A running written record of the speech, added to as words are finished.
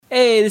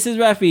Hey, this is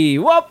Rafi.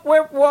 Whoop,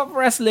 whoop, whoop,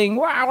 wrestling.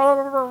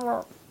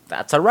 Wow.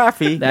 That's a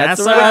Rafi.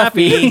 That's a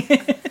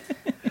Rafi.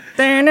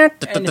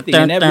 Anything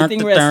and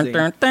everything wrestling.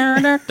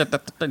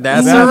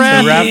 That's a a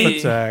rap. rap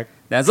attack.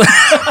 That's a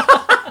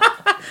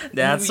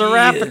That's a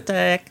rap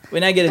attack.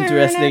 When I get into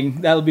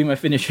wrestling, that'll be my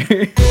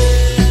finisher.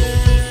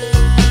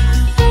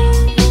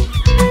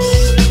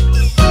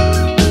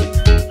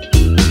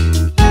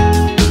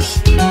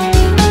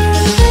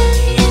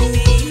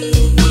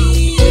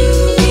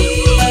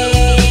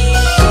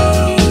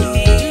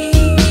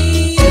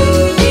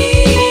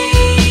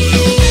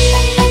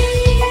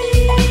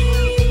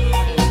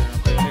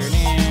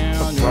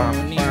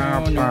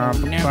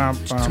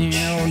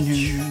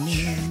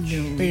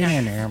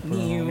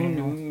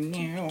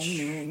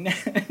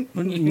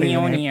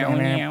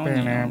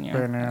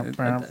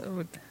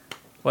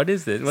 What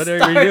is it? What are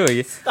you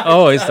doing?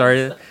 Oh, it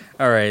started.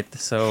 All right.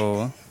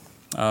 So,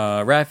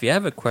 Rafi, I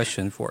have a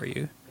question for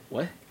you.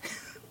 What?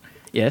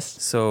 Yes.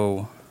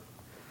 So,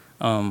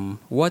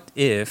 what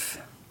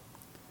if?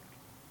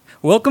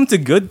 Welcome to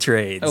Good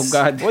Trades. Oh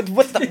God. What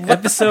the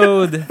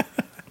episode?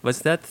 What's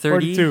that?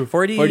 30?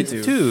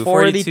 42.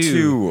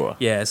 42.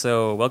 Yeah.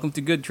 So, welcome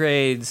to Good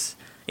Trades,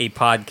 a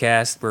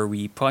podcast where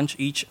we punch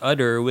each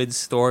other with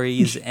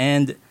stories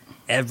and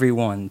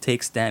everyone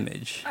takes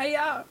damage.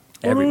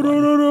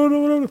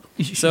 Everyone.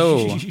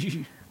 So,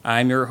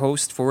 I'm your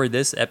host for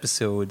this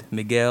episode,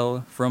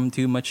 Miguel from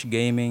Too Much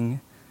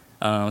Gaming.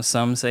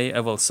 Some say,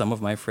 some of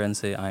my friends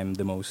say I'm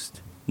the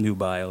most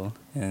nubile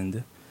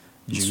and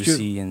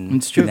juicy and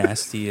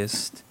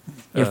nastiest.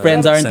 Your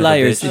friends aren't son of a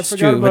liars. bitch. It's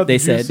true what they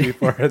said.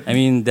 I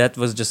mean, that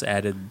was just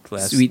added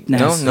last. Sweet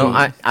nasty. No,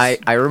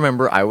 I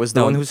remember. I was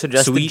the one who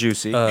suggested sweet,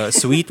 juicy.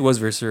 Sweet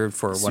was reserved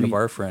for one of Sweet.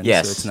 our friends.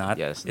 Yes, So it's not.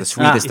 yes, the it's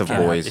sweetest not- of it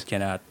cannot- boys. It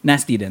cannot.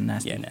 Nasty then.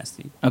 Nasty. Yeah,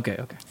 nasty. Okay.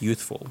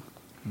 Youthful.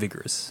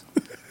 Vigorous.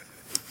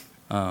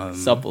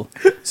 Supple.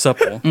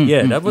 Supple.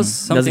 Yeah, that was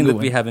That's a something good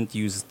that we one. haven't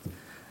used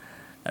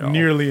at all.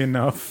 Nearly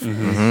enough.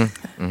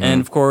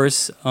 And of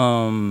course,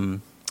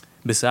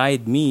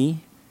 beside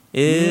me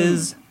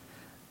is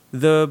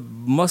the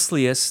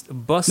muscliest,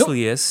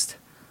 bustliest,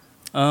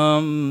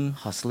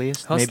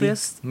 Hustliest?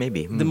 hustliest,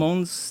 Maybe. the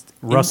most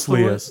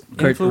Rustliest.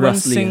 Kurt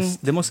influencing,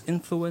 Rustliest. the most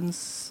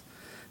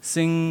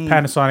influencing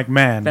Panasonic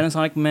man.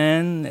 Panasonic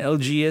man,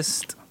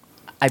 LGist,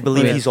 I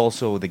believe Oh, yeah. he's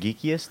also the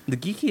geekiest. the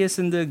geekiest,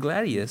 and the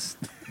gladiest.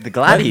 The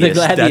gladiest.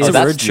 gladiest. That's a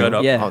that's word. new. Shut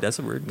up. Yeah. Oh, that's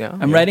a word. Yeah.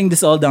 I'm writing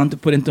this all down to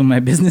put into my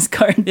business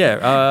card.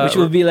 Yeah. Which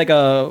will be like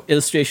a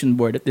illustration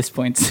board at this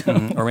point. So.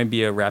 or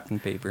maybe a wrapping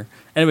paper.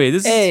 Anyway,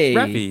 this Hey, is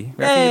Rafi.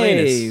 Rafi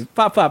hey, Lanis.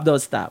 pop,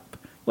 don't stop.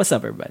 What's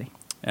up, everybody?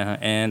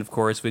 And of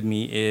course, with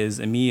me is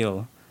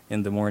Emil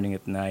in the morning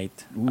at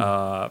night,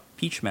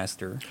 Peach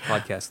Master,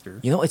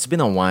 podcaster. You know, it's been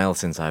a while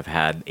since I've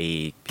had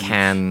a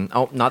can.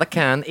 Oh, not a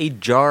can, a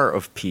jar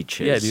of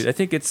peaches. Yeah, dude, I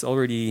think it's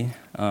already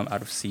out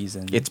of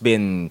season. It's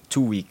been 2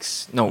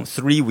 weeks. No,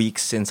 3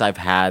 weeks since I've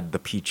had the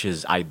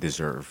peaches I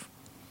deserve.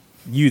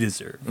 you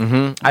deserve.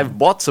 I've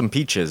bought some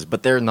peaches,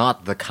 but they're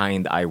not the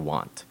kind I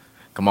want.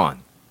 Come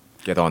on.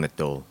 Get on it,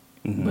 though.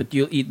 But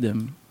you'll eat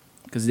them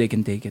because they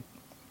can take it.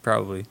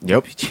 Probably.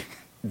 Yep.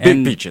 Big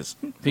And peaches.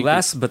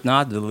 Last but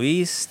not the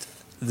least,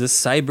 the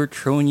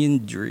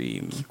Cybertronian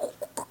dream.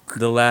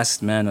 The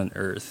last man on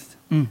Earth.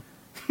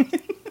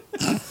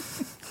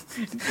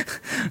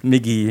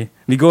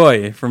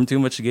 Migoy from Too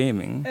Much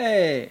Gaming.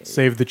 Hey.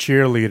 Save the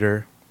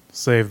cheerleader.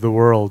 Save the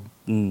world.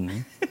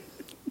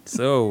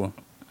 So,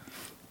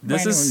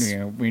 this is...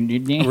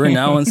 We're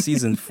now on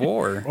season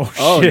 4.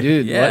 Oh, shit.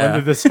 dude. Yeah. When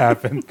did this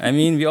happen? I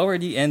mean, we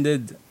already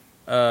ended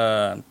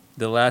the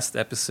last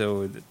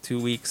episode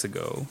 2 weeks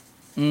ago.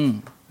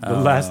 The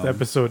last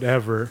episode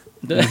ever.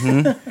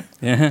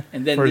 Yeah.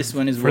 And then For, this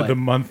one is for what? the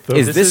month of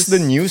Is this the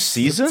is new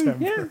season?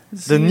 September.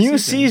 The new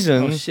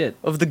season Oh, shit.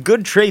 of the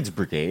Good Trades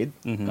Brigade.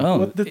 Oh,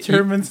 What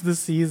determines the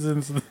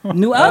seasons? though?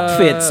 new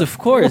outfits, of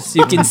course.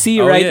 You can see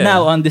Oh, right yeah.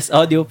 now on this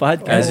audio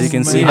podcast. As you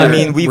can see, I man.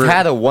 mean, we've we're-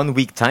 had a 1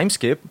 week time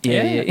skip.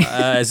 Yeah.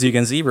 as you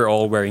can see, we're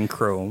all wearing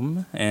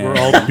chrome and We're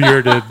all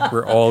bearded.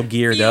 we're all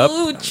geared up.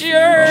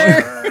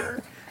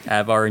 Future.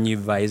 Have our new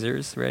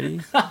visors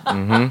ready.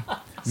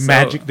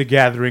 Magic the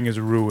Gathering is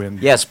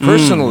ruined. Yes,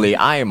 personally,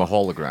 I am a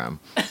hologram.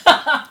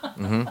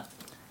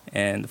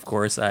 And of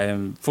course, I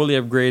am fully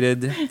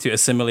upgraded to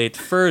assimilate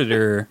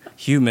further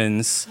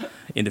humans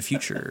in the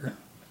future.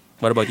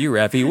 What about you,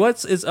 Rafi?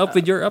 What is up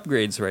with your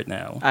upgrades right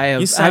now? I have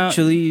You sound-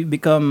 actually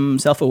become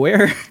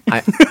self-aware.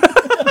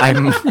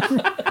 I'm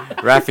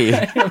Rafi.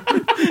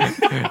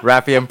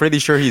 Rafi, I'm pretty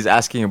sure he's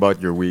asking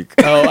about your week.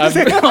 Oh,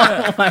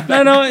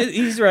 I'm No,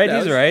 he's right.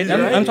 He's right.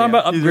 I'm talking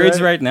about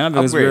upgrades right now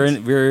because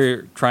Upgrades.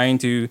 we're trying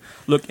to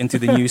look into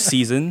the new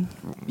season.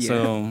 Yeah.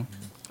 So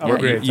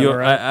Upgrades, you,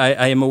 alright.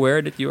 I am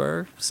aware that you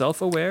are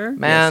self-aware.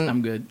 Man,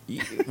 I'm good.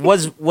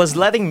 was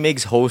letting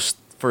Migs host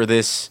for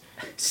this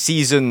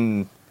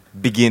season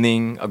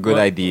beginning a good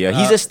Well, idea?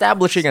 He's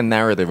establishing a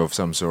narrative of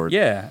some sort.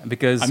 Yeah,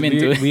 because I'm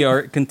into it. we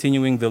are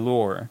continuing the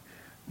lore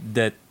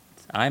that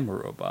I'm a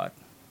robot.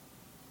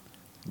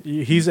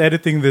 He's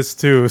editing this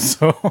too,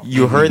 so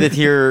You heard it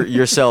here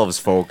yourselves,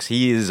 folks.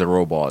 He is a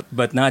robot.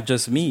 But not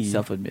just me.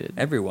 Self-admitted.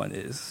 Everyone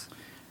is.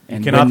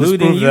 And cannot when,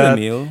 Including disprove you, that.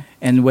 Emil.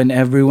 and when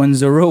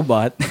everyone's a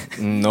robot,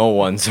 No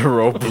one's a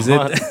robot. Is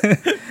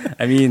it?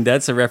 I mean,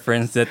 that's a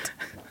reference that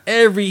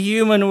every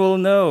human will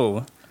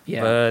know.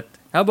 Yeah. But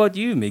how about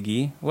you,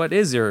 Miggy? What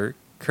is your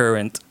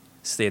current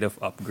state of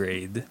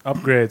upgrade?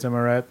 upgrades. Am I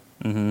right?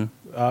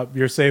 Mm-hmm.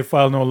 Your save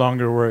file no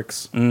longer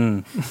works.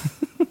 Mm.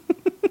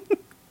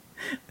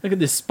 look at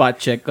this spot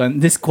check on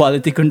this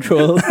quality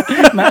control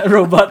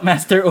robot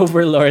master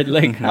overlord.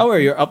 Like, how are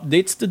your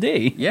updates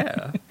today?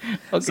 Yeah.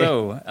 Okay.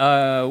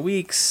 So,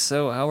 weeks.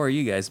 So, how are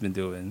you guys been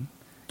doing?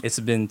 It's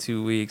been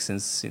 2 weeks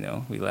since,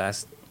 we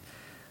last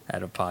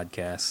had a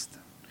podcast.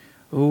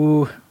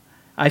 Ooh,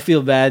 I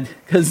feel bad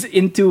because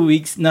in 2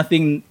 weeks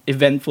nothing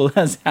eventful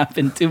has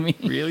happened to me.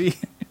 Really?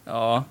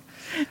 Oh,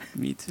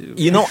 me too.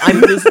 You know, I'm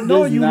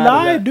No, Does you not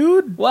lie, that-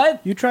 dude. What?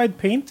 You tried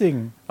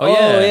painting. Oh,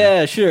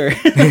 yeah. Sure.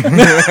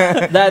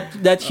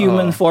 that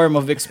human form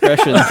of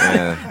expression.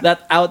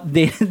 That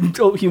outdated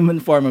human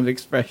form of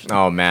expression.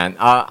 Oh man,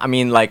 I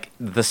mean, like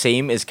the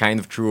same is kind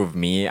of true of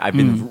me. I've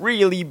been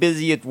really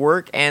busy at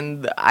work,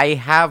 and I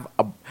have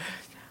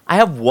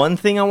one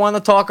thing I want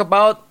to talk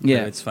about.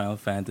 Yeah. It's Final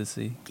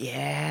Fantasy.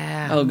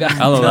 Yeah. Oh god.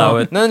 I'll allow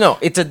it. No,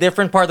 it's a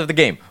different part of the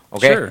game.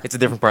 Okay, Sure. it's a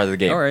different part of the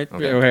game. All right.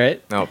 Okay. All right.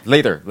 No,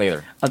 later.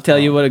 I'll tell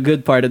you what a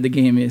good part of the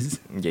game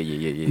is. Yeah.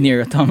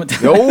 Near Automata.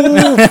 No,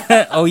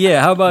 Oh, yeah.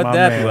 How about My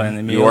that man. one,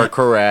 Emil? you are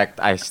correct.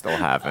 I still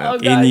haven't. Oh,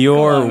 God, In come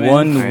your on, man.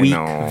 1 I week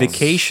know.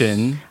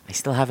 vacation. I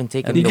still haven't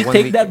taken. Did the you 1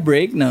 take week. that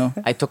break? No.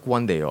 I took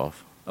 1 day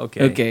off.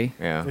 Okay. Okay.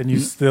 Yeah. And you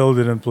still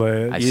didn't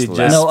play it. I You slept.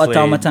 just No played.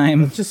 Automa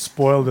time. Let's just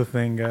spoil the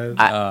thing, guys.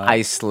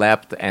 I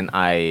slept and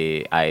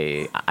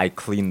I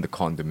cleaned the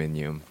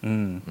condominium.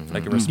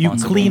 Like a you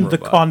responsible cleaned the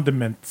robot.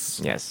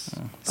 condiments Yes.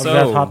 of So,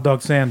 that hot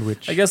dog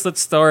sandwich. I guess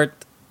let's start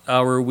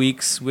our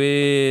weeks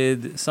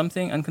with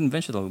something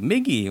unconventional.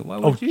 Miggy, why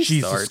Oh, would you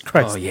Jesus start?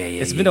 Christ.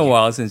 It's been a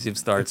while since you've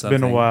started It's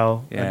something. been a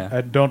while. Yeah.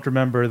 I don't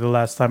remember the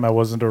last time I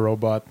wasn't a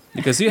robot.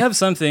 Because you have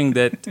something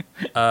that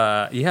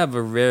you have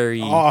a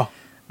very, Oh,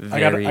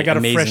 very I got a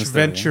amazing fresh story.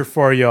 venture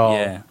for y'all.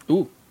 Yeah.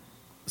 Ooh.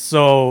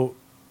 So,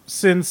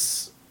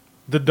 since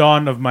the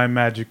dawn of my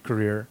magic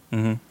career,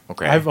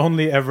 Okay. I've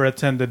only ever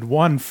attended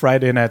one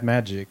Friday Night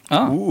Magic.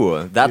 Oh.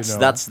 Ooh, that's You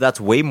know. that's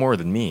way more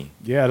than me.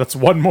 Yeah, that's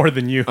one more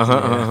than you.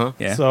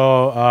 Yeah. So,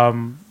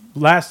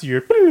 last year,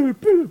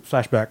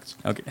 flashbacks.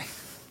 Okay.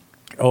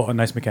 Oh, a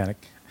nice mechanic.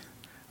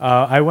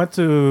 I went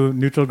to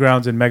Neutral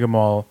Grounds in Mega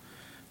Mall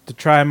to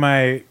try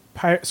my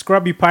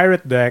scrubby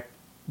pirate deck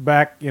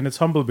back in its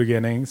humble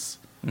beginnings.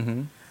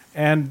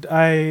 And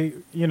I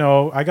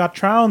got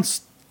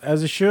trounced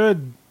as it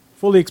should,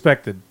 fully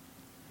expected.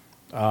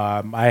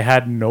 I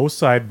had no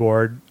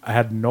sideboard. I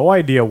had no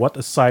idea what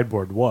a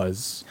sideboard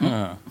was.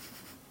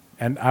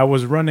 And I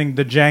was running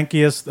the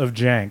jankiest of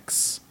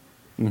janks.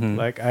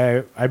 Like,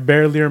 I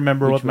barely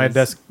remember Which what my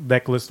was?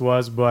 deck list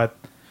was, but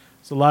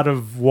it's a lot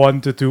of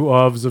 1 to 2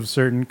 ofs of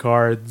certain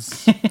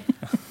cards.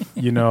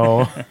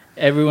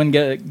 Everyone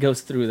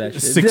goes through that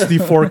shit.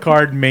 64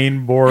 card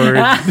main board.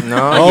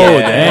 No, Oh, yeah.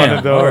 damn. One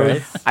of those. All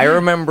right. I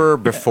remember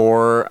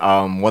before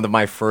one of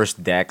my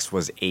first decks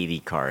was 80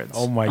 cards.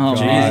 Oh my Oh,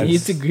 god. man,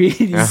 he's a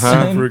greedy Super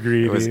son.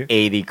 It was greedy.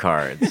 80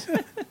 cards.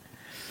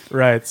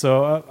 Right.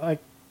 So,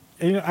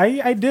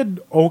 I did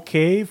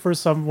okay for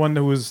someone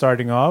who was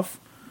starting off.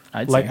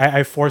 I'd Like, say.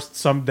 I forced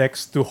some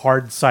decks to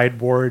hard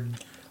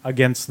sideboard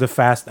against the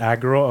fast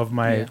aggro of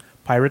my Yeah.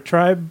 pirate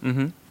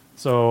tribe.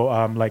 So,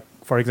 like,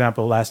 for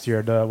example, last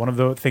year, one of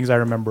the things I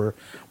remember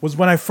was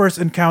when I first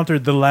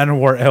encountered the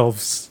Llanowar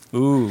Elves.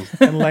 Ooh.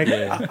 And, like,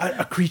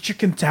 a creature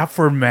can tap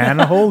for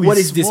mana? Holy What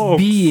is this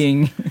smokes.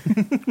 being?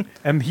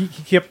 And he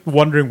kept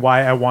wondering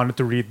why I wanted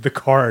to read the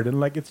card. And,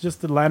 like, it's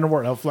just the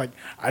Llanowar Elf. Like,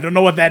 I don't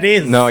know what that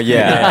is. No,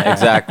 yeah,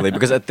 exactly.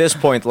 Because at this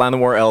point,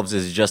 Llanowar Elves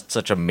is just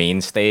such a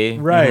mainstay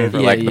Right. for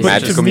Yeah, like yeah. the But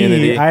magic to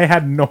community. me, I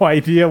had no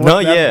idea what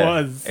no, that yeah,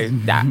 was.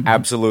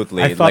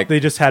 Absolutely. I thought like, they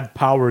just had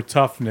power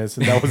toughness,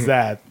 and that was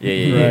that.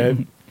 Yeah.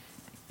 Right?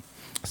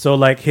 So,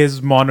 like,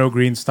 his mono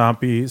green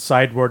Stompy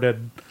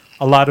sideboarded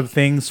a lot of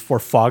things for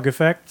fog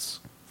effects,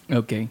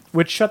 Okay.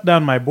 which shut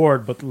down my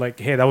board. But, like,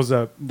 hey, that's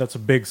a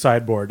big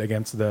sideboard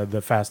against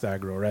the fast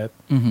aggro, right?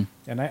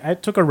 And I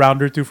took a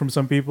round or two from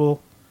some people,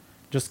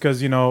 just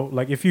because,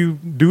 like, if you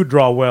do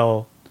draw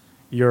well,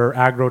 your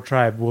aggro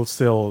tribe will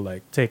still,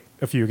 like, take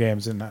a few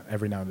games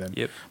every now and then.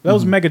 Yep. That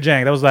was Mega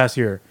Jank. That was last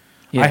year.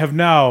 Yeah. I have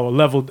now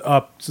leveled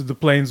up to the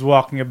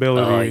planeswalking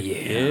ability.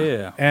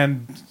 Yeah.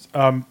 And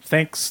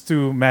thanks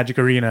to Magic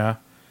Arena,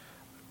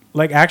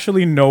 like,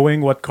 actually knowing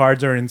what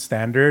cards are in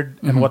standard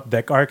and what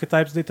deck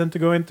archetypes they tend to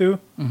go into,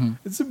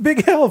 it's a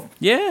big help.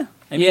 Yeah.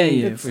 I Yeah, mean,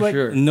 yeah, it's for like-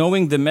 sure.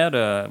 knowing the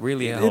meta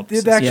really helps.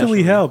 It actually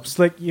Yeah. helps.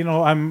 Like,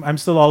 I'm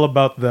still all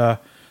about the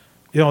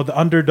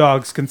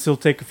underdogs can still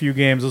take a few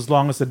games as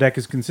long as the deck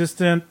is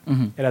consistent.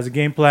 It has a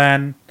game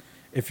plan.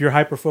 If you're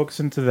hyper focused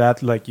into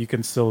that, like, you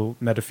can still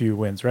net a few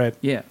wins, right?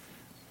 Yeah.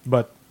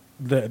 But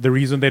the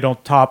reason they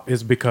don't top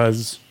is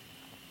because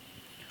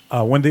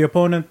when the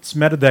opponent's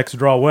meta decks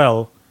draw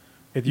well,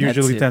 it That's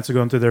usually it. tends to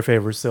go into their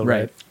favor still,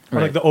 right? Or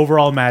Right. like the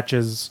overall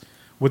matches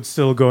would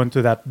still go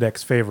into that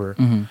deck's favor.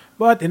 Mm-hmm.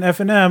 But in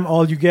FNM,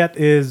 all you get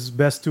is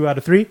best 2 out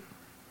of 3.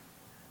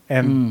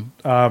 And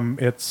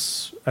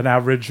it's an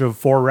average of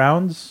 4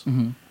 rounds.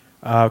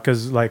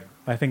 Because, like,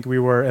 I think we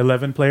were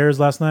 11 players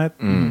last night.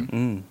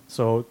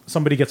 So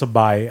somebody gets a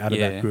bye out of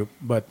Yeah. that group.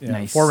 But yeah,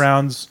 Nice. 4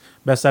 rounds,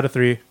 best out of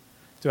 3,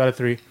 2 out of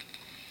 3.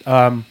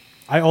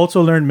 I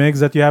also learned, Migs,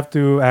 that you have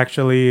to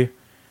actually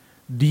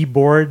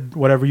deboard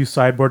whatever you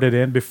sideboarded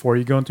in before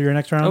you go into your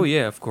next round. Oh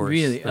yeah, of course.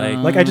 Really?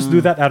 Like I just do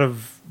that out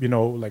of,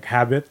 like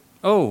habit.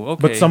 oh,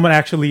 okay. But someone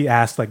actually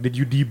asked, like, did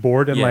you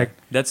deboard? And yeah, like,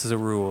 that's the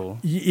rule.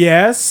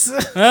 yes.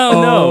 Oh,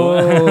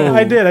 no.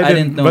 I did. I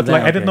didn't know but that.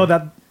 like, I didn't Okay. know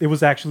that it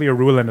was actually a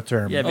rule and a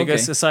term. Yeah,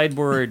 because Okay. a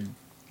sideboard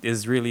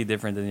is really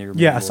different than your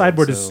Yeah, a main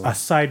sideboard board, is so a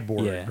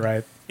sideboard, yeah.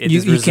 right? it You-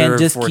 is you can't reserved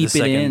just for the keep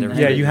it in.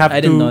 secondary. Yeah, you have I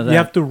didn't know to that. you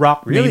have to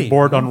rock main Really?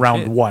 board on Oh,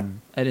 round shit.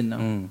 1, I didn't know.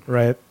 Mm.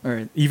 right? All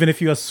right. Even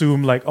if you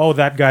assume like, oh,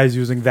 that guy's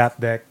using that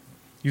deck,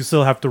 you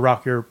still have to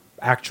rock your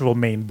actual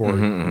main board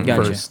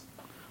Gotcha. first.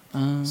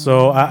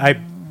 So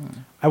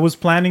I was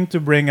planning to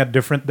bring a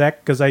different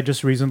deck because I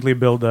just recently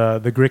built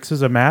the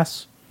Grixis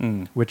Amass,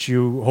 which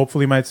you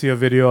hopefully might see a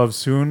video of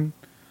soon.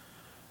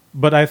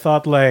 But I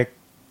thought like,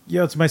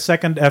 yeah, it's my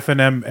second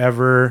FNM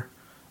ever.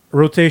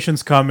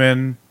 Rotations come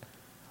in.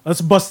 Let's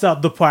bust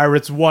out the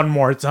Pirates one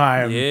more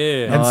time.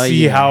 Yeah. And Oh,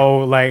 see yeah.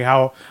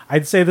 how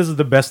I'd say this is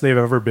the best they've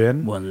ever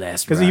been. One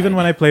last Because even ride.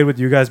 when I played with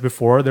you guys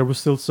before, there was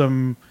still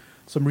some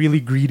really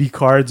greedy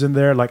cards in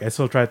there. Like I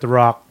still tried to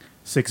rock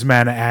 6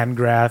 mana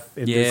Angrath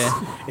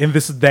in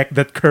this deck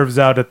that curves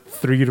out at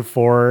 3 to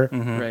 4,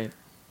 Right.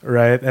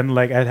 right? And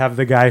like I'd have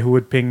the guy who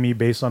would ping me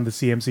based on the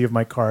CMC of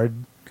my card.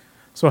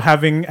 So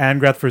having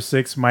Angrath for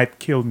 6 might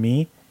kill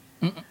me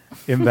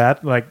in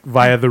that, like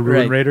via the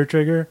Ruin Right. Raider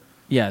trigger.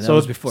 Yeah, that So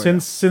was before.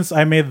 since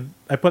I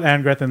put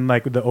Angrath in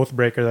like the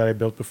Oathbreaker that I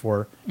built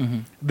before. Mm-hmm.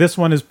 This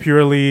one is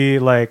purely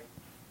like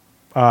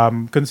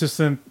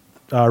consistent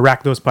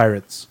Rakdos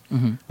Pirates,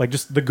 Mm-hmm. like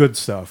just the good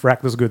stuff,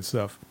 Rakdos good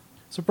stuff.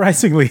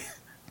 Surprisingly,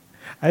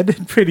 I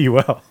did pretty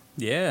well.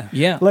 Yeah.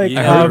 Yeah. Like You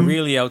had a um,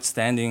 really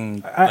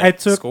outstanding I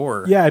took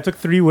score. Yeah, I took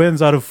 3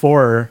 wins out of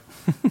 4.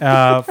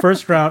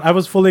 First round, I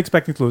was fully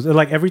expecting to lose. And,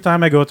 like every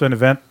time I go to an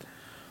event,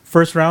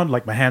 first round,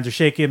 like my hands are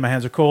shaking, my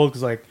hands are cold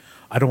because like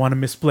I don't want to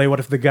misplay. What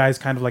if the guy's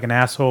kind of like an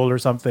asshole or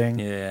something?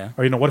 Yeah.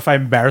 Or what if I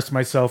embarrass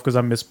myself because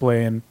I'm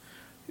misplaying?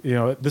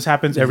 This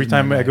happens every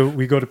time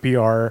we go to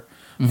PR.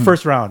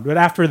 First round, but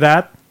after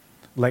that,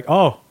 like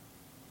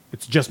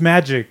it's just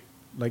magic.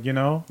 Like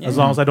as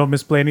long as I don't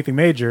misplay anything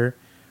major,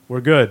 we're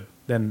good.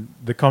 Then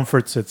the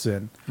comfort sits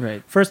in.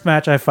 Right. First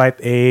match, I fight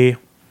a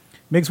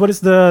Migs. What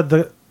is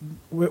the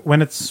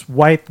when it's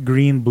white,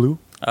 green, blue?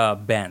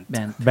 Band.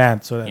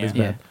 Bant. So that is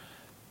Yeah. Bant.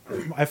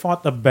 I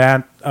fought the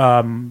Bant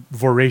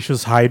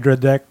Voracious Hydra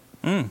deck,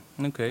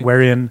 Okay.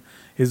 wherein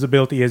his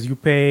ability is you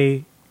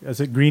pay, is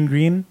it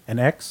green, and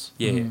X?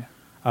 Yeah.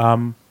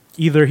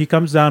 Either he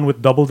comes down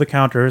with double the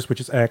counters, which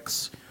is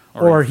X,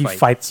 or he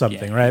fights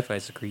something, yeah, right? He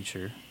fights a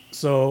creature.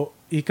 So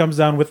he comes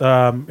down with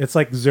it's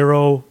like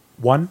 0,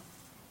 1.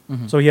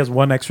 So he has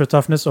 1 extra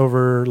toughness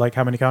over like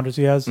how many counters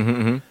he has.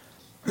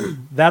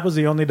 That was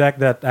the only deck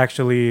that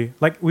actually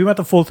we went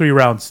a full 3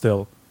 rounds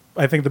still.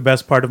 I think the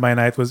best part of my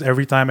night was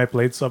every time I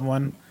played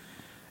someone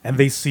and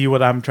they see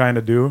what I'm trying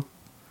to do.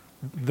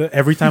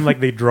 Every time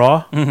they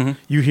draw,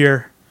 you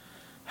hear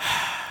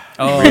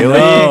Oh, Really?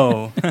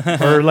 no.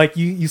 or like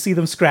you see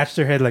them scratch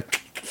their head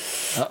like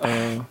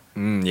Uh-oh.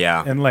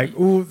 Yeah. and like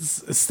ooh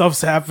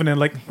stuff's happening,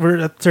 like we're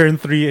at turn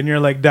 3 and you're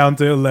like down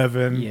to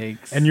 11.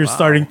 Yikes. And you're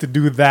starting to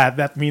do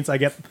that means I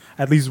get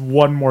at least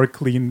 1 more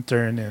clean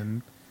turn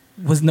in.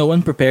 Was no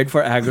one prepared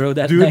for aggro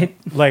that Dude, night?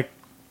 like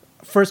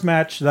first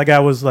match that guy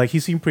was like he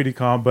seemed pretty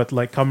calm, but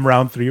like come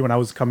round 3 when I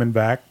was coming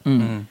back,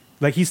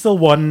 like he still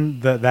won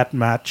that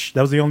match.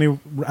 That was the only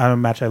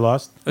match I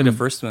lost. Oh, the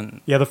first one.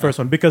 Yeah, the first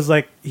one, because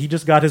like he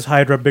just got his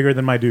Hydra bigger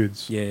than my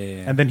dudes.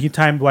 Yeah. And then he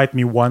timed wipe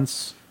me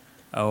once.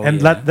 oh, And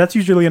yeah. that's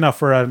usually enough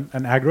for an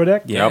aggro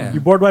deck. Yeah. You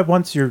board wipe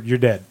once, you're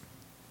dead.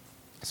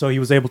 So he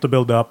was able to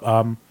build up.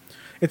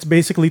 It's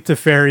basically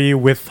Teferi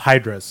with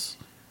Hydras.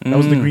 That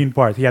was the green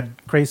part. He had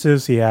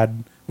Krasis, he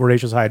had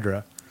Voracious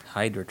Hydra.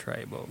 Hydra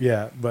Tribal.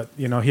 Yeah, but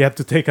he had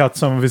to take out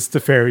some of his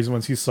Teferis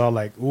once he saw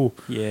like, ooh,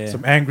 Yeah.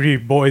 some angry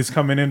boys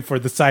coming in for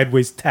the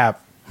sideways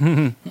tap.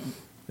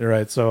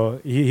 Right, so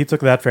he took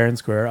that fair and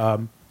square.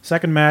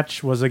 Second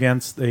match was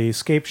against a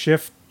Scape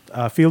Shift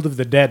Field of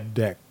the Dead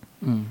deck,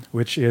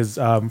 which is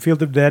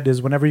Field of the Dead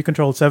is whenever you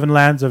control 7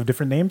 lands of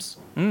different names.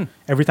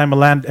 Every time a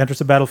land enters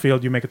the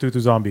battlefield, you make a 2/2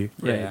 zombie.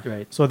 Yeah.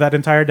 Right. So that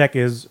entire deck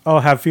is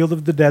have Field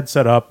of the Dead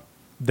set up,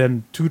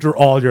 then tutor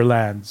all your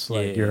lands,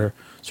 like Yeah. your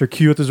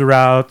Circuitous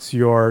Routes,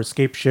 your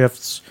Scape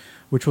Shifts,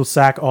 which will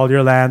sack all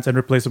your lands and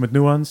replace them with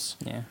new ones,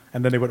 Yeah.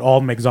 and then they would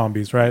all make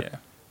zombies, right?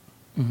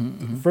 Yeah.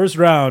 First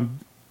round,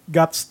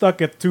 got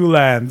stuck at 2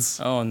 lands.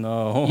 Oh,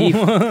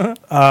 no.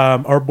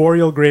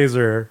 Arboreal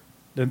Grazer,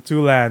 then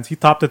 2 lands. He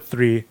topped at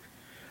 3. It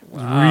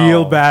was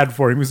real bad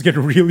for him. He was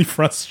getting really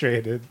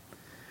frustrated.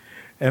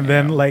 And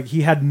then like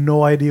he had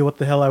no idea what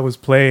the hell I was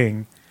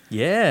playing.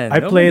 Yeah, I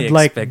played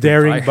like expected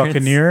Daring pirates.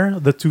 Buccaneer,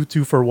 the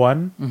 2/2 for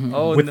 1,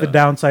 Oh, with the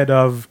downside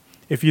of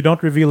if you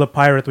don't reveal a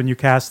pirate when you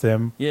cast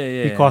him,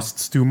 Yeah. he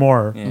costs 2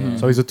 more. Yeah.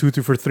 So he's a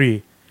 2/2 for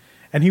 3.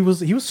 And he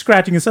was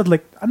scratching his head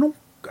like, ano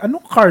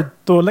card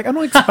to? Like,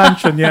 ano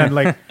expansion yan?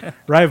 Like,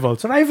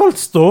 Rivals.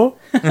 Rivals to?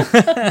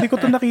 Hindi ko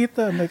to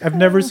nakita. Like, I've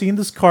never seen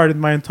this card in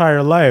my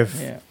entire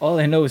life. Yeah. All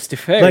I know is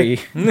Teferi.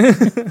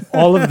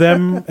 All of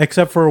them,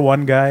 except for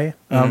one guy.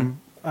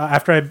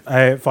 After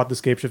I fought the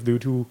Scapeshift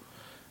dude who,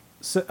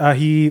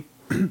 he,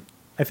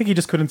 I think he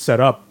just couldn't set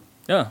up.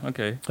 Oh,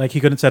 okay. Like, he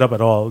couldn't set up at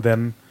all.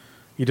 Then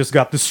he just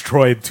got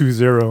destroyed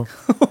 2-0.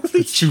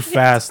 It's too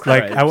fast.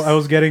 Like, I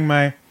was getting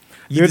my...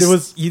 You, Dude, it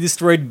was you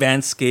destroyed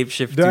Bandscape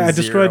Shift 2-0. I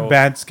destroyed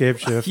Bandscape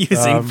Shift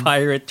using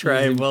Pirate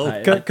Tribal.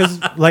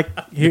 because like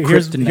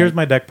here's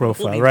my deck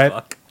profile, Holy right?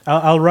 fuck.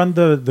 I'll run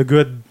the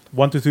good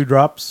 1 to 2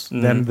 drops,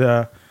 then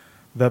the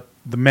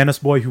menace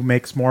boy who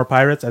makes more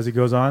pirates as he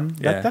goes on.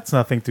 Yeah. That's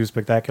nothing too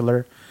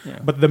spectacular. Yeah.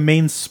 But the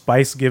main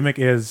spice gimmick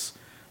is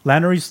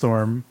Lannery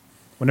Storm.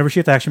 Whenever she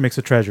attacks, she makes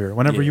a treasure.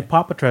 Whenever you Yeah.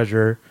 pop a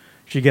treasure,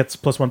 she gets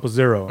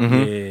 +1/+0.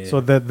 Yeah.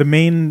 So the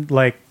main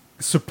like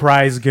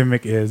surprise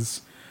gimmick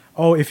is,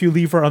 oh, if you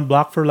leave her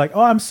unblocked for like,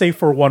 oh, I'm safe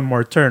for one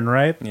more turn,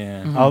 right?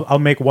 Yeah. I'll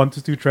make 1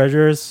 to 2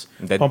 treasures,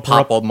 Then pump her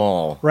pop up. them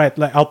all. Right,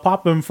 like I'll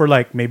pop them for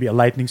like maybe a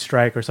lightning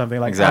strike or something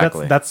like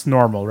Exactly. that. That's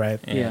normal, right?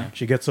 Yeah.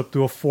 She gets up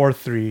to a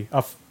 4/3,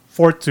 a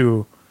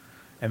 4/2,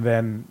 and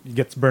then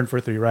gets burned for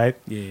 3, right?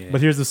 Yeah.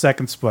 But here's the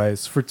second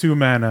spice. For 2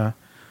 mana,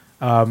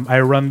 I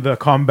run the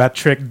combat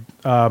trick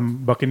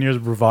Buccaneers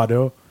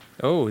Bravado.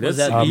 Oh, that's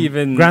that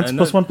even... Grants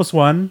another-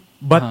 +1/+1,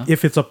 but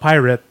if it's a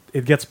pirate,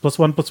 it gets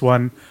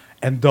 +1/+1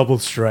 and double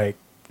strike.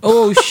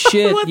 Oh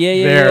shit! Yeah,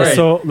 yeah, There, yeah.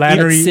 so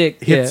Lannery That's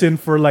sick, hits yeah. in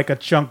for like a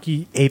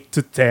chunky 8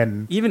 to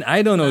 10 Even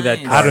I don't know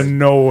that Nice. out card. of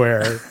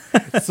nowhere.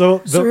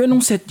 So Sir,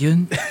 anong set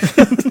yun?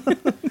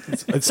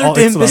 it's Sir, all-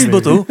 it's Tempest ba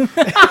lovely.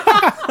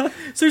 to?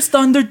 Sir,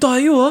 standard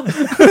tayo ah.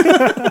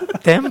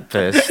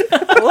 Tempest?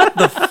 What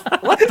the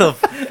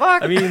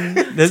fuck? I mean,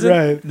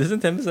 Right. doesn't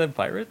Tempest have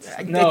pirates?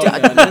 No,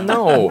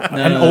 No.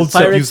 An old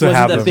set Pirates used to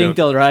have wasn't a them. thing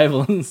till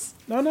Rivals.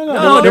 No,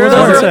 there was no,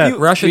 one no, set. You-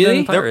 Russia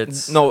Really?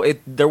 Pirates. No,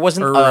 there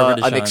wasn't Or an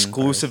Revolution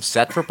exclusive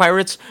set for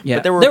pirates, Yeah.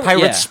 but there were There-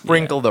 pirates yeah,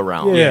 sprinkled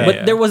around. Yeah.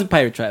 But there was a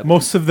pirate tribe.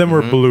 Most of them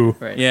were blue.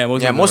 Right. Yeah,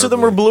 most Most of them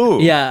were blue.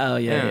 Yeah. Oh,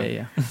 yeah, Yeah.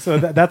 yeah, yeah. So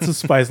that's a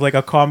spice, like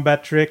a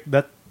combat trick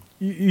that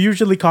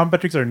usually combat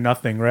tricks are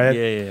nothing, right?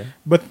 Yeah.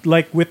 But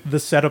like with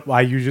the setup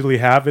I usually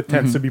have, it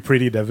tends to be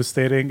pretty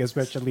devastating,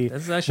 especially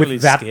That's actually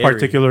with that scary.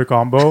 particular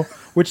combo,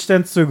 which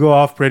tends to go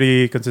off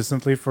pretty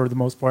consistently for the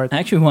most part. I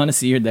actually want to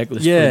see your deck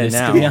list Yeah, for this,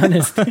 now. to be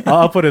honest.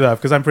 I'll put it up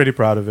because I'm pretty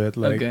proud of it.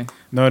 Like, Okay.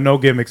 no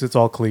gimmicks, it's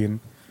all clean.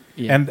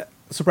 Yeah. And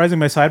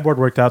surprisingly, my sideboard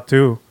worked out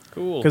too.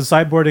 Cool. Because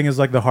sideboarding is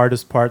like the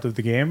hardest part of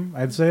the game,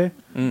 I'd say.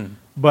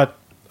 But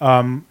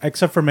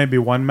except for maybe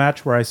one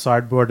match where I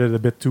sideboarded a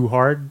bit too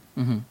hard,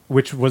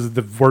 which was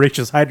the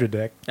Voracious Hydra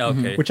deck,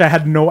 Okay. which I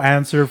had no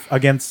answer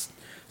against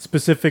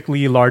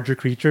specifically larger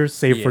creatures,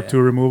 save for Yeah.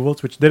 2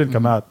 removals, which didn't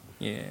come out.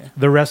 Yeah.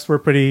 The rest were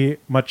pretty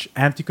much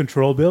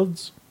anti-control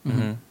builds.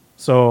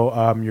 So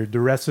your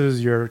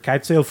Duresses, your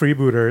Kitesail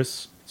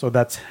freebooters, so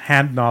that's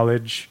hand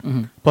knowledge,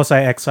 plus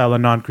I exile a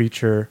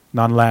non-creature,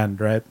 non-land,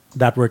 right?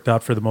 That worked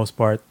out for the most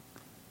part.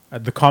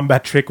 The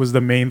combat trick was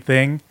the main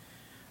thing.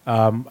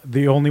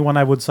 The only one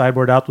I would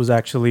sideboard out was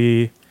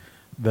actually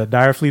the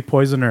Direfleet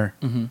Poisoner.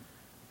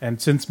 And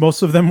since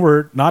most of them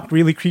were not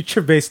really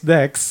creature-based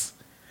decks,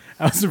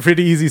 that was a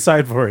pretty easy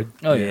sideboard.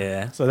 Oh,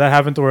 yeah. So that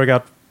happened to work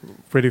out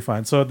pretty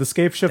fine. So the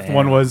Scape Shift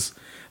one Damn. was,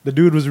 the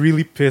dude was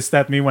really pissed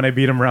at me when I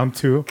beat him round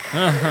 2.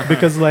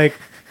 Because like,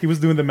 he was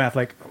doing the math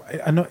like,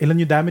 ano, ilan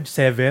yung damage?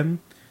 7?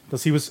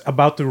 Because he was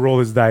about to roll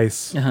his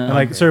dice. And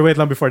like, sir, wait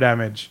lang before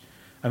damage.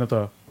 Ano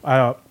to?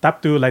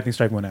 Tap 2, lightning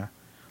strike muna.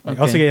 Like,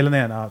 oh, Okay. sige, ilan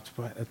na yan?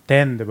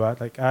 10, diba?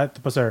 Like, ito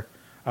pa, sir.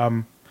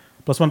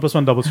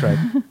 +1/+1 double strike.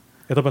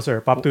 Ito pa,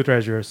 sir. Pop 2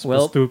 treasures.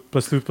 Well-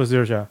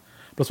 +2/+0 siya.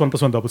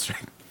 +1/+1 double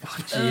strike.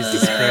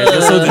 Jesus Christ.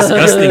 That's so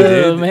disgusting,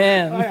 Oh, dude.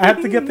 man. I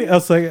had to get the, I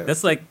was like,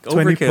 That's like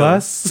 20 overkill.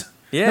 plus.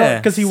 Yeah.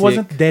 Because he Sick.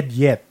 wasn't dead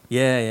yet.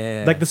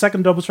 Yeah. Like the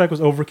second double strike was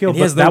overkill, And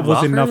he but has no that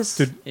was enough blockers?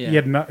 to.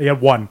 Yeah. He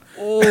had 1.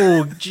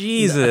 Oh,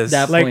 Jesus.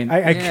 That Like point.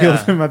 I Yeah. killed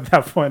him at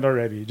that point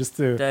already, just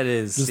to That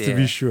is... to yeah.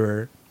 be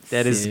sure.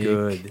 That is Sick.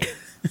 good.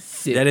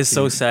 Sick, That is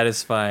so dude.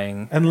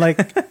 satisfying. And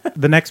like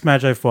the next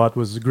match I fought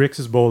was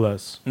Grixis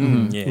Bolas.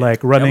 Yeah.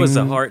 Like That was running-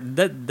 a hard...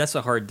 That's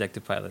a hard deck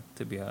to pilot,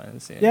 to be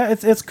honest. Yeah,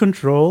 it's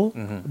control,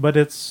 but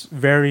it's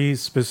very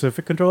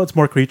specific control. It's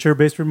more creature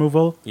based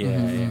removal,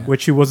 Yeah.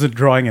 which he wasn't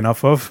drawing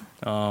enough of.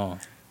 Oh.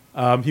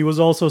 He was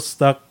also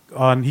stuck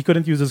on. He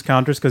couldn't use his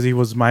counters because he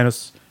was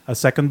minus a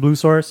second blue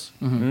source,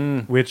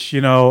 which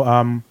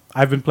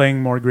I've been playing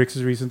more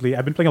Grixis recently.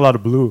 I've been playing a lot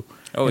of blue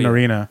in yeah.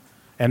 arena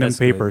and That's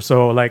in paper. good.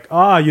 So like,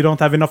 you don't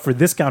have enough for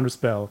this counter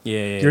spell.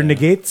 Yeah. Your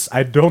negates,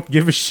 I don't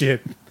give a shit.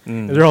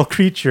 They're all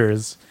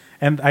creatures,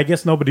 And I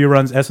guess nobody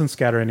runs Essence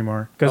Scatter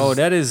anymore. Oh,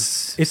 that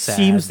is. It sad.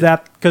 seems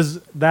that because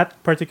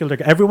that particular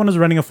everyone is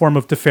running a form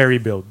of Teferi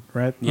build,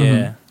 right?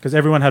 Yeah. Because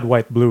everyone had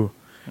white blue.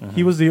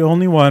 He was the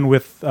only one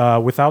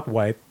without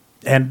white,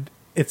 and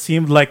it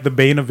seemed like the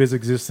bane of his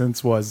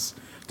existence was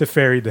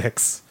Teferi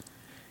decks.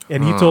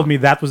 And he told me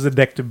that was the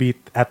deck to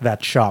beat at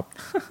that shop.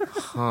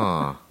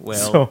 Huh. Well,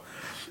 So,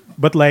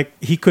 but like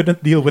he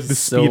couldn't deal with the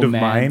So speed of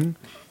mad. mine.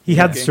 He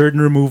had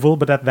certain removal,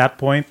 but at that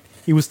point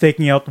he was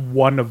taking out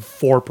one of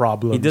 4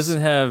 problems. he doesn't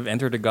have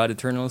Enter the God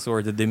Eternals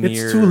or the Dimir.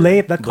 It's too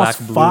late. That Black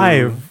costs Blue.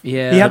 5.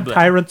 Yeah. He had Bla-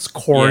 Tyrant's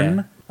Corn.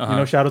 Yeah. Uh-huh. You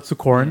know, shout out to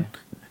Corn.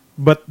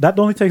 But that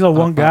only takes out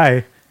one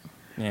guy.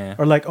 Yeah.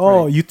 Or like,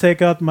 you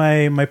take out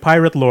my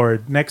Pirate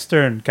Lord. Next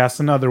turn, cast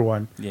another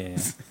one. Yeah.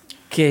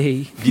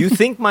 Okay. Do you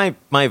think my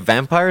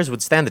vampires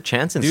would stand a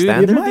chance in Dude,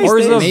 standard these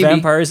Hordes days? of Maybe.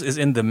 Vampires is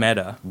in the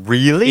meta.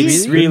 Really?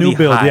 It's The really new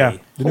build, high. yeah.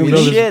 The new Holy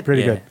build shit. is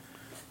pretty Yeah. good.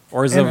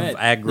 Hordes And- of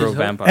aggro There's hope.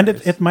 vampires. And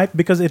it might,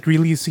 because it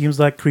really seems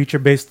like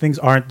creature-based things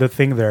aren't the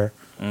thing there.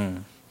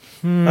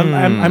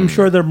 I'm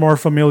sure they're more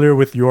familiar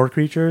with your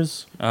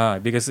creatures.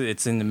 Because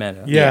it's in the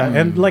meta. Yeah,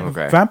 and like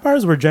okay.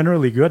 vampires were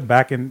generally good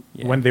back in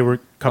when they were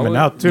coming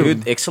out too.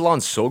 Dude,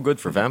 Ixalan's so good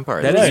for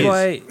vampires. That is Jeez.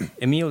 why,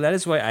 Emil. That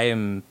is why I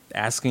am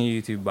asking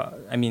you to.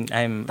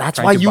 I'm That's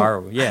trying why to you.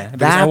 borrow. Yeah,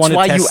 because I That's wanna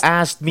why you test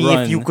asked me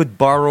run. if you could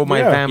borrow my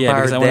Yeah. vampire Yeah,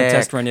 because I want to deck.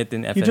 test run it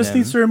in FNM. He just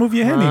needs to remove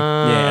Yeheni.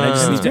 Yeah, and I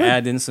just need to Good.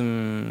 add in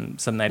some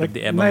Knight of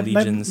the Ebon Knight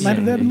Legions. of the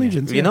Ebon Yeah.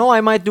 Legions. You know,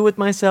 I might do it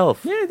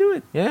myself. Yeah, do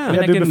it. Yeah. I mean,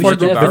 Yeah, I do can- before- we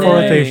should before borrow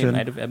rotation.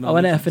 Knight of Ebon I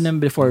want to Legions. FNM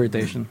before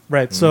rotation.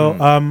 Right. So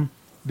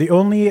the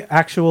only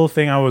actual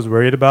thing I was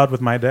worried about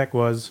with my deck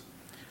was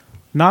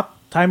not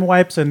Time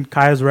Wipes and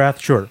Kaya's Wrath.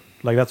 Sure,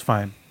 like that's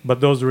fine, but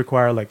those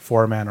require like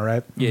 4 mana,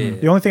 right? Yeah.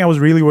 The only thing I was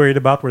really worried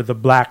about were the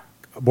black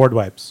board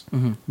wipes,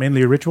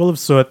 mainly Ritual of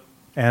Soot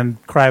and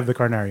Cry of the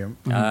Carnarium.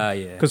 Yeah.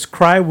 Because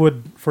Cry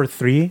would for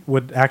 3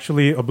 would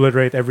actually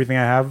obliterate everything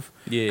I have.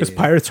 Yeah. Because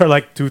pirates are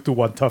like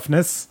 2-1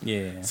 toughness,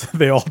 Yeah. so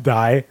they all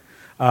die.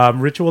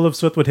 Ritual of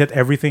Soot would hit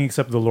everything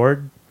except the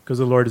Lord, because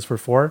the Lord is for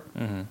 4.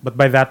 But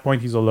by that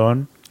point, he's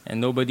alone. And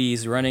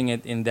nobody's running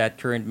it in that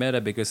current meta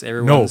because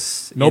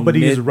everyone's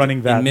nobody in is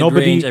running that. In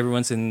Nobody- mid-range,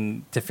 everyone's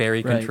in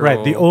Teferi Right. control.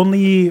 Right. The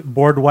only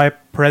board wipe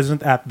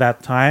present at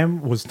that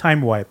time was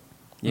Time Wipe,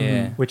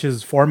 Yeah. which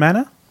is 4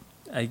 mana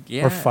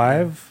Yeah. or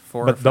 5,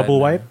 4 or but 5 double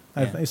mana. wipe,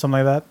 I Yeah. think,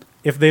 something like that.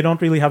 If they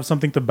don't really have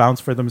something to bounce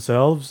for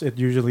themselves, it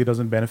usually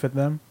doesn't benefit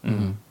them.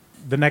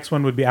 The next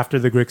one would be after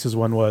the Grixis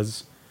one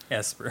was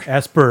Esper.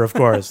 Esper, of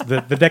course.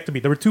 the deck to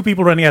beat. There were 2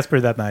 people running Esper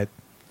that night.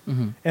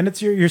 And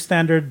it's your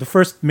standard. The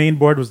first main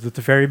board was the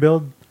Teferi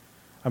build.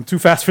 I'm too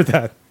fast for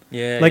that.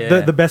 Yeah. Like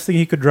yeah. the best thing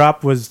he could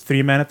drop was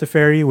 3 mana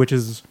Teferi, which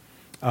is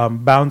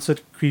bounce a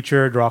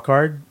creature, draw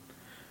card.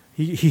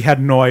 He had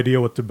no idea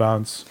what to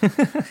bounce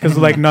because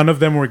like none of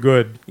them were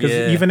good. Because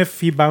Yeah. even if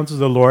he bounces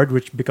the Lord,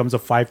 which becomes a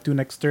 5/2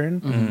 next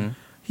turn,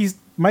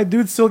 my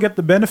dude still get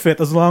the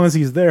benefit as long as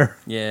he's there.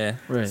 Yeah.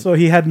 Right. So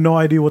he had no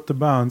idea what to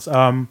bounce.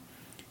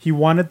 He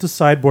wanted to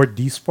sideboard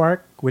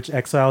D-Spark, which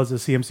exiles a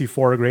CMC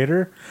 4 or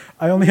greater.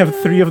 I only have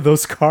 3 of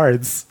those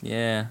cards.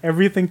 Yeah.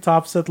 Everything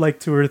tops at like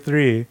 2 or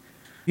 3.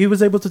 He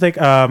was able to take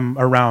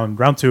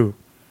round 2,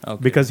 Okay.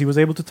 because he was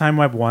able to time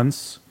wipe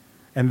once,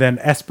 and then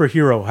Esper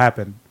Hero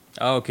happened.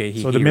 Okay.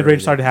 So the mid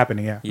range started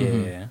happening. Yeah.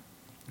 Yeah.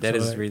 That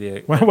So, is like,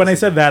 really. When I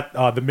said that,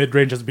 the mid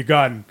range has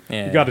begun.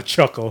 Yeah. You got to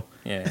chuckle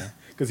Yeah.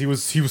 because he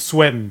was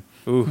sweating.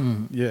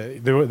 Ooh. Yeah,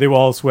 they were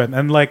all sweating,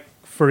 and like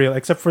for real,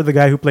 except for the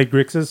guy who played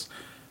Grixis,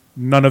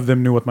 none of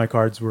them knew what my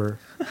cards were.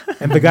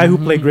 And the guy who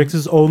played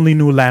Grixis only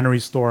knew Lannery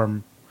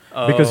Storm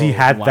because he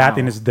Oh, had that wow.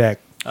 in his deck.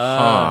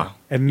 Huh.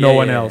 And no Yeah,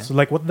 one yeah, else.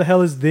 Like, what the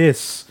hell is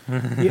this?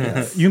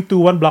 Yung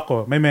 2-1 block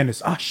ko, may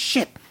menace. Ah,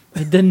 shit!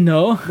 I didn't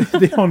know.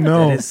 They don't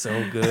know. That is so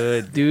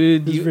good.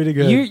 Dude, It's you, pretty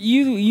good.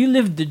 You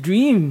lived the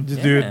dream.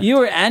 Dude, You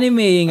were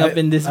animating up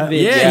in this bit.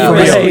 Yeah, Yeah, you were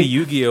right. basically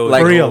Yu-Gi-Oh!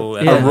 Like For real.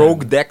 whole Yeah. a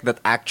rogue deck that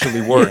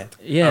actually worked.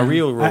 Yeah. A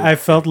real rogue. I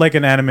felt like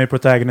an anime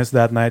protagonist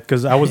that night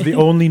because I was the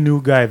only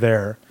new guy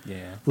there. Yeah.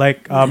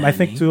 Like, I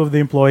think 2 of the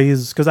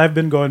employees, because I've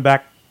been going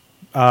back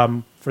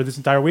for this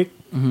entire week,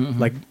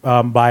 like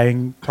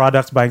buying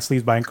products, buying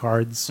sleeves, buying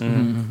cards.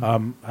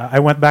 I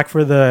went back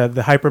for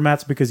the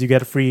hypermats because you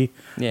get a free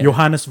Yeah.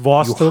 Johannes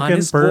Voss token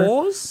Johannes per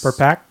Voss?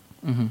 pack.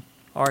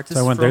 Artist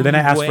So I went there. Then I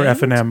asked for Gwent?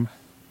 FNM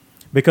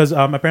because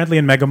apparently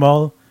in Mega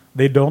Mall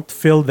they don't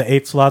fill the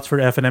 8 slots for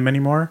FNM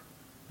anymore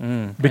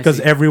because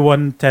see.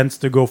 everyone tends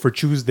to go for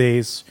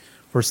Tuesdays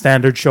for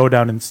Standard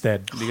Showdown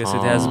instead. Because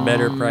it has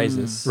better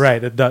prizes.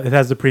 Right, it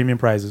has the premium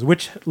prizes,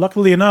 which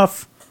luckily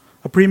enough,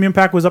 a premium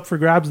pack was up for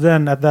grabs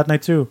then at that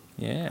night too.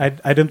 Yeah.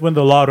 I didn't win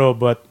the lotto,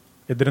 but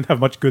it didn't have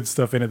much good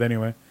stuff in it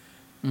anyway.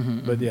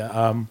 But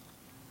yeah,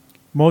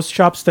 most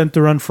shops tend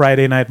to run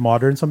Friday Night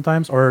Modern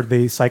sometimes, or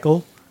they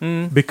cycle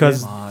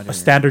because a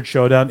Standard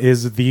Showdown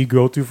is the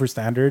go-to for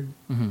Standard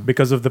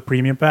because of the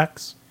premium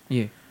packs.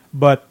 Yeah.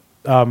 But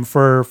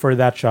for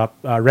that shop,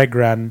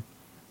 Regran,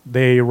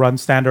 they run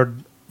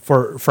Standard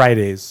for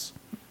Fridays,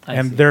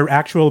 I see. their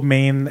actual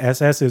main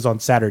SS is on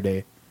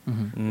Saturday.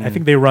 I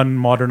think they run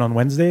Modern on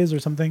Wednesdays or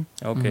something.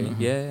 Okay.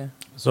 Yeah.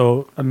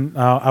 So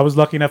I was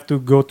lucky enough to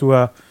go to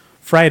a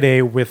Friday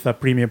with a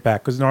premium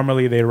pack because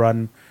normally they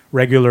run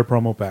regular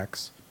promo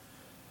packs.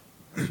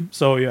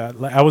 So yeah,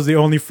 like, I was the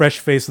only fresh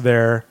face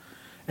there.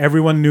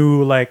 Everyone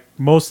knew, like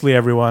mostly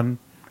everyone.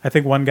 I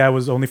think one guy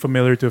was only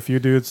familiar to a few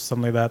dudes,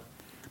 something like that.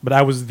 But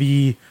I was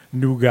the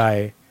new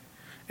guy,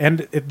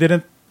 and it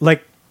didn't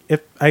like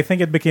it. I think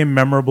it became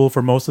memorable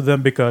for most of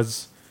them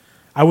because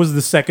I was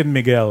the second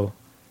Miguel.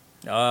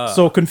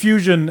 So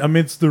confusion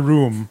amidst the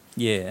room.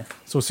 Yeah.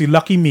 So see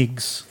Lucky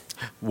Migs,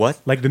 What?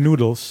 like the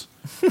noodles,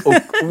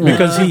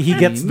 because he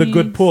gets the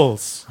good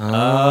pulls.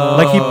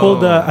 Like he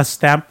pulled a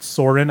stamped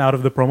Soren out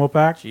of the promo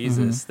pack,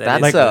 Jesus. That's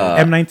like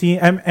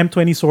M19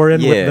 M20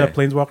 Soren with Yeah. the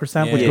Planeswalker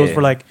stamp, which Yeah. goes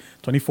for like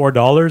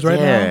 $24 right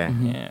Yeah.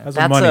 now. Yeah. That's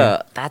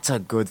money. That's a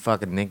good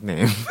fucking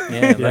nickname.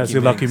 Yeah, Yeah, see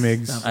Lucky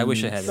Migs. I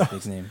wish I had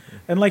his name.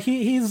 And like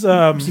he's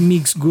Si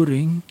Migs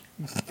Goring.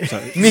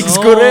 Mix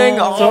goreng.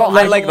 Oh,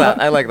 I like that.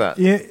 I like that.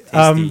 yeah,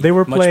 Tasty. they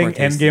were Much playing more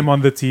tasty. Endgame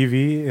on the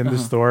TV in the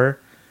store.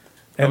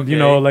 And you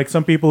know, Okay. like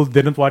some people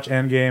didn't watch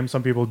Endgame,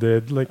 some people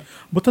did. Like,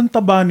 but ang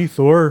taba ni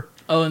Thor.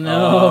 Oh no.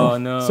 Oh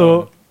no.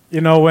 So,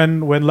 you know, when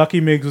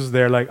Lucky Migs was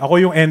there, like, ako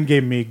yung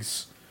Endgame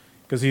Migs.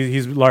 Because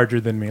he's larger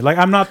than me. Like,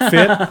 I'm not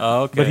fit,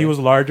 Oh, okay. but he was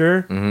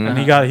larger. And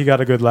he got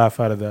a good laugh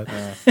out of that.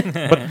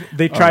 But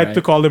they tried to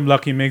Alright. call him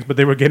Lucky Migs, but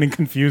they were getting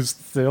confused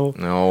still.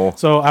 No.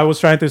 So I was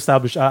trying to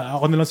establish,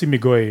 ako na lang si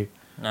Migoy.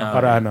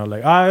 Para ano,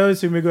 like,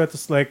 si Migoy.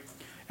 It's like,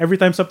 every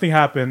time something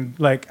happened,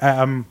 like,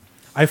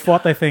 I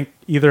fought, I think,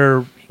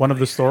 either one of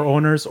the store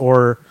owners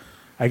or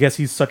I guess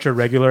he's such a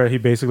regular, he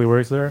basically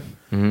works there.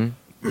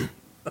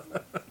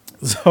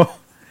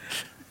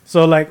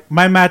 So like,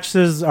 my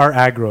matches are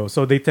aggro.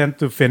 So they tend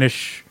to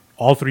finish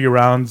all 3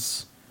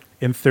 rounds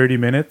in 30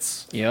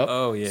 minutes. Yep.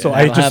 Oh yeah. So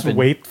I That'll just happen.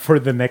 wait for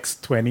the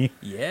next 20.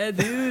 Yeah,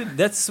 dude.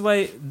 That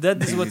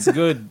is what's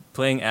good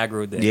playing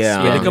aggro decks.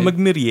 Yeah. Pwede ka Yeah.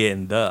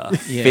 magmerienda.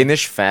 Yeah.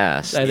 Finish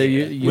fast. Either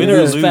you Win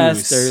or lose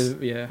fast lose.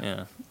 or yeah.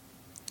 Yeah.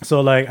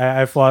 So like,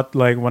 I fought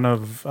like one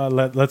of,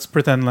 let's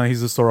pretend like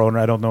he's a store owner.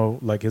 I don't know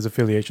like his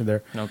affiliation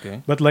there.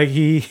 Okay. But like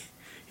he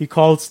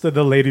calls to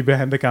the lady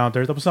behind the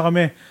counter. Tapos na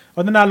kami,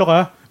 nanalo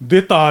ka? Di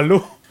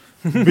talo.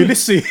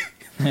 Bilis eh.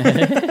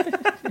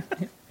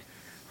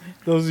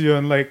 Tapos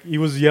yun, like, he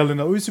was yelling,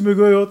 uy, si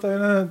Migoy, tayo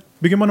na.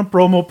 Bigyan mo ng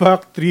promo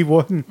pack,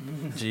 3-1.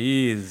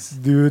 Jeez.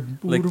 Dude,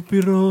 Like, puro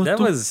pirato. That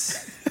was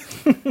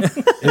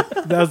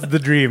That's the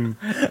dream.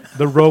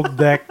 The rogue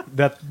deck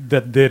that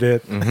did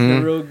it.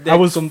 The rogue deck I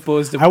was-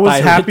 composed of I was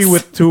pirates. happy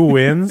with 2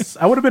 wins.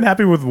 I would have been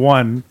happy with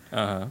 1.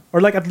 uh-huh. Or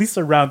like at least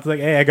a round. Like,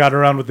 hey, I got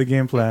around with the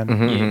game plan.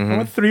 I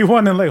went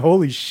 3-1 and like,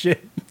 holy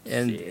shit.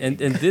 And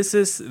this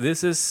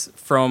is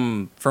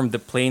from the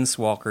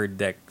Planeswalker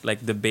deck,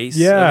 like the base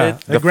Yeah. of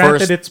it. The Granted,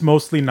 first- it's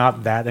mostly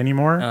not that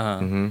anymore.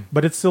 Uh-huh.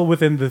 But it's still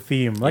within the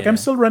theme. Like, Yeah. I'm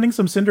still running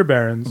some Cinder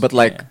Barons. But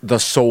like the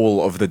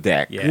soul of the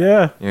deck. Yeah.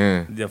 yeah.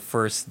 Yeah. The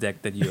first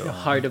deck that you The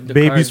heart of the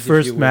Baby's cards, if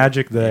first you will.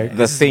 magic deck.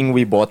 The thing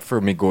we bought for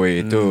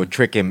Migoy to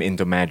trick him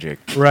into magic.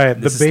 Right.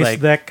 The This is base like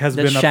deck has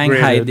That been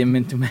Shanghaied upgraded. him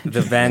into magic.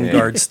 the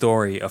Vanguard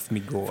story of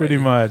Migoy. Pretty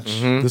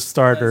much. The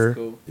starter.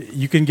 Let's go.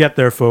 You can get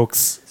there,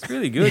 folks. It's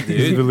really good,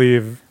 Please dude.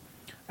 believe.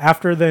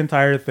 After the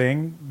entire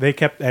thing, they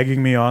kept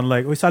egging me on.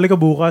 Like, uy, sali ka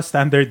bukas,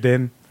 standard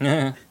din.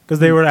 Because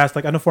they were asked,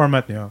 like, ano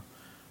format nyo?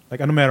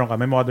 Like, ano meron ka?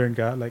 May modern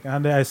ka? Like,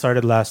 hindi, I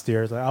started last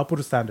year. So, I'll put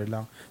a standard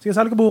lang. Sige,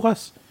 sali ka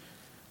bukas.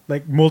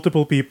 Like,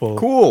 multiple people.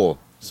 Cool.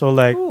 So,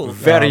 like,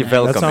 Very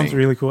welcoming. that sounds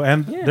really cool.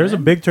 And Yeah, there's a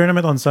man. big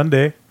tournament on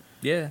Sunday,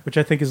 Yeah. which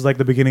I think is like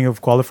the beginning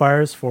of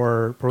qualifiers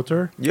for Pro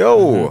Tour.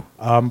 Yo.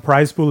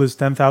 Prize pool is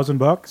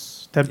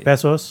 $10,000, 10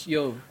 pesos.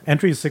 Yo.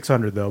 Entry is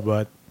 600 though,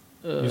 but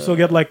you still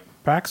get like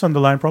packs on the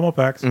line, promo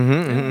packs.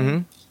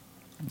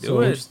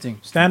 Do it. Interesting.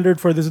 Standard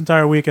for this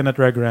entire weekend at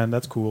Red Grand.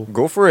 That's cool.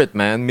 Go for it,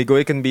 man.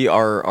 Migoy can be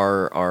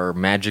our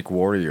magic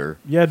warrior.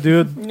 Yeah,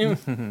 dude.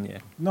 Yeah.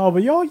 No,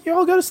 but y'all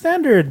got a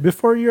standard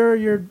before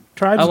your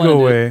tribes I wanna go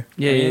do it. away.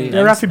 Yeah, yeah, yeah.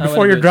 Yeah, Rafi, I before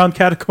wanna your do it. drowned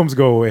catacombs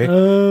go away.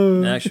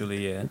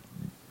 Actually, yeah.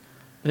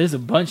 There's a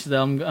bunch that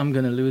I'm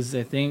gonna lose.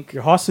 I think.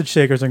 Your hostage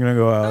shakers are gonna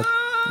go out.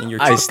 And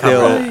your I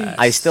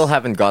Chupacabra. still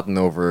haven't gotten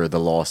over the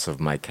loss of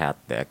my cat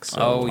deck.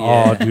 So. Oh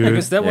yeah, dude.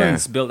 because that Yeah.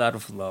 one's built out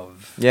of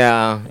love.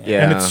 Yeah,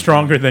 yeah. And it's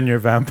stronger than your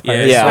vampire.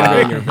 Yeah, it's stronger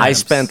than Yeah, your I vamps.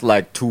 spent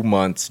like 2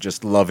 months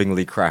just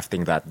lovingly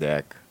crafting that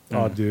deck.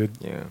 Oh, dude.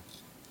 Yeah.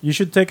 You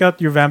should take out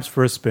your vamps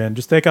for a spin.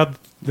 Just take out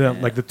the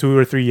like the 2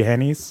 or 3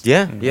 hennies.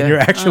 Yeah, And yeah. you're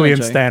actually in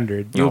enjoy.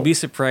 standard. You'll No. be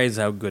surprised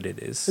how good it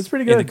is. It's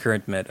pretty in good. the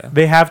current meta.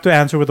 They have to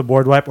answer with a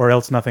board wipe or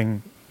else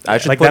nothing. I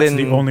should Like, put that's in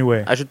the only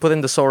way. I should put in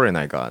the Sorin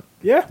I got.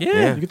 Yeah.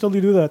 Yeah. You could totally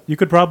do that. You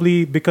could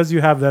probably, because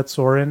you have that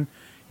Sorin,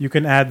 you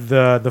can add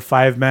the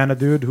 5 mana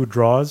dude who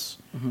draws.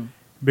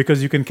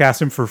 Because you can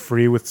cast him for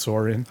free with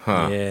Sorin.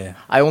 Huh. Yeah.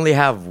 I only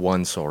have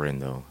one Sorin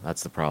though.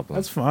 That's the problem.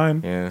 That's fine.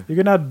 Yeah. You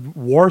can add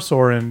War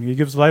Sorin. He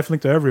gives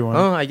lifelink to everyone.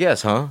 Oh, I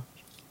guess, huh?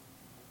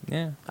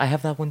 Yeah. I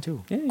have that one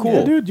too. Yeah, Cool.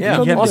 Yeah, dude, you Yeah.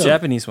 can You have Awesome. the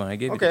Japanese one. I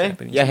gave you the Okay.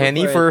 Japanese Yeah, one. Henny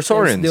Alright, for let's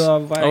Sorins. do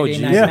a Friday Oh, Night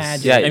Jesus.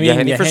 Magic. Yeah, I mean,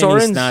 Yahenni for Yahenni's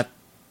Sorins? not.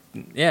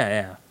 Yeah,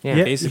 yeah. Yeah.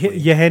 Ye-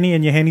 basically. Yahenni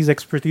and Yahenni's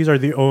expertise are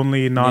the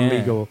only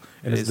non-legal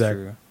in That his is deck.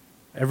 true.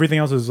 Everything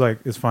else is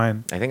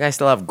fine. I think I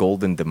still have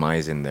Golden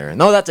Demise in there.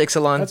 No, that's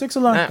Ixalan. That's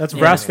Ixalan. Ah, That's Yeah,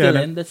 that's Vraska. still in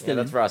it. in. That's Yeah, still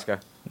that's in. Vraska.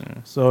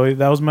 So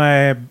that was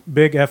my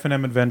big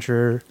F&M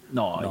adventure.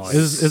 Nice.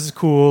 Is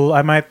cool.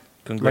 I might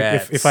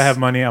Congrats. if I have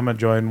money, I'm gonna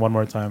join one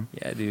more time.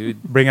 Yeah,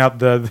 dude. Bring out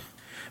the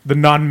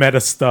non-meta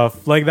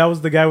stuff. Like that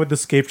was the guy with the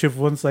scape shift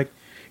once. Like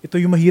ito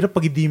yung mahirap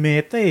pag hindi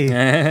meta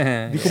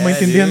eh. Di ko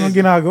maintindihan ang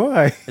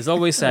ginagawa eh. It's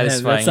always Yeah,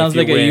 satisfying. that sounds if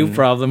like you a you win.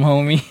 problem,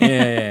 homie.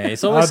 Yeah.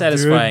 It's always Ah, dude.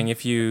 satisfying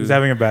if you He's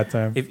having a bad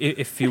time.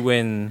 if you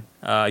win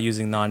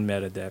using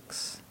non-meta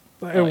decks.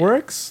 It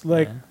works,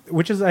 like,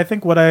 which is I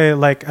think what I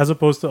like as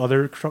opposed to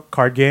other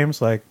card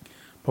games like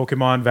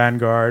Pokemon,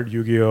 Vanguard,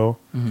 Yu-Gi-Oh.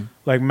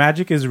 Like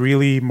Magic is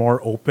really more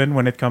open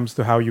when it comes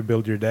to how you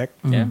build your deck.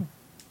 Yeah.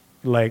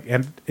 Like,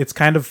 and it's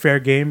kind of fair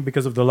game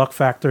because of the luck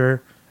factor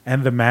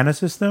and the mana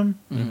system.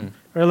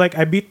 Or like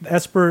I beat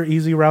Esper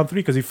easy round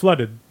 3 because he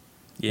flooded.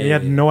 Yeah. And he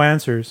had no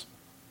answers.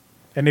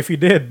 And if he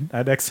did,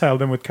 I'd exile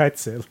them with Kite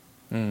Sail.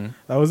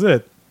 That was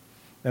it.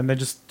 And then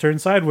just turn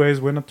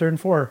sideways, win on turn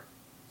 4.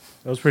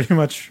 That was pretty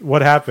much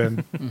what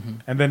happened.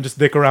 And then just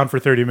dick around for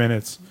 30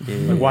 minutes.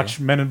 Yeah. Like watch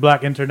Men in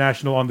Black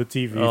International on the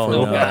TV. Oh,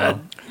 for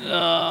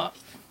no.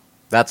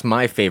 That's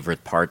my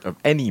favorite part of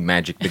any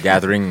Magic the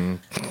Gathering.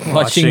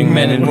 Watching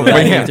Men in Yeah.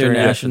 Black Yeah.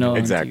 International. on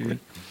Exactly. TV.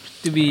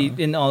 To be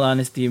in all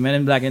honesty, Men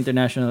in Black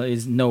International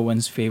is no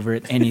one's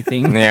favorite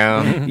anything.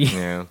 Yeah,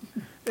 yeah.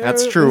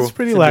 That's It true. was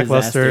pretty It's a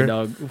disaster, lackluster.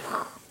 dog.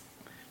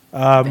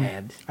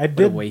 Bad. I What a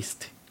did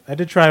waste. I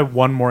did try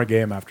one more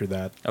game after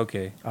that.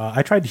 Okay.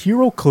 I tried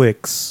Hero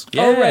Clicks.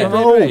 Yeah. right,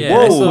 Oh, right. Yeah,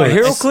 I saw whoa! it.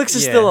 HeroClix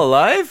is Yeah. still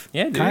alive?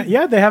 Yeah, dude.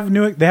 Yeah, they have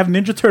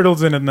Ninja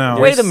Turtles in it now.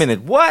 Wait a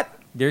minute, what?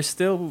 They're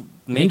still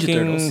Ninja making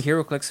Turtles.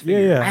 HeroClix Yeah,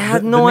 figures. yeah. I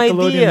had The no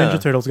Nickelodeon idea.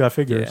 Ninja Turtles got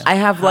figures. Yeah.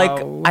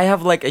 How- I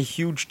have like a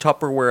huge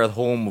Tupperware at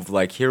home of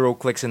like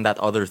HeroClix and that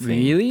other thing.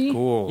 Really?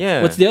 Cool.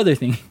 Yeah. What's the other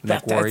thing?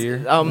 Like Warrior.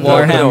 Warhammer.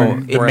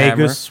 No, Warhammer.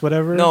 Magus,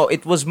 whatever. no,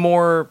 it was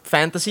more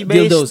fantasy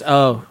based. Dildos.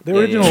 Oh, the Yeah,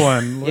 original yeah.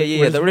 one. Yeah, yeah,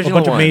 was the original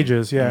A bunch one. of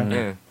mages, yeah.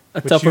 Yeah. a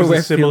Which uses Tupperware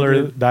a similar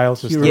filled with dial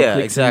system. Hero Yeah,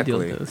 Clicks and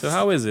exactly. dildos. So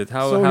how is it?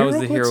 How So how is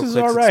the HeroClix HeroClix is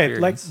all right.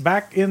 Like experience?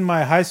 back in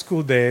my high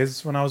school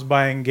days when I was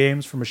buying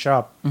games from a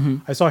shop,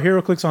 I saw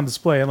HeroClix on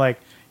display and like,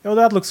 yo,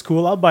 that looks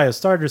cool. I'll buy a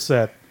starter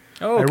set.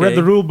 Oh, I read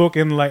the rule book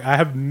and like I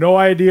have no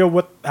idea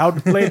how to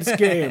play this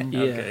game.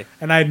 Yeah. Okay.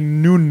 And I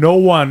knew no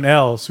one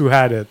else who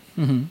had it.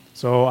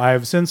 So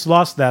I've since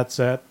lost that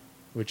set,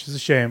 which is a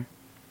shame.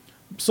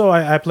 So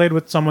I played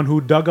with someone who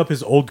dug up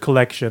his old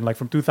collection, like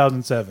from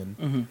 2007.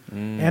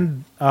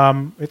 And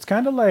it's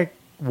kind of like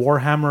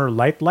Warhammer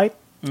Light,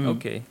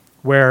 Okay.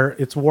 where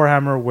it's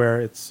Warhammer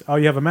where it's,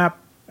 you have a map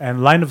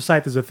and line of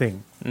sight is a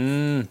thing.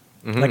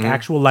 Like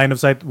actual line of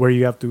sight where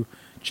you have to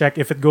check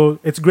if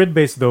it's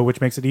grid-based though,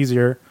 which makes it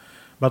easier.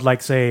 But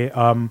like say,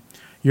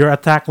 your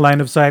attack line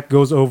of sight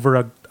goes over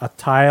a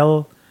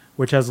tile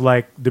which has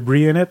like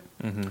debris in it.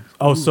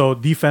 Oh, so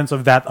defense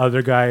of that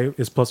other guy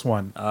is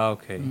 +1.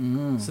 Okay.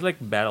 So like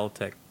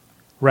BattleTech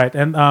Right,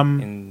 and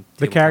in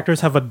the tabletop.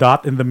 characters have a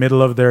dot in the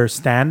middle of their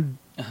stand,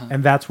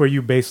 and that's where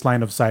you base line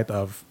of sight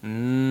of.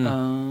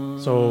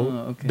 So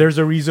okay. there's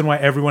a reason why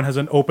everyone has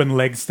an open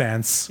leg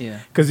stance. Yeah.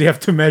 Because you have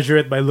to measure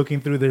it by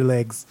looking through their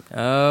legs.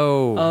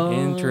 Oh, Oh.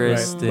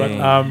 interesting. But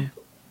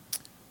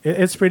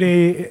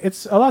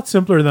it's a lot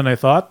simpler than I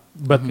thought.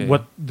 But Okay.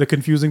 what the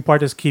confusing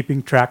part is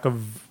keeping track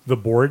of the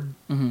board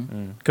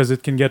because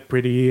it can get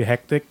pretty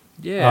hectic.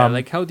 yeah,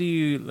 like how do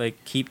you like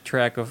keep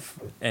track of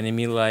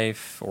enemy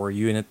life or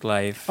unit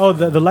life? Oh,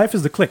 the life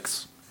is the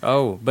clicks.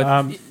 Oh, but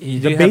do The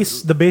you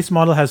the base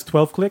model has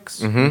 12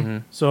 clicks.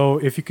 Mm-hmm. So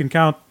if you can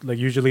count, like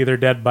usually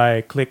they're dead by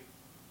click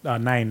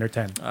 9 or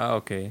 10.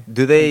 Okay.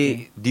 Do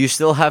you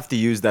still have to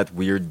use that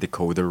weird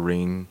decoder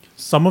ring?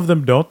 Some of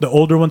them don't. The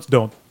older ones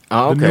don't.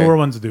 Oh, The okay. newer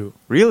ones do.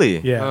 Really?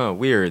 Yeah. Oh,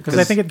 weird. Because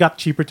I think it got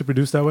cheaper to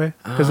produce that way.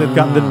 Because it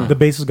got the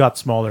bases got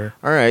smaller.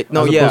 All right.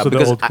 No, As yeah, opposed to the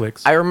because old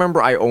clicks. I remember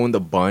I owned a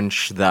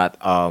bunch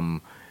that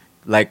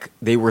like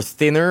they were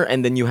thinner,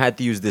 and then you had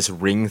to use this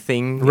ring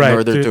thing Right, in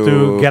order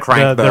to get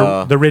crank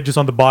the ridges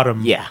on the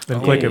bottom. Yeah. And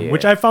Oh, click yeah, them, yeah.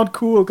 which I found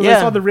cool because I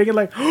Yeah. saw the ring and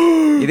like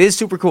It is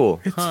super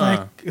cool.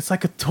 it's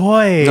like a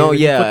toy. No, And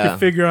you put yeah. your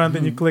figure on,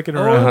 then you click it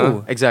Oh. around.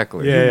 Uh-huh.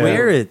 Exactly. Yeah. You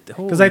wear it.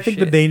 Because I think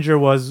the danger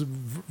was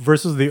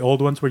versus the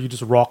old ones where you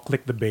just raw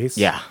click the base.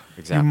 Yeah.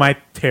 You Exactly. might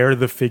tear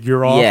the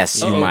figure off.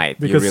 Yes, you Oh. might.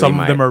 You Because really some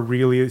might. of them are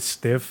really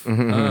stiff.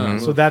 Ah.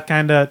 So that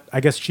kind of,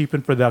 I guess,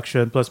 cheapened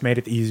production, plus made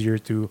it easier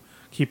to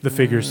keep the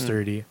figures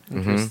sturdy.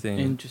 Interesting.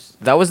 Interesting.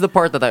 That was the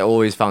part that I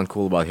always found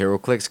cool about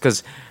HeroClix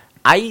because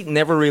I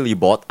never really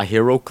bought a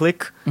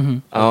HeroClick.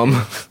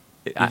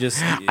 You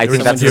just I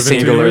think that's someone the give it to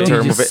singular you?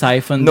 term You of just it.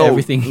 siphoned no,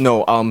 everything.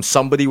 No,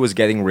 somebody was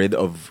getting rid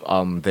of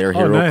their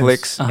Oh, nice.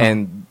 HeroClix,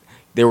 and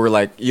they were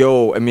like,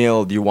 "Yo,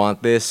 Emil, do you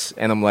want this?"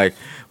 And I'm like,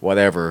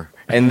 "Whatever."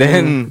 And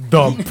then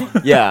Dump.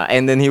 yeah,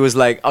 and then he was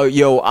like, "Oh,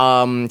 yo,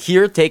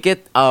 here, take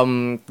it.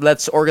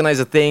 Let's organize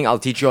a thing. I'll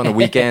teach you on a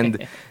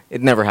weekend."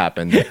 It never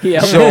happened.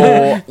 Yeah.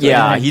 So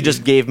yeah, he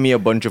just gave me a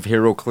bunch of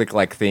HeroClick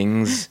like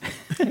things.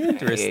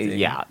 interesting.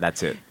 Yeah,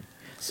 that's it.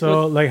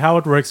 So, like, how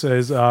it works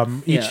is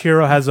each Yeah.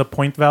 hero has a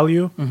point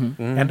value,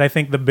 and I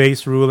think the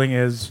base ruling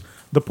is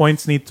the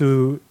points need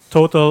to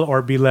total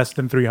or be less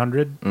than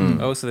 300.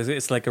 Oh, so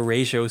it's like a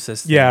ratio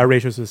system. Yeah, a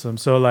ratio system.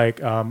 So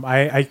like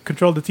I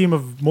controlled a team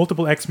of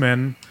multiple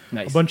X-Men,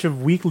 Nice. a bunch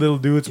of weak little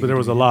dudes, but there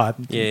was a lot.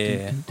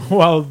 Yeah.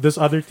 While this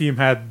other team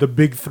had the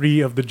big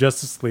three of the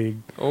Justice League: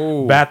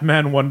 Oh.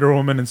 Batman, Wonder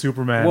Woman, and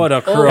Superman. What a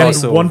And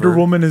crossover. Wonder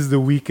Woman is the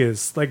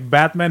weakest. Like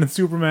Batman and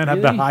Superman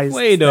had the Really? highest.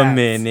 Wait a stats.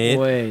 minute.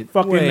 Wait.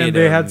 Fucking, Wait and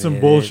they a had some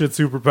minute. bullshit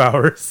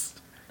superpowers.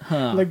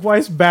 Huh. Like, why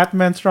is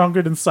Batman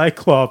stronger than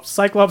Cyclops?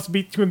 Cyclops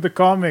beat you in the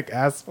comic,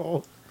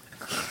 asshole.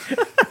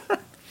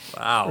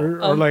 Wow.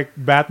 Or like,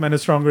 Batman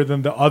is stronger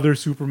than the other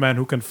Superman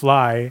who can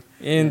fly,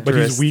 Interesting. but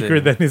he's weaker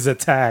than his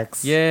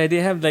attacks. Yeah, they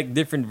have like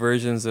different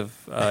versions of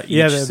each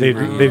Yeah, they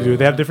superhero. do.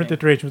 They have different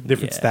iterations with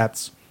different Yeah.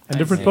 stats and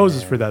different see.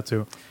 poses for that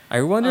too.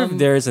 I wonder if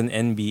there's an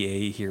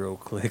NBA hero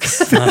click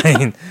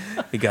line.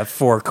 We got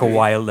 4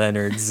 Kawhi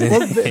Leonards. In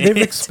Well, they've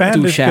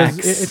expanded because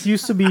Shaqs. it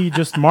used to be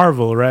just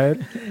Marvel, right?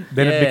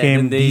 Then Yeah, it became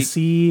then they-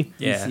 DC.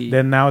 Yeah. DC.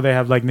 Then now they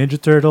have like Ninja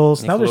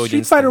Turtles. Now there's Street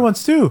Nickelodeon's Fighter thing.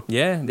 ones too.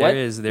 Yeah, What? there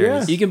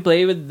is. You can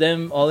play with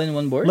them all in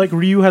one board. Like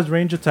Ryu has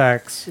range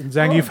attacks, and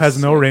Zangief has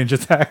no sick. range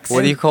attacks.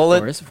 What do you call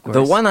it? Of course.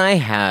 The one I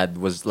had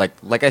was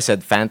like I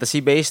said, fantasy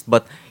based,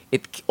 but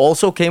it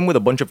also came with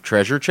a bunch of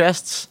treasure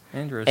chests.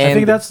 Interesting. I think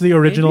and- that's the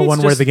original Maybe it's one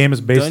where just the game is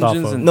based off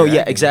Dungeons of. and No, yeah,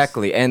 Dragons.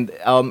 exactly. And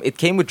it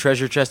came with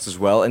treasure chests as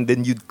well, and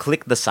then you'd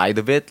click the side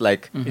of it,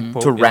 like It to po-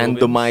 it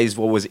randomize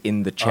what was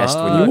in the chest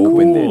when Ah, you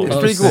opened cool. it. It's Oh,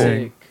 pretty cool.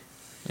 sick.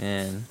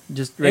 And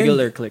Just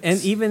regular and, clicks. And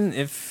even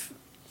if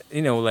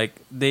like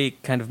they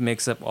kind of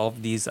mix up all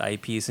of these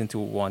IPs into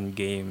one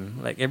game,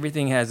 like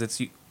everything has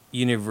its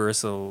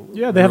universal.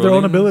 Yeah, they have their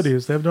own rulings,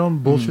 abilities. They have their own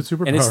bullshit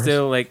superpowers. and it's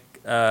still like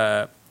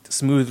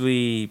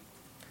smoothly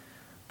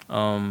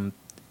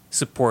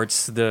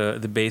supports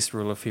the base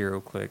rule of hero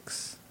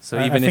clicks. So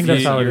I even think if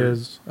that's you, how it you're-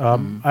 is.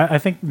 I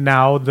think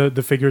now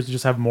the figures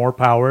just have more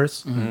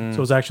powers, Mm.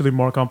 so it's actually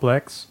more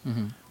complex.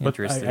 But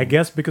Interesting. I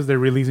guess because they're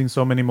releasing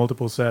so many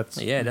multiple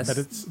sets, Yeah, that's- that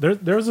it's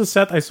there was a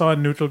set I saw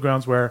in Neutral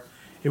Grounds where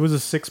it was a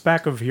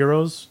 6-pack of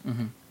heroes,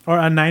 or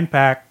a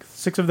 9-pack.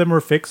 6 of them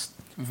were fixed,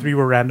 3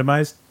 were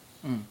randomized.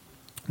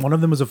 One of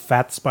them was a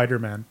fat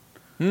Spider-Man.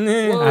 I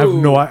have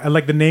no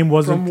like the name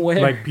wasn't From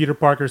where? like Peter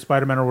Parker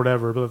Spider-Man or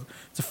whatever, but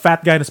it's a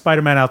fat guy in a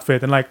Spider-Man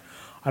outfit, and like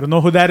I don't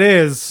know who that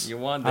is. You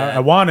want I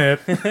that. want it.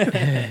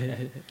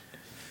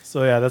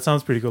 So yeah, that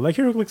sounds pretty cool. Like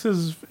HeroClix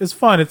is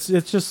fun. It's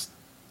just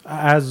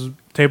as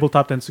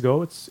tabletop tends to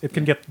go. It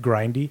can get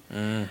grindy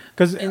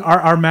because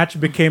our match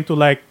became to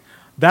like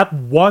that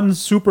one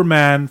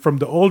Superman from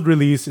the old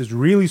release is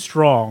really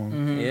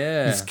strong.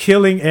 Yeah. He's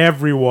killing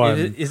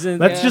everyone. Isn't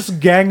Let's just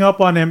gang up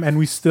on him, and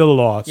we still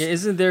lost. Yeah,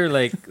 isn't there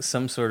like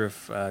some sort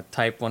of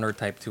type 1 or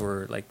type 2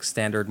 or like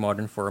standard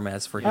modern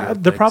formats for hero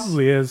There clicks?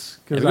 probably is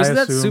Yeah, because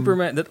because that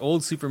Superman, that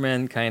old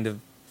Superman, kind of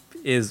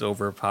is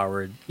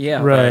overpowered.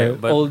 yeah, Right.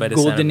 But old by the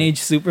sound of golden it. age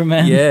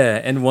Superman. Yeah,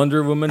 and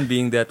Wonder Woman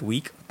being that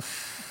weak.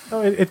 Oh,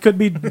 it could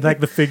be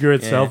like the figure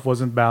itself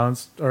wasn't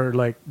balanced, or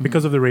like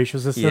because of the ratio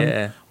system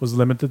Yeah. was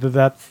limited to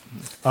that.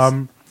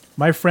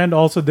 My friend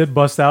also did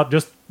bust out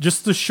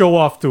just to show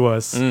off to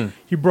us.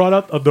 He brought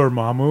out a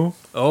Dormammu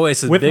Oh,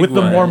 it's a with big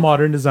the one. more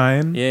modern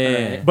design.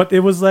 Yeah, But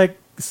it was like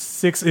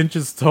 6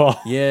 inches tall.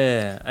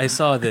 yeah, I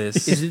saw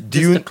this. Is it Do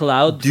just you a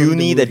cloud? do you from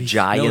the need a movie?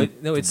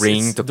 giant No, it's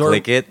ring to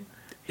click it?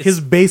 His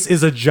base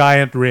is a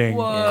giant ring,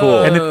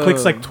 Cool. and it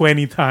clicks like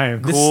 20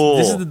 times. This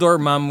is the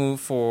Dormammu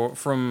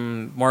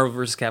from Marvel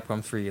vs.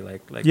 Capcom 3,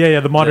 like Yeah,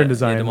 the modern the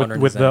design modern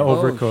with the design.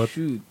 overcoat. Oh,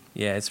 shoot.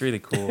 Yeah, it's really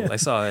cool. I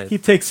saw it. He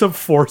takes up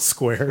 4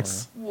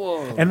 squares.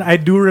 Whoa. And I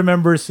do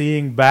remember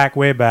seeing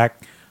way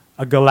back,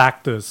 a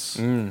Galactus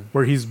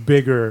where he's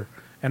bigger,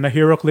 and a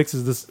HeroClix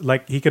is this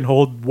like he can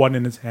hold one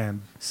in his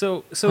hand.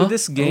 So Huh?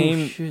 this Oh,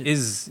 game shit.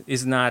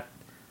 is not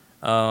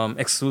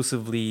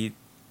exclusively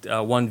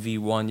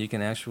 1v1. You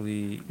can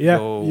actually Yeah,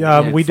 go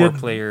yeah, we did-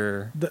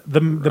 player.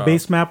 The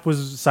base map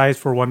was sized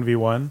for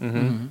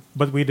 1v1,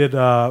 but we did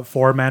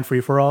 4-man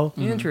free for all.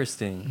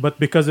 Interesting. But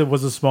because it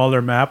was a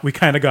smaller map, we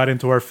kind of got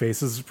into our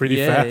faces pretty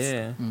yeah, fast.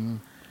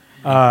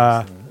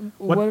 yeah.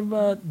 what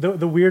about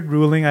The weird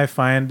ruling I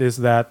find is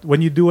that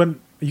when you do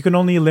you can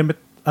only limit,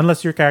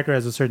 unless your character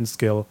has a certain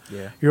skill,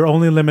 Yeah. you're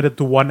only limited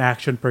to 1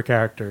 action per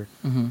character.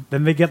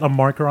 Then they get a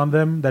marker on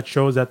them that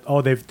shows that,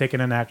 oh, they've taken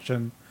an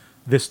action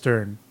this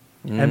turn.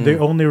 And they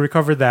only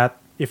recover that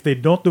if they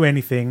don't do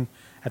anything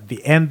at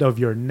the end of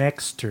your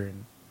next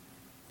turn.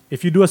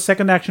 If you do a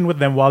second action with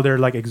them while they're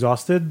like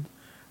exhausted,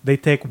 they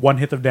take 1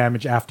 hit of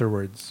damage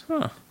afterwards,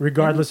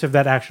 regardless if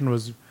that action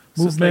was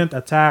So it's movement,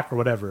 attack, or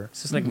whatever.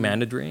 It's just like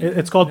mana drain.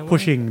 It's in called a way?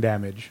 pushing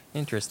damage.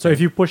 Interesting. So if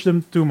you push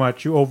them too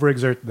much, you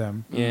overexert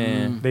them.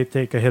 yeah, They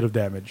take a hit of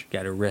damage.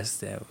 gotta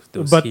rest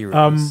those But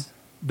heroes.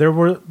 there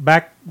were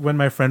back when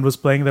my friend was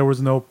playing, there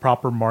was no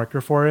proper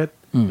marker for it.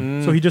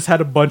 Mm. So he just had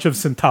a bunch of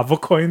centavo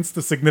coins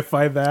to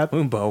signify that.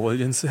 Bawal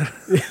yun, sir.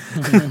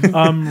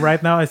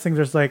 Right now, I think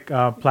there's like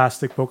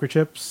plastic poker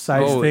chips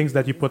size Oh. things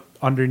that you put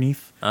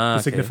underneath to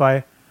Okay.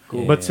 signify.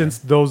 Cool. But Yeah. since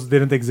those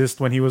didn't exist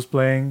when he was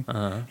playing,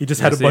 he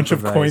just He had a has to bunch of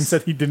improvise. coins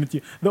that he didn't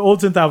use. The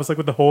old centavos, like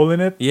with the hole in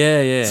it.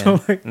 Yeah, yeah.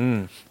 So, like,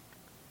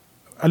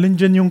 alin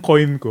dyan yung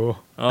coin ko?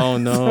 Oh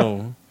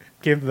no.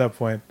 Came to that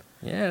point.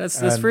 Yeah, that's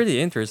And-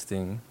 pretty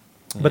interesting.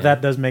 But Yeah.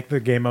 that does make the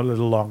game a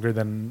little longer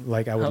than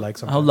like I would like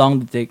something. How long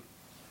did it take?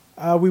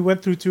 We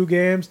went through 2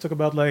 games, took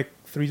about like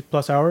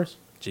 3+ hours.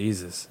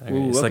 Jesus, I Ooh,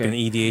 mean, it's like okay. an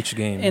EDH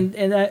game.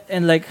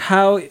 And like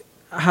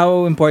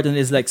how important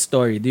is like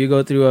story? Do you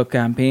go through a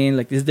campaign?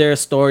 Like, is there a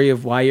story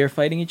of why you're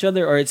fighting each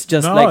other, or it's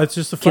just No, like it's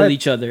just a kill fight.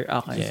 each other?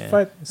 Okay. yeah.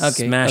 fight.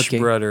 Okay, Smash okay.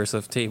 Brothers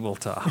of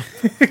tabletop.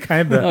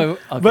 Kinda. Oh,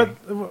 okay. But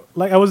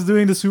like I was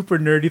doing the super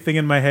nerdy thing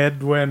in my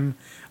head when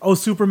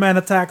Superman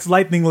attacks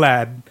Lightning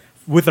Lad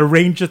with a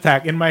range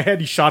attack. In my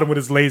head, he shot him with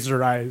his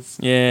laser eyes.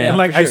 Yeah. And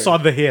like for I sure. saw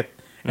the hit.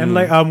 And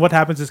like what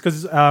happens is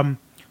because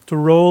to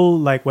roll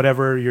like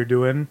whatever you're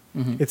doing,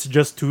 it's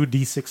just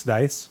 2d6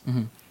 dice,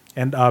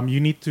 and you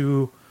need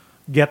to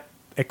get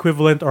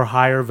equivalent or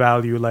higher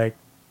value like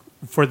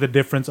for the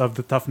difference of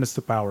the toughness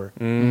to power.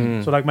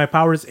 So like my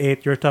power is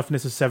 8, your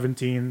toughness is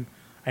 17.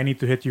 I need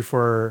to hit you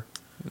for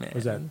Man,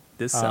 was that,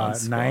 This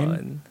sounds 9?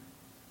 fun.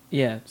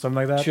 Yeah. something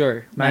like that.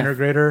 Sure. 9 or Math.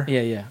 greater.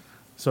 Yeah, yeah.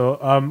 So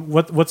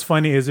what's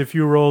funny is if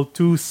you roll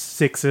 2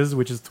 6s,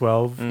 which is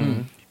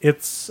 12,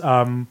 it's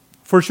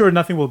for sure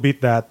nothing will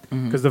beat that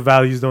because the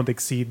values don't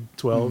exceed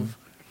 12.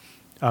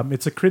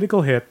 It's a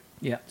critical hit,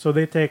 Yeah. so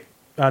they take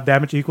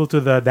damage equal to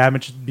the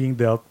damage being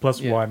dealt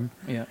plus Yeah. 1.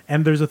 Yeah.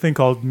 And there's a thing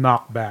called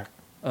knockback,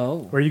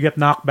 Oh. where you get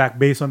knockback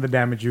based on the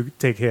damage you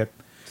take hit.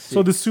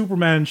 So the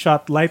Superman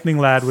shot Lightning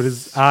Lad with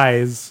his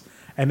eyes,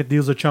 and it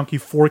deals a chunky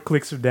 4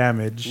 clicks of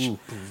damage.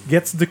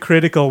 Gets the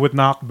critical with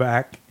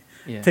knockback.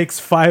 Yeah. Takes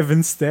 5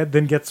 instead,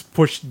 then gets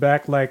pushed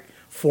back like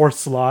 4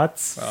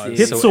 slots. Oh, it's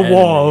Hits so a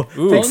wall, anime.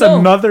 Ooh. takes Oh, no.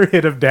 another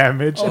hit of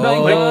damage. Oh and my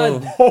I'm like,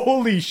 God.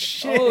 holy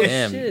shit! Oh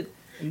Damn. shit.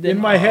 And In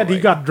my head, he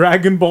my- got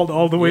Dragon Balled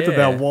all the way to Yeah.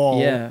 that wall.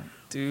 Yeah.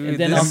 Dude, And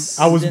then this,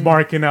 I was Then-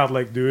 marking out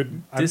like,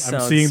 dude, I'm This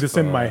sounds seeing this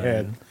in my fun.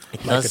 head. It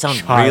Like does a sound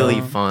child.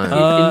 really fun.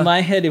 In my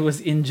head, it was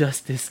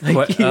injustice. Like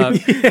What, you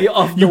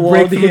off the you wall.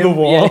 break through the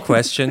wall.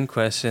 question.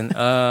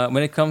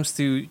 When it comes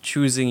to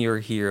choosing your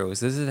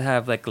heroes, does it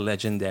have like a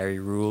legendary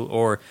rule,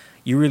 or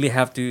you really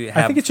have to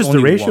have? I think it's just the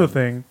only ratio one?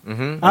 thing.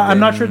 Mm-hmm. I'm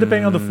not sure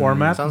depending on the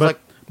format, Sounds but like-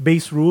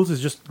 base rules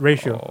is just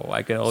ratio. Oh,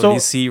 I can already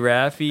So- see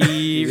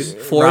Rafi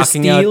 4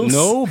 rocking out. steals?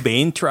 No,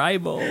 Bane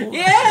Tribal.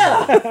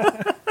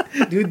 Yeah.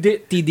 Dude,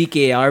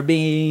 TDKR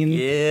Bane.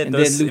 Yeah, and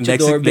then those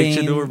Luchador Bane.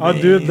 Luchador Oh,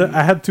 dude, Bane.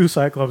 I had 2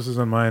 Cyclopses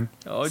on mine.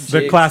 Oh,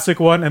 The Jigs. classic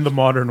one and the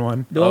modern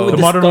one. The one with The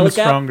the modern skull one is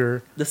cap?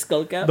 stronger. The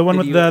skull cap. The one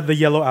Did with you- the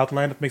yellow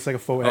outline that makes like a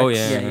faux X. Oh,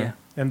 yeah. Yeah, yeah.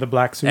 And the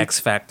black suit. X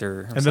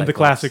Factor. And then the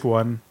classic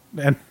one.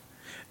 And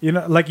you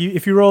know, like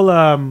if you roll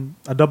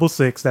a double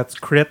 6, that's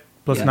crit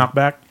plus Yeah.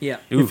 knockback. Yeah.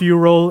 Ooh. If you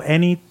roll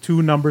any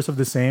 2 numbers of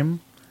the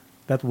same,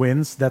 that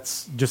wins.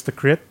 That's just a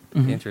crit.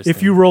 Interesting.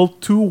 If you roll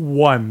 2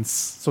 ones,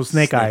 so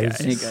snake Snake eyes, eyes.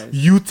 Snake eyes.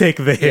 you take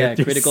the hit.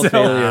 Yeah, critical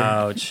yourself. failure.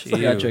 Ouch.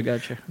 Ew.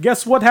 Gotcha.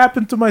 Guess what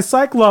happened to my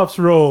Cyclops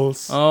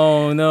rolls?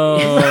 Oh no.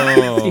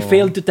 He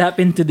failed to tap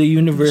into the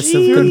universe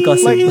of Dude,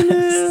 concussive like,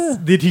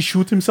 blast. Did he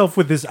shoot himself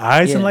with his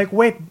eyes? And Yeah. like,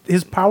 wait,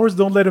 his powers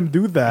don't let him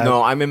do that.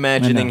 No, I'm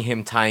imagining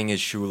him tying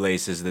his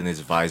shoelaces, then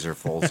his visor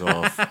falls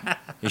off.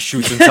 He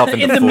shoots himself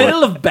in, In the the foot.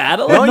 middle of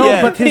battle? Oh, no,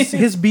 yeah. but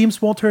his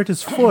beams won't hurt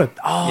his foot.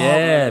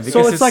 Yeah, because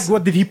So it's like,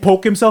 what did he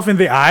poke himself in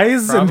the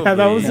eyes, and that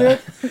was Probably.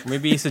 it?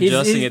 maybe he's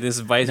adjusting it. His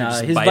visor Nah,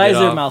 just his bite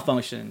visor it off.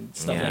 malfunctioned.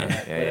 Stuff like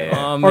that. Yeah.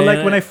 Oh, Or like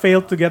man. when I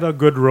failed to get a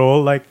good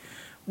roll, like,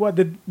 what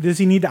does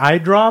he need eye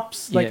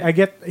drops? Like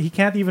Yeah. he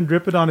can't even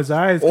drip it on his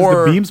eyes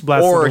because the beams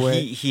blasted or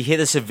away. he hit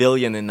a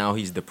civilian and now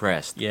he's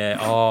depressed. Yeah.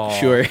 Oh.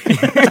 Sure.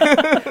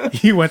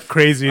 He went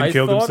crazy and I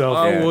killed thought himself,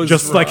 I was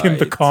just like in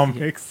the right.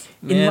 comics.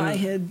 In Man, my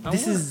head, I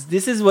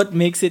this is what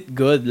makes it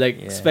good. Like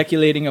Yeah.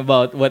 speculating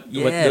about what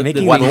Yeah, the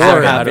making things more are out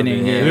of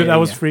happening. it. Yeah, Dude, yeah, I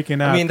was yeah.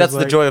 freaking out. I mean, that's 'cause, the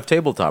like, joy of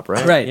tabletop,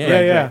 right? Right. Yeah,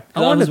 right, yeah. right.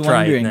 I want was to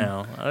try it wondering.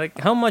 now. Like,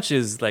 how much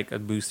is like a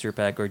booster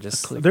pack or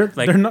just They're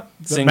like not.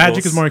 The Magic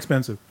is singles? more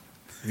expensive.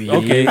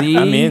 Okay, Really?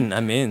 I'm in.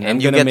 And I'm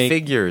you gonna get make,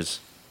 figures.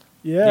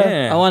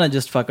 Yeah. I want to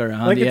just fuck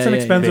around. Like it's an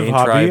expensive Bane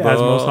hobby, as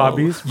Tribal. most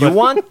hobbies. You But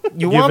want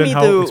given me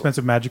how to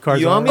expensive Magic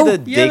cards you are, want me to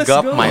yeah, dig let's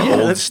up go. my Yeah,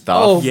 old let's-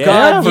 stuff? Oh, Yeah,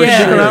 God, for yeah.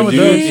 sure. With dude.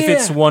 those. If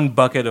it's one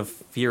bucket of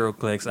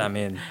HeroClix, I'm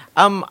in.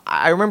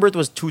 I remember it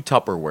was 2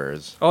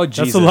 Tupperwares. Oh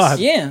Jesus, a lot.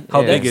 Yeah.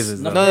 How Yeah. big is it?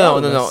 Not though?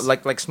 No,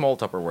 bad. like small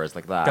Tupperwares,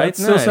 like that. That's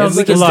still nice. sounds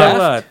It's like a still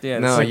lot. Yeah,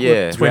 No, it's like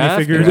yeah. what, 20 draft,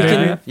 figures, yeah.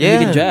 maybe? Yeah.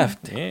 We can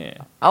draft. Yeah.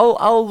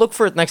 I'll look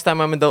for it next time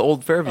I'm in the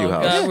old Fairview Oh,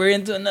 house. God, we're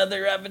into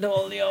another rabbit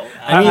hole, yo.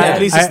 I mean, I- at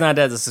least I- it's not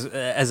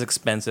as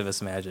expensive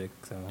as Magic.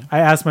 So. I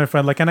asked my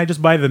friend, like, can I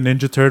just buy the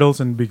Ninja Turtles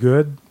and be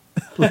good?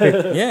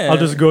 Yeah, I'll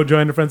just go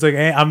join the friends like,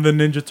 hey, I'm the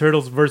Ninja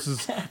Turtles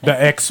versus the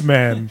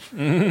X-Men.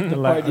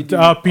 Like,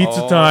 Party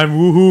pizza Oh. time,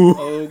 woohoo.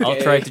 Okay.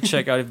 I'll try to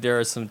check out if there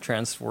are some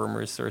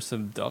Transformers or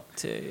some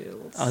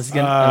DuckTales. I was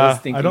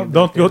thinking. I don't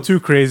about go that. too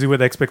crazy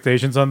with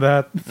expectations on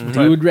that.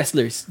 Dude,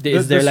 wrestlers.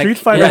 Is The there like Street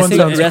Fighter I one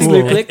think- sounds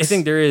wrestler cool. clicks? I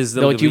think there is.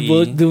 Don't you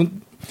WWE. vote?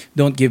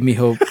 Don't give me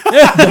hope.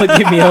 Don't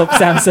give me hope,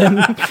 Samson.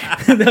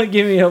 Don't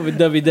give me hope with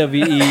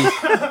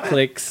WWE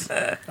clicks.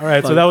 All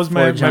right, so that was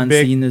my John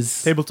big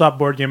Cena's. tabletop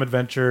board game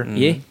adventure. Mm.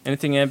 Yeah.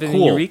 Anything happened in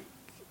Cool. your week?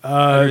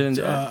 Other than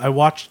that. I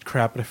watched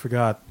crap, but I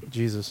forgot.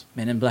 Jesus.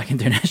 Men in Black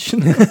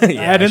International.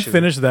 Yeah, I didn't actually.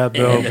 finish that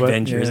though. And but,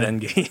 Avengers yeah.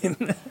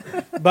 Endgame.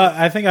 But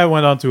I think I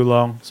went on too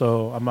long,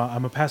 so I'm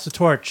a pass the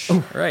torch.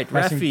 Right,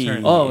 Passing Rafi.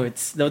 turn. Oh,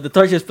 it's the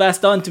torch is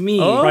passed on to me.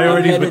 Oh.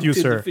 Priorities I'm with headed you,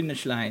 to sir. The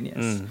finish line.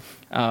 Yes.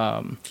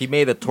 He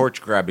made a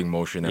torch grabbing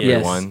motion, Yes.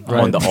 everyone,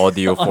 Right. on the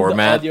audio On the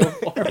format. audio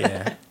format.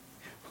 Yeah.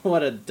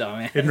 What a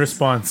dumbass. In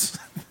response.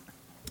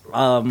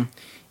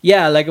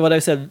 Yeah, like what I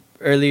said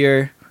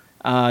earlier,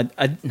 I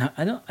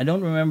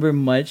don't remember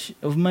much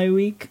of my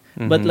week,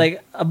 but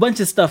like a bunch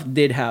of stuff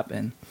did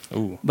happen.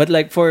 Ooh. But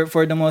like for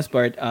the most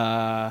part,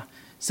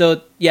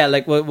 so yeah,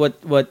 like what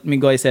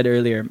Migoy said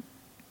earlier,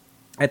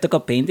 I took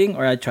up painting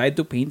or I tried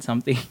to paint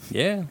something.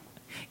 Yeah.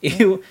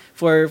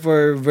 for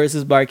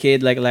versus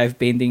Barcade, like live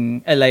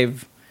painting,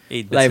 live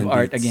 8 bits live and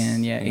art beats.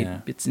 again. Yeah, Yeah.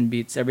 8 bits and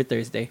beats every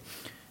Thursday.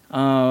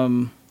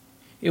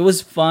 It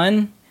was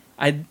fun.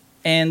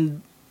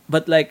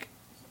 But like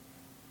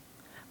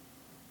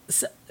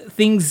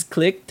things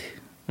clicked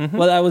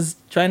while I was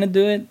trying to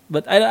do it.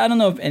 But I don't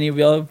know if any of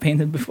y'all have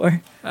painted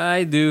before.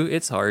 I do.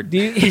 It's hard.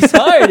 It's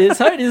hard. It's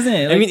hard, isn't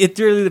it? I mean, it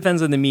really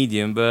depends on the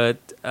medium, but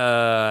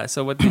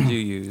so what did you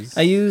use?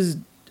 I used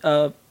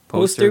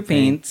poster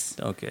paints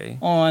Okay.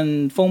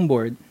 on foam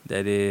board.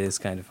 That is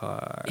kind of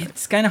hard.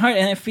 It's kind of hard,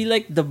 and I feel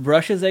like the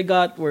brushes I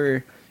got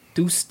were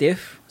too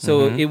stiff,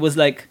 so it was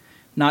like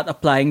not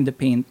applying the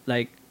paint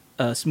like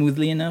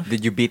smoothly enough.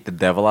 Did you beat the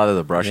devil out of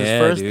the brushes Yeah,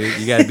 first? dude.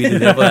 You gotta beat the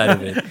devil out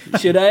of it.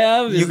 Should I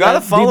have? You Is gotta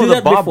that- follow do you do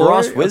the that Bob before?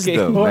 Ross Okay.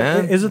 wisdom. Or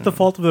Man. is it the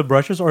fault of the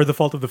brushes or the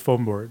fault of the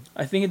foam board?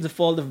 I think it's the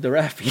fault of the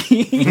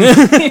Rafi.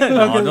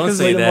 No, don't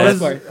say for the that.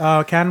 most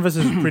part. Canvas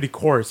is pretty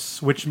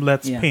coarse, which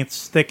lets Yeah. paint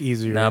stick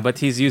easier. No, but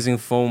he's using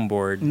foam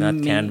board, not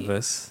Me-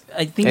 canvas.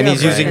 I think And I-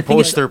 he's using I think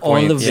it's poster all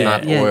of points, it.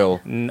 not Yeah. oil.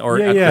 Or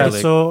yeah,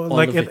 acrylic. so All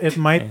like of it, it. it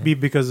might be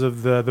because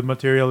of the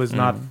material is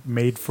not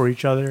made for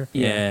each other.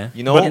 yeah.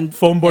 You know, But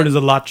foam board is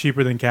a lot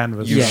cheaper than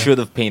canvas. you Yeah. should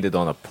have painted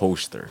on a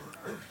poster.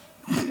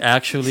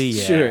 Actually,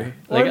 yeah. Sure.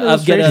 Like Or I'll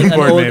get illustration an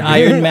board, old maybe.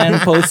 Iron Man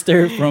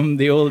poster from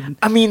the old.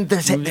 I mean,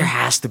 there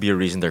has to be a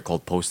reason they're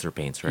called poster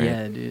paints, right?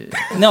 Yeah, dude.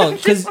 No,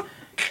 because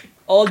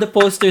all the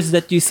posters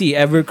that you see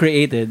ever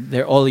created,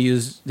 they all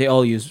use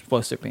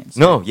poster paints.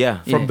 No, yeah.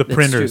 From Yeah, the that's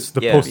printers,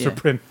 true. the Yeah. poster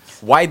Yeah. print,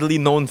 Widely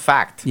known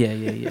fact. Yeah.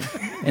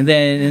 And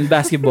then in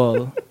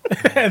basketball,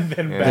 and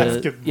then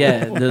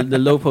basketball. the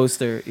low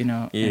poster, you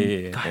know. Yeah, and-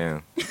 yeah, Yeah.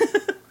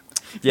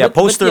 Yeah, But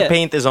poster yeah.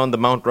 paint is on the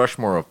Mount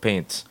Rushmore of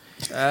paints.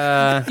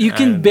 You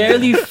can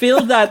barely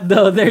fill that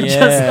though. There are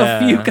just a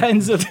few Yeah.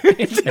 kinds of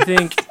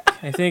paint.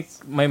 I think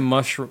my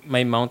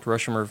Mount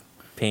Rushmore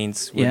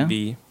paints would Yeah?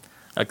 be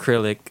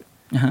acrylic,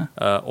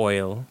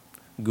 oil,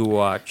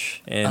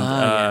 gouache, and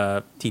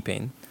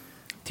T-paint.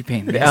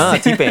 T-Pain.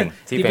 T-paint.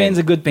 T-Pain's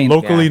a good paint.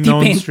 Locally Yeah.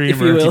 known T-paint, if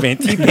streamer. you will. T-paint.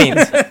 T-paint.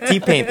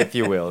 T-paint, if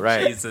you will,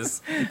 right?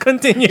 Jesus.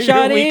 Continue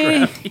your week,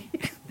 Shawty, Rafi.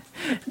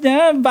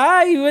 then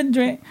buy you a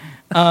drink.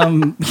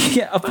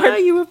 Yeah, apart,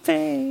 you a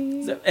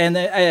paint. so- and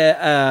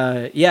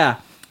I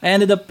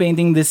ended up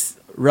painting this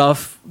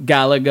rough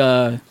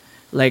Galaga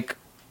like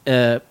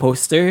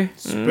poster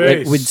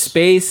like, with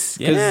space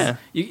because Yeah.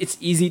 it's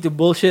easy to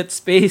bullshit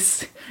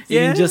space. You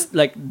Yeah. can just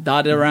like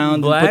dot it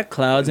around and put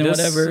clouds and just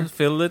whatever.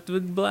 Fill it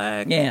with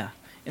black. Yeah,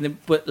 and then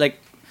put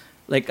like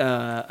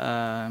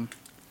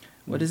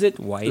what is it?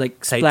 White,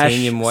 like splash,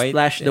 titanium white,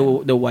 splash yeah.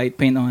 the white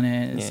paint on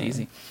it. It's Yeah.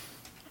 easy.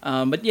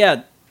 But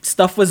yeah,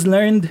 stuff was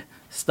learned.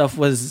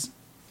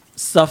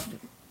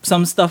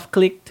 Some stuff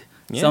clicked.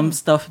 Yeah. Some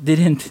stuff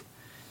didn't.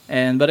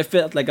 But I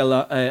felt like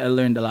I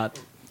learned a lot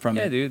from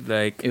Yeah, it. dude.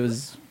 Like It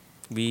was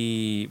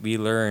we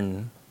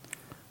learn.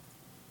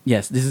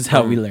 yes. This is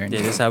how we learn. Yeah,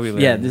 this is how we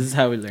learn. Yeah, this is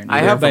how we learn.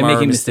 I We have learn by from our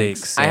making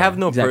mistakes. I have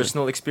no Exactly.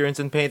 personal experience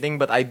in painting,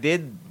 but I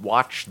did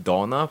watch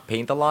Donna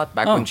paint a lot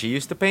back Oh. when she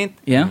used to paint.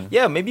 Yeah.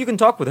 Yeah, maybe you can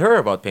talk with her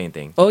about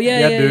painting. Oh yeah,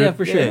 Yeah, yeah, dude. yeah,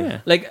 for sure.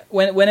 Yeah. Like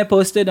when I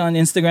posted on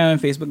Instagram and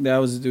Facebook that I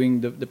was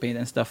doing the paint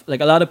and stuff,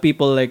 like a lot of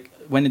people like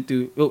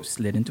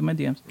slid into my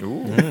DMs.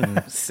 Ooh.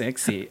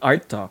 Sexy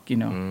art talk, you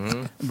know,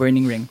 Mhm.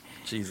 burning ring,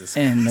 Jesus.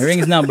 and the ring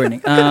is now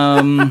burning.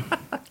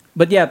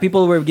 But yeah,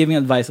 people were giving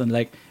advice on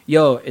like,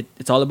 yo,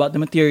 it's all about the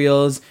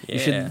materials. You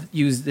Yeah. should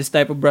use this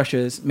type of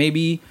brushes.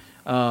 Maybe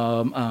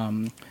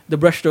the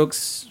brush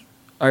strokes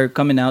are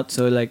coming out,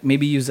 so like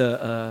maybe use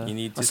a You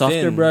need to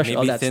softer thin, brush, maybe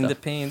all that thin stuff.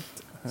 the paint.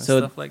 and So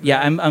stuff like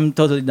yeah, that. I'm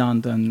totally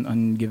down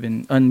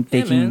on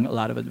taking man. a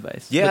lot of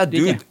advice. Yeah, But,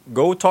 dude,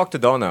 go talk to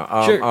Donna.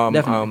 Sure,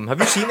 definitely. Have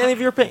you seen any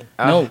of your paint?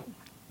 No.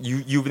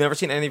 You've never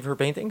seen any of her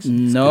paintings?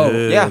 No.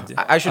 Good. Yeah,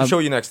 I should Um, show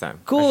you next time. I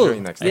should cool. show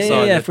you next I time. Yeah,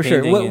 saw that for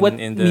sure. painting What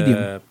in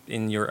medium?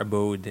 in your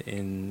abode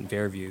in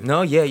Fairview.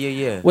 No,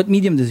 yeah. What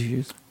medium does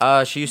you use?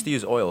 She used to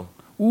use oil.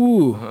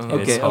 Ooh,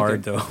 It's okay,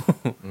 hard okay. though.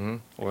 Mhm.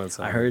 Oil's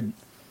I hard. heard,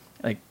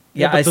 like,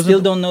 Yeah, yeah, but I doesn't-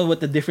 still don't know what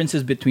the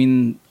differences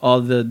between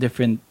all the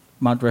different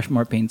Mount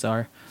Rushmore paints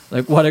are.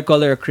 Like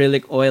watercolor,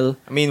 acrylic, oil,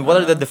 I mean, what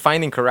are the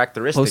defining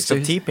characteristics of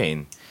posters.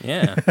 T-Paint?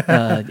 Yeah.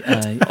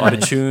 Autotune.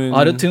 Autotune.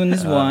 Autotune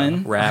is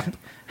one. Rap.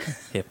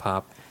 Hip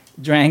hop.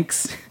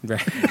 Dranks.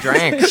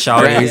 Drank.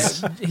 Shawties.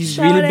 He's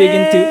really big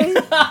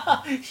into.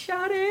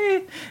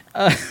 Shawty.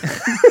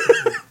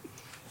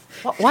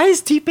 Why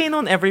is T-Pain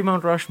on every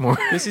Mount Rushmore?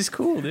 This is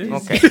cool, dude.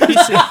 Okay.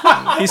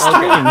 He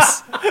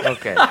streams.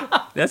 Okay.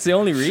 That's the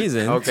only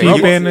reason. Okay.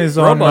 T-Pain is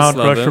on Robots Mount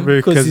love him. Rushmore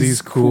because 'Cause he's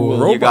he's cool.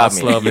 cool. You got Robots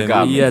me. love You him.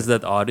 got He me. has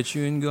that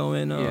autotune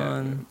going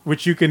on.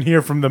 Which you can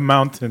hear from the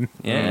mountain.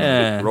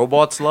 Yeah.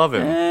 Robots love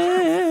him.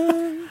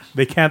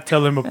 They can't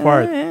tell him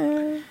apart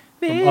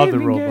from other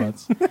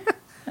robots.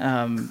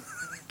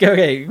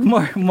 Okay,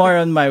 more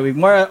on my week,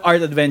 more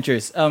art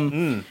adventures.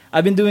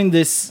 I've been doing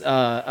this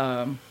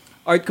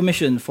art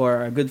commission for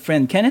our good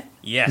friend Kenneth.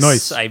 Yes,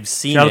 Nice. I've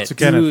seen Shout out it. to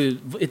Kenneth.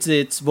 Dude,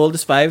 it's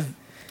Voltus 5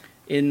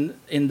 in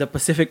the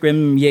Pacific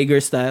Rim Jaeger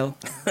style,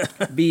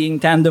 being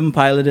tandem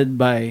piloted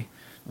by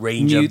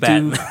Ranger Mewtwo,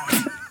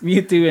 Batman.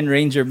 Mewtwo and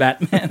Ranger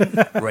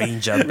Batman,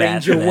 Ranger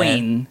Batman. Ranger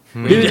Wayne,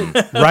 dude,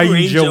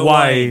 Ranger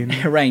Wine.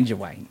 Ranger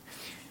Wine.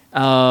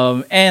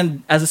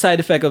 And as a side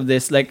effect of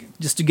this, like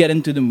just to get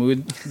into the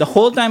mood, the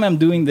whole time I'm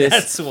doing this,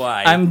 That's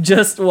why. I'm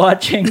just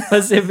watching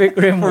Pacific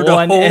Rim For the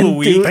 1 whole and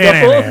week. 2. The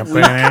whole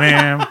week.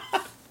 Bam.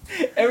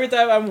 Every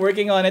time I'm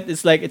working on it,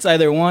 it's like it's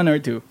either 1 or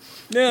 2.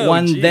 No,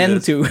 1 then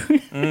Jesus.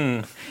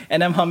 2.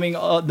 And I'm humming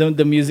all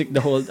the music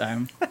the whole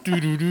time.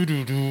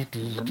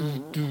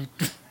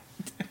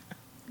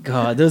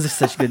 God, those are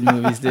such good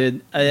movies,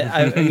 dude.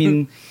 I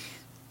mean,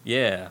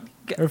 Yeah.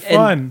 They're and-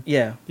 fun.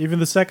 yeah. Even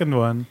the second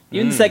one.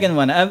 Even the second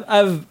one,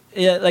 I've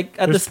like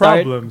at the There's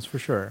start. problems for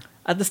sure.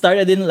 At the start,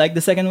 I didn't like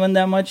the second one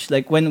that much.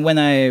 Like when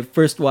I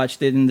first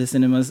watched it in the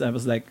cinemas, I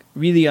was like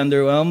really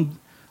underwhelmed.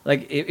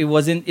 Like it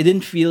wasn't. It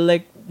didn't feel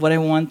like what I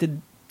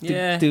wanted.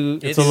 Yeah.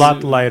 It's a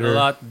lot lighter. A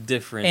lot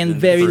different. And than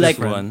very the like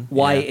first one.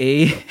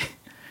 YA,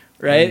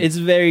 right? And it's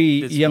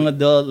very it's- young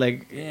adult.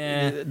 Like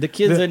Yeah. the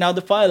kids The- are now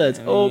the pilots.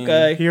 I mean,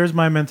 Okay. Here's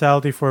my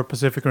mentality for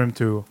Pacific Rim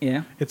 2.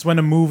 Yeah. It's when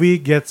a movie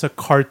gets a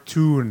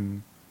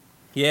cartoon.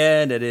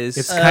 Yeah, that is.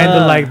 It's kind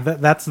of like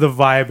that's the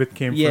vibe it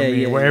came Yeah, from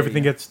me, yeah, where yeah,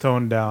 everything yeah. gets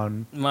toned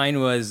down. Mine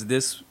was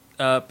this.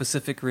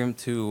 Pacific Rim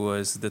 2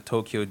 was the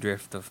Tokyo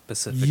Drift of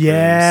Pacific Rims.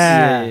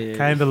 Yeah, Yeah.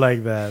 kind of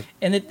like that.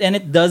 And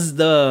it does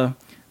the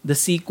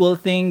sequel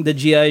thing, the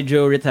GI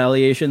Joe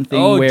retaliation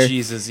thing, Oh where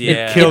Jesus!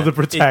 Yeah, killed the It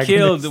protagonist.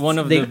 killed one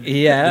of They-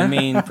 the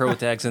main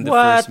protags in the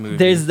what? first movie.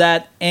 There's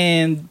that,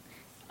 and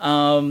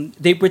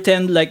they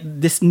pretend like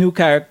this new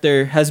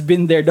character has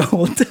been there the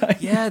whole time.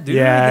 yeah, dude.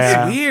 Yeah, That's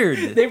yeah.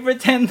 weird. They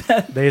pretend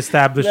that They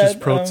established his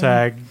That,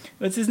 protag,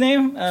 what's his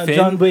name? Finn?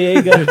 John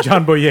Boyega.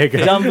 John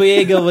Boyega. John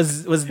Boyega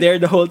was there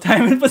the whole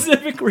time in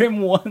Pacific Rim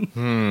 1.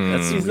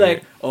 That's He's weird.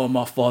 like, oh,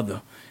 my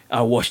father,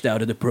 I washed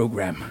out of the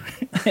program.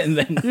 And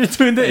then, You're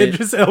doing the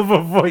Idris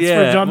Elba voice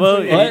yeah, for John well,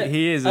 Boyega.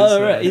 he is his,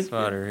 Oh, right. his It-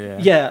 father. Yeah.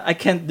 yeah, I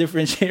can't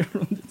differentiate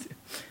from the two.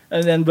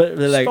 And then, but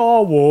they're like,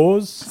 Star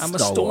Wars. I'm a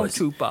Star Wars.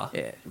 stormtrooper.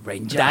 yeah,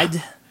 Ranger. Dad.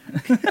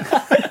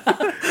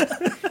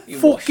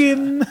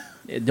 Fucking.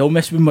 Yeah, don't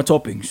mess with my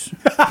toppings.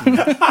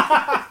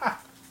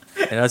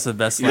 And that's the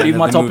best Leave line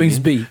my of the toppings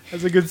movie. be.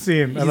 That's a good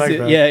scene. I He's like a-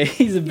 that. Yeah,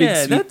 he's a big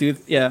Yeah, sweet that-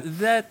 tooth. Yeah.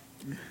 That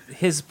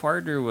his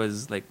partner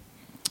was like,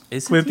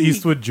 isn't Clint he,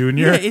 Eastwood Jr.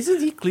 Yeah,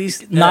 isn't he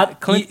Not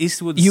Clint you-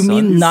 Eastwood's You son?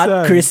 mean His not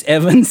son. Chris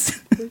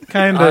Evans,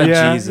 Kind Ah, of,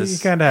 yeah. Jesus.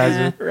 He kind of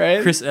has it.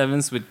 right? Chris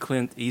Evans with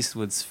Clint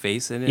Eastwood's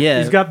face in it? Yeah,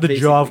 He's got the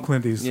jaw of basically.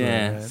 Clint Eastwood.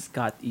 Yeah. right?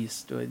 Scott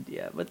Eastwood.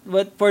 Yeah, but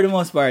for the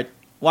most part,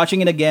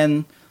 watching it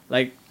again,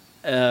 like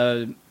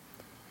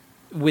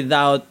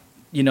without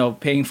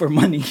paying for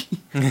money,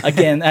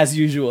 again as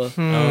usual,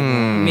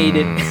 made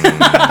it.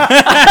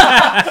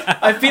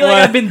 I feel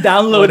like I've been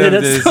downloaded What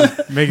at is some-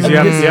 this? Makes you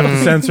have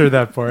to censor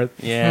that part.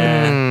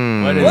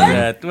 Yeah. What is What?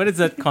 that? What is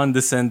that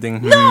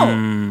condescending?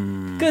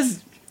 No!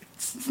 because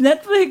it's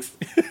Netflix.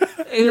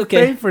 Paying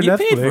Okay. for You Netflix.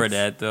 pay for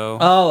that though.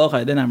 Oh,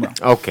 okay. Then I'm wrong.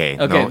 Okay.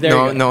 Okay, No, there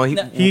no, you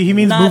go. no. No. He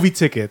means Not- movie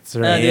tickets,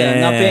 right? Yeah,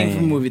 not paying Yeah.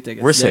 for movie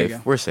tickets. We're There you safe.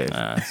 go. We're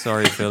safe.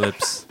 Sorry,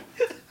 Phillips.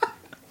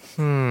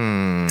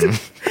 Hmm.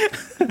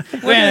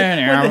 What the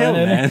hell,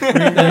 man?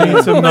 We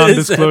need some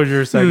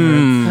non-disclosure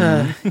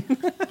segments.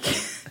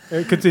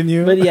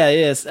 Continue. But yeah,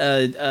 yes.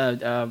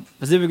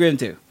 Pacific Rim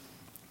 2.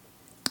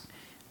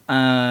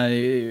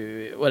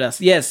 What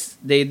else? Yes,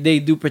 they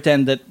do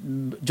pretend that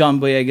John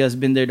Boyega has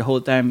been there the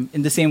whole time,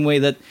 in the same way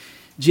that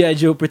G.I.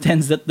 Joe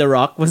pretends that The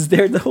Rock was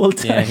there the whole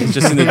time. Yeah, he's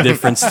just in a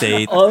different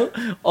state.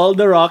 all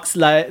the Rock's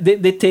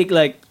they take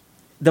like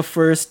the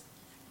first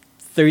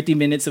 30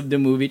 minutes of the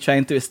movie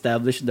trying to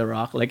establish The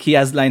Rock. Like he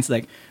has lines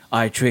like,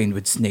 "I trained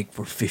with Snake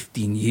for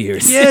 15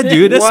 years." Yeah,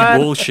 dude, that's What?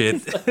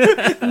 bullshit.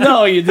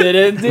 No, you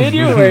didn't, dude.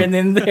 You weren't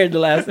in there the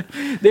last.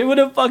 They would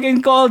have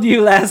fucking called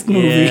you last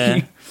movie.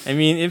 Yeah. I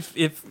mean,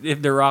 if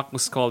The Rock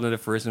was called in the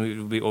first movie, it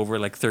would be over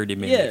like 30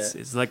 minutes.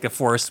 Yeah. It's like the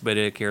Forrest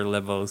Whitaker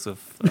levels of.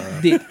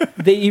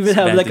 They even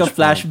have like a Vantage point.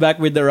 flashback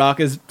where The Rock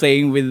is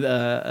playing with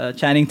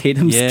Channing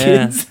Tatum's Yeah.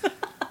 kids.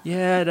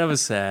 Yeah, that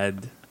was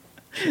sad.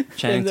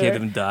 Channing And they're-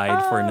 Tatum died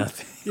for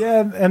nothing.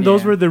 yeah, and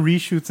those Yeah. were the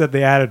reshoots that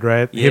they added,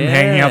 right? Him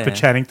hanging out with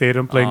Yeah. Channing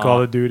Tatum playing Aw.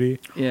 Call of Duty.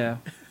 Yeah.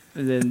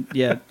 And then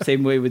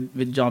same way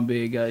with John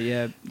Boyega.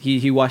 Yeah,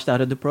 he washed out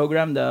of the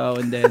program though,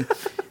 and then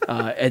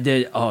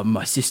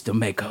my sister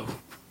Mako.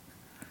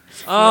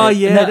 Oh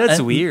yeah, No,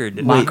 that's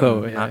weird.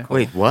 Mako. Yeah,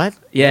 Wait, what?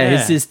 yeah,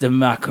 his Yeah. sister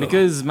Mako.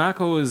 Because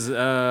Mako was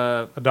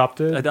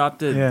Adopted.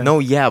 adopted. Yeah. No,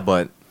 yeah,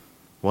 but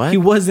what? he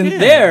wasn't Yeah.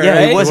 there, Yeah,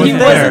 he right? wasn't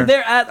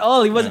there. at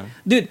all. He wasn't.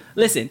 Dude,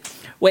 listen.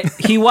 Wait,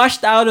 he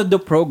washed out of the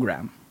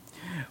program,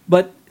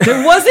 but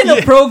there wasn't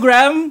a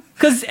program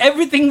because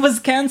everything was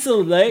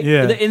canceled. Like,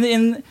 Yeah.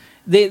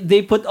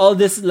 they put all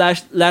this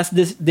last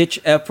ditch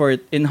effort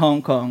in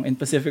Hong Kong in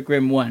Pacific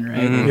Rim 1,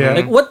 right? Yeah.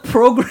 Like, what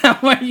program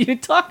are you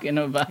talking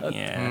about?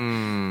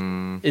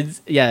 Yeah.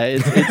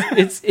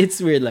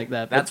 It's weird like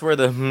that. That's where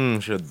the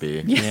should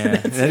be. Yeah,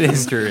 that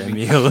is true,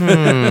 Emil.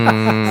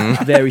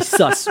 Very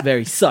sus,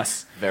 very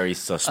sus. Very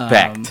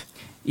suspect.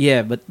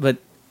 Yeah, but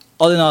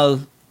all in all,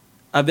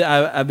 I've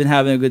been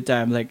having a good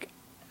time. Like,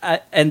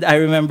 I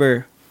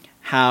remember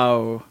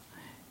how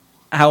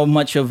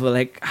much of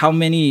like how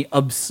many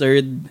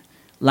absurd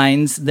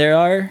lines there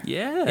are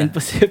Yeah. in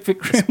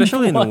Pacific Rim,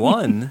 Especially in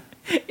one.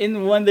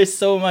 In one, there's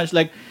so much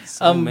like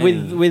So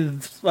many.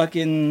 with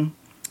fucking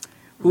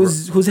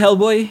who's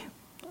Hellboy?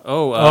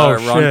 Oh, Oh, Ron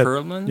shit.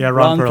 Perlman? Yeah,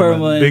 Ron, Ron Perlman.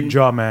 Perlman. Big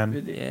jaw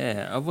man.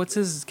 Yeah. What's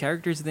his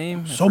character's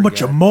name? I So much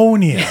forget.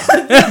 ammonia.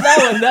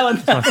 that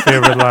one. My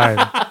favorite line.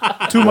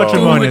 Too much Whoa.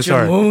 ammonia, much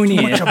sorry.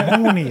 ammonia. Too much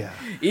ammonia.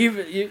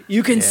 Even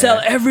you can Yeah.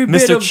 sell every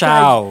bit Mr. of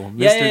Chow.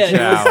 Yeah, Mr.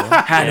 yeah,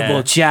 Chow. Hannibal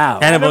Yeah. Chow.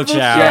 Hannibal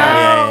Chow.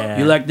 Yeah.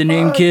 You like the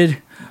name,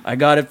 kid? I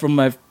got it from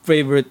my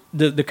favorite,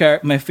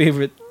 my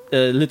favorite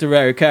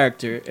literary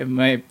character in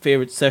my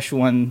favorite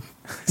Szechuan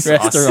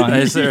restaurant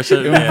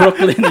in Yeah.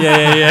 Brooklyn.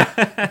 Yeah.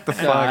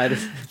 God.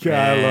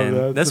 Yeah, I love Man,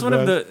 that. That's the one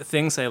of best. the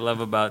things I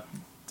love about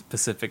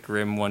Pacific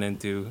Rim 1 and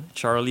 2.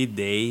 Charlie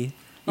Day.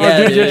 Oh,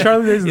 dude, yeah,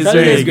 Charlie Day's He's Charlie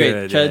insane. Day's great.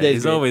 good, Charlie yeah. Day's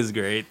He's great. always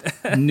great.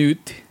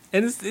 Newt.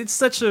 And it's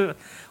such a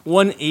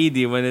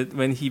 180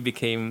 when he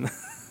became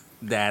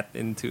that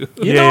into.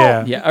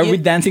 Yeah. Yeah, are we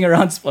dancing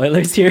around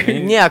spoilers here?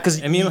 Yeah,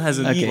 because Emil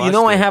hasn't Okay. you watched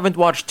know I it. haven't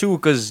watched 2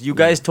 because you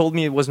guys told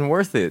me it wasn't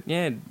worth it.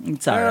 Yeah.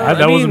 It's alright.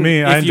 That wasn't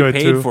me. I If you enjoyed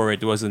paid too. for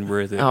it, it wasn't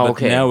worth it. Oh, But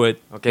okay. now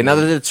it. Okay, now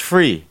that it's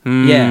free,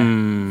 Yeah,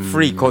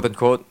 free quote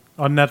unquote.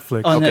 On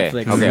Netflix. on Okay,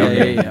 Netflix. okay,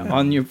 yeah, okay. yeah.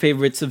 On your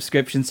favorite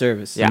subscription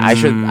service. Yeah, I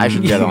should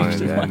get on it.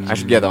 Yeah. I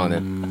should get on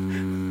it.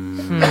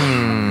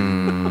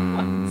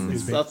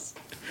 Sus.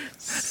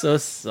 So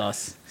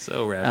sus.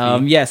 So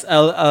rappy. Yes,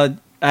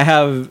 I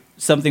have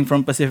something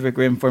from Pacific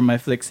Rim for my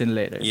flicks in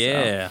later. so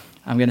Yeah.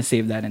 I'm gonna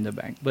save that in the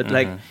bank. But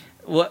like,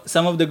 what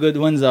some of the good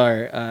ones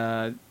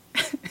are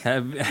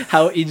Have-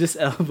 how Idris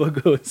Elba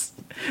goes.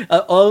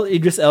 All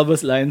Idris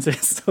Elba's lines are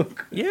so good.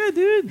 yeah,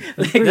 dude.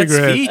 pretty That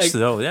great. speech, Like,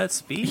 though. That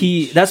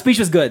speech. That speech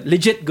was good,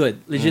 legit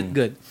good.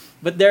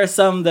 But there are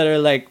some that are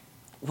like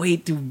way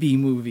too B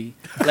movie.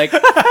 Like,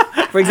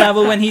 for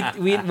example, when he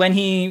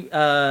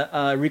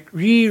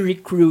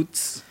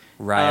recruits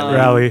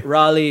Riley.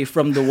 Raleigh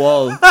from the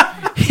wall.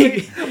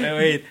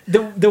 Wait.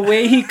 The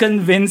way he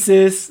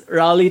convinces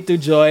Raleigh to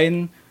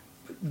join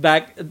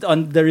back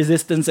on the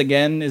resistance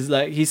again is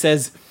like he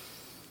says,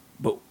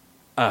 "But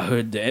I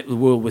heard the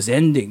world was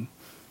ending,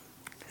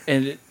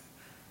 and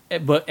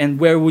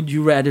where would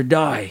you rather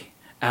die?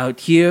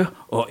 Out here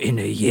or in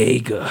a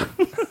Jaeger?"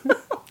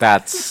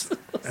 That's.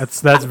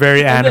 That's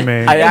very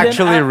anime. I then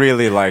actually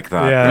really like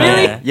that. yeah.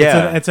 Really?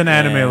 Yeah. It's an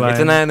anime Yeah. line. It's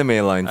an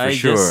anime line for I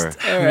sure. just,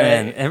 Alright,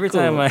 man, every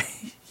time cool. I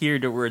hear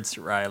the words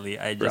Riley,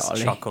 I just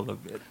Raleigh. chuckle a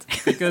bit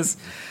because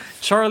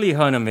Charlie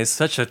Hunnam is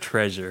such a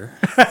treasure.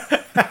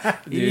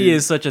 He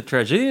is such a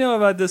treasure. You know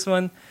about this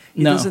one?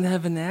 He No. doesn't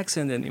have an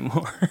accent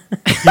anymore.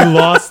 You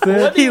lost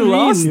it. What do you He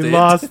lost mean? You it.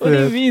 lost What do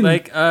you it. mean?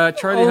 Like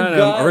Charlie Oh, Hunnam,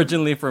 God.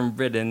 originally from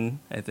Britain,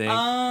 I think.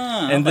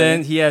 okay. And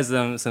then he has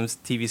some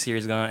TV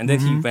series going on, and then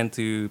he went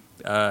to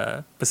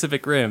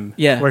Pacific Rim.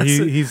 yeah, Where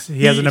he has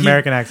an he-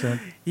 American accent.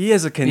 He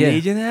has a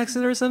Canadian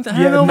accent or something. I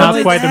Yeah, don't know not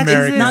what quite his accent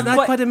is. American.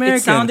 Not quite American.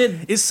 It sounded.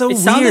 It's so it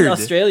sounded weird.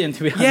 Australian,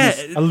 to be Yeah,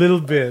 honest. A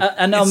little bit.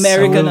 An It's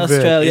American so bit.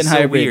 Australian it's so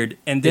hybrid. weird.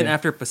 And then Yeah.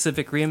 after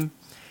Pacific Rim,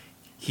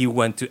 he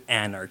went to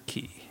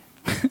Anarchy.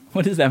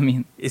 What does that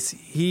mean?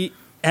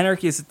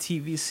 Anarchy is a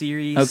TV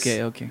series.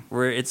 Okay.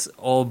 Where it's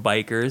all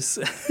bikers.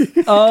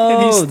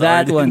 Oh,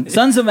 that started- one.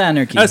 Sons of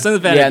Anarchy. Sons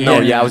of Yeah, Anarchy. no,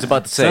 yeah, I was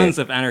about to say. Sons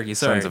of Anarchy.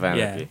 Sorry. Sons of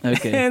Anarchy. Yeah.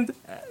 Okay. And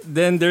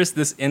then there's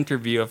this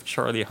interview of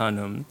Charlie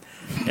Hunnam,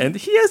 and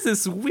he has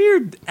this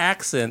weird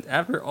accent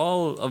after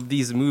all of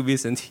these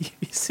movies and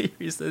TV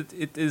series that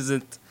it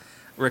isn't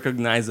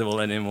recognizable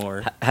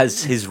anymore.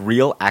 Has his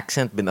real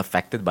accent been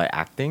affected by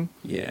acting?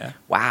 Yeah.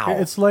 Wow.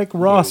 It's like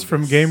Ross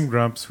from Game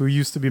Grumps, who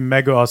used to be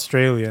mega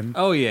Australian.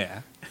 Oh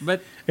yeah.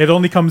 But It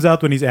only comes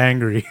out when he's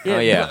angry. yeah, Oh,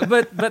 yeah.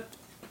 but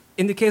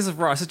in the case of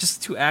Ross, it's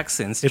just two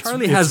accents. It's-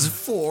 Charlie it's has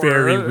four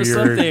very or weird.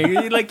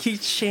 something. Like he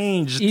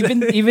changed.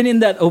 even in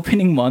that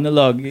opening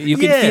monologue, you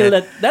can Yeah. feel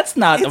that that's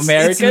not It's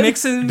American.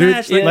 mix and Dude,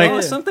 match. Like, like,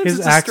 oh, sometimes his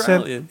it's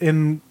accent Australian.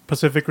 in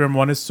Pacific Rim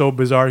 1 is so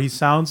bizarre. He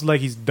sounds like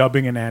he's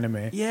dubbing an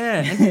anime.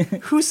 Yeah. And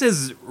who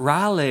says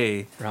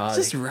Raleigh? Raleigh. It's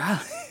just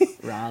Raleigh.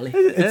 Raleigh.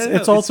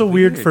 It's also it's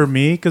weird weird. for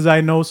me because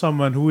I know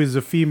someone who is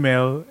a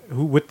female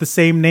who with the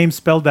same name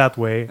spelled that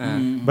way,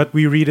 but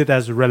we read it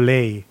as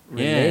Relay.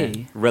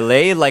 Relay.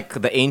 Relay,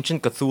 like the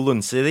ancient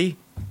Cthulhuan city?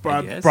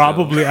 guess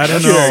Probably, I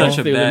don't That's know. such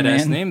a Cthulhu badass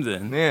man. name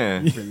then.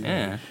 Yeah.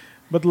 Yeah.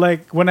 But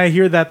like when I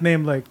hear that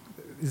name, like,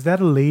 is that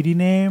a lady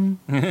name?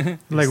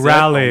 Like Is that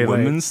Raleigh. a like,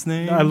 woman's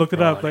name? I looked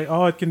it up. God. Like,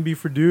 oh, it can be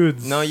for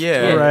dudes. No,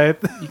 yeah. All right.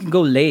 You can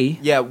go lay.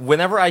 Yeah,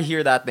 whenever I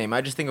hear that name,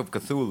 I just think of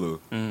Cthulhu.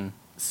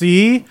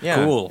 See, Yeah.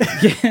 Cool.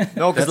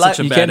 No, because That's such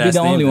a You can't be badass the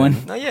only name one.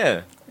 then. no,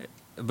 yeah.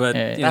 But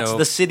Eh, you That's know,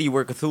 the city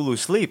where Cthulhu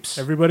sleeps.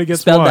 everybody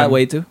gets Spelled one. that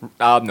way too.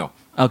 No.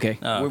 Okay.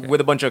 oh, okay. With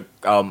a bunch of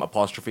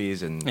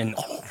apostrophes and and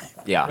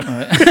yeah.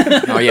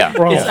 Oh yeah.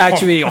 Bro. It's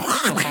actually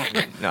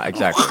No,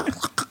 exactly.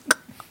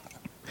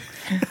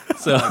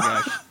 so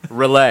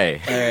Relay.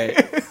 all right.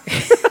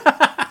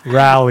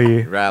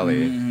 Rally.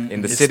 Rally.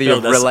 In the it's city of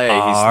spelled as Relay,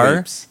 he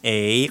sleeps.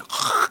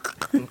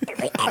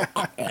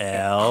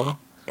 R-A-L.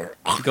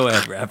 Go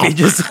ahead, Rappy.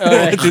 Just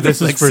right. do the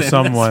This is flex for sentence.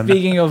 someone.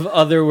 Speaking of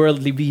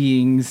otherworldly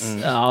beings,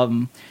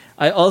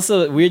 I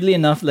also weirdly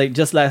enough, like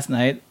just last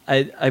night,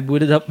 I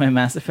booted up my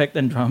Mass Effect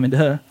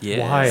Andromeda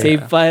Yeah. Why?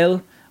 save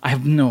file. I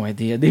have no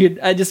idea, dude.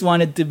 I just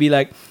wanted to be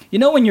like, you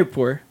know, when you're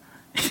poor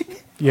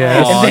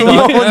Yes. Aw, And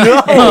then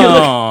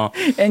Aw.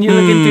 and you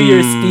look into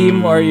your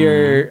Steam or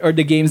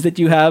the games that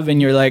you have, and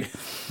you're like,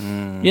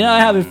 you know, I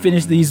haven't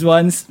finished these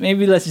ones.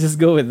 Maybe let's just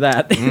go with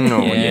that.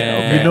 No, Yeah.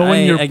 yeah. You know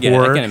when you're I get it.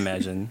 poor? I can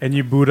imagine. And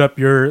you boot up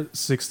your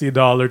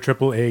 $60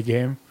 AAA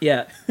game.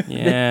 Yeah.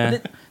 Yeah.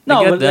 I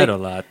No, get but that like,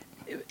 a lot.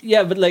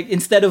 yeah, but like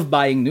instead of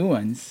buying new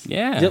ones,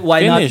 Yeah. why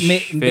Finish- not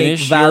make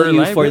finish your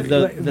value for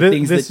library. the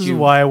things this that is you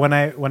why when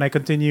I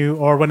continue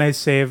or when I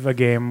save a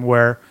game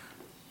where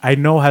I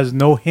know has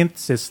no hint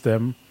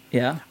system,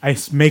 yeah. I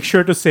make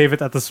sure to save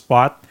it at the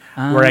spot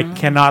where I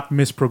cannot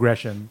miss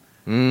progression.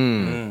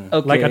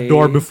 Okay. Like a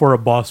door before a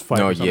boss fight.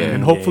 No, or something. yeah.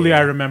 And hopefully Yeah.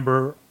 I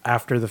remember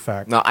after the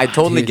fact. No, I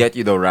totally Dude. get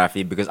you though,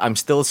 Rafi, because I'm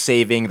still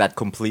saving that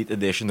complete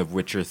edition of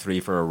Witcher 3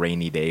 for a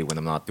rainy day when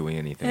I'm not doing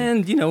anything.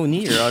 And you know,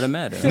 Nier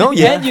Automata. No,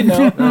 yeah. And you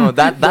know, No,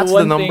 that's the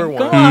one number thing.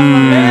 one. Come on, my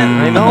man.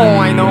 I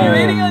know. We're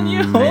waiting on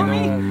you, I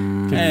homie.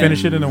 know. Can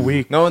finish it in a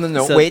week. No.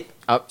 So- Wait.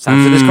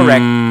 Samson is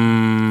correct.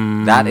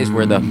 That is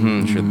where the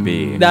should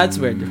be. That's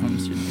where the home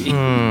should be.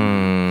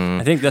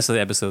 I think that's the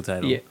episode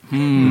title. Yeah.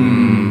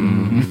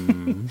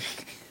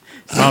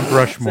 Mount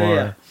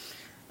Rushmore.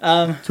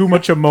 Too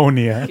much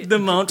ammonia. The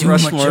Mount Too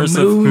much Rushmores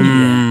of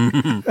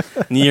ammonia.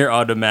 Nier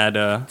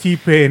Automata,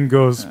 T-Pain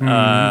goes,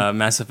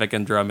 Mass Effect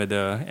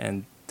Andromeda,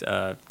 and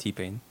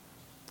T-Pain.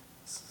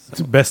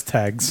 best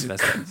tags.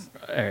 That's it.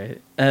 All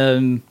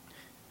right.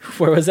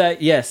 Where was I?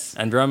 Yes.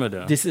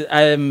 Andromeda. This is.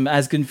 I'm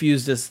as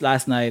confused as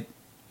last night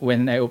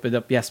when I opened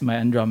up my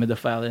Andromeda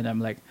file, and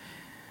I'm like,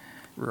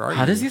 Where are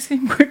how you? does this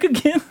game work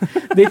again?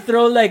 They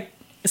throw like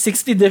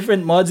 60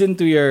 different mods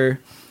into your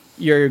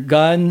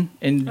gun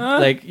and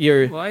like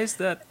your Why is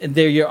that? and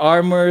there your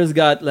armor's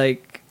got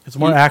like It's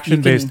more you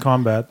action-based can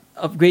combat.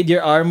 upgrade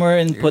your armor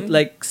and put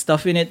Really? like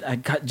stuff in it.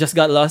 Just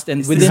got lost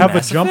and Is You this within have a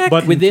Mass jump Effect?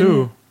 button within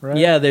too, right?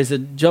 yeah, there's a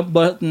jump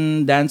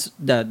button, dance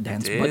button.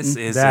 This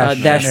is Dash,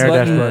 a dash air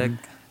dash button.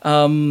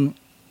 button.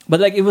 But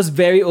like it was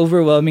very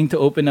overwhelming to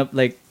open up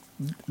like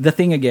the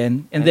thing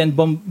again and then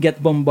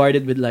get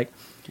bombarded with like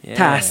Yeah.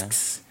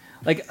 tasks,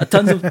 like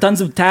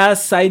tons of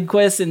tasks, side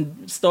quests,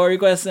 and story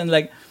quests, and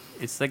like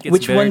It's like it's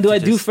which better one do to I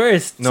do just-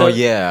 first? No, So-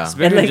 yeah. It's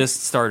better like- to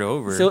just start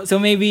over. So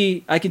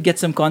maybe I could get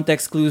some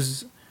context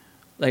clues,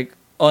 like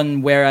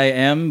on where I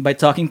am by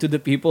talking to the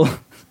people.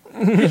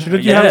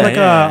 Shouldn't you Yeah, have like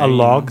yeah, a yeah.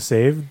 log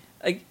saved?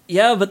 Like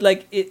yeah, but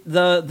like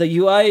the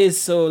UI is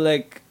so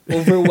like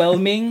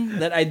overwhelming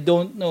that I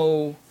don't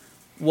know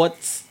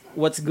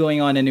what's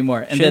going on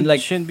anymore. And then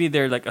like shouldn't be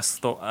there like a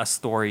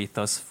story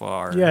thus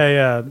far. Yeah,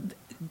 yeah.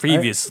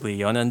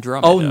 Previously on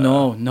Andromeda.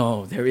 oh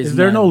no, there is. Is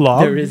there no none. log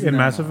There is in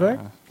none. Mass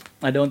Effect?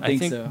 I don't I think,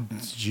 think- so.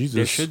 Jesus.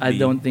 There should I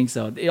be. don't think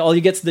so. All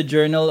you get's the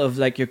journal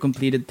of like your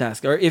completed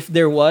task, or if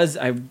there was,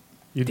 I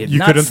You, did you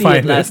not couldn't see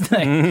find it last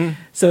night.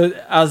 So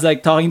I was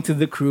like talking to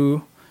the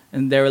crew,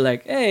 and they were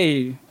like,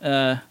 "Hey,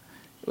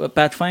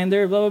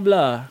 Pathfinder, blah blah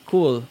blah,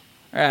 cool,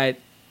 all right."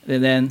 And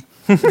then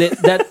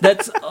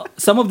that's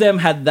some of them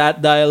had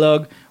that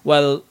dialogue,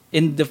 while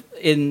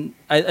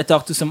I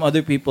talked to some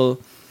other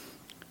people,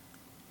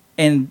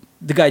 and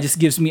the guy just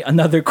gives me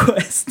another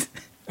quest.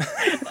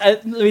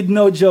 With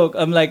no joke,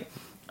 I'm like,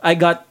 I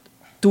got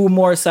 2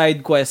 more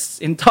side quests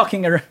in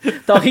talking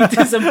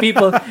to some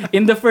people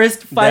in the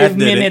first 5 That didn't-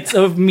 minutes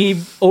of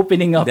me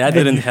opening up. That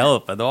the- didn't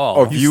help at all.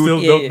 Or You You-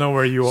 still Yeah, don't yeah. know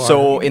where you are.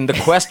 So in the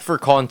quest for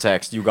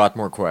context, you got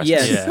more quests.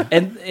 Yes, Yeah.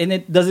 and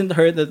it doesn't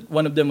hurt that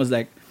one of them was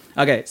like,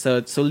 okay,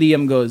 so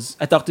Liam goes.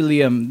 I talked to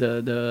Liam,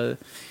 the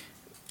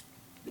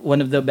one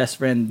of the best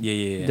friend,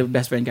 Yeah. the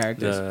best friend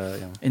characters,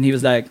 The and he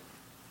was like,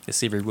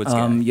 Xavier Woods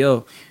guy.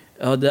 yo,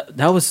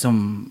 that was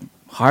some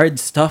hard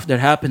stuff that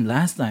happened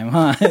last time,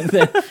 huh? And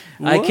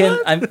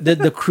then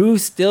the crew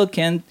still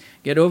can't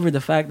get over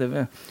the fact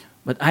that,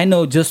 but I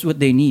know just what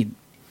they need.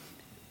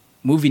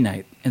 Movie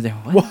night. And then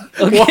what?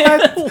 Okay.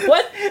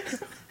 What?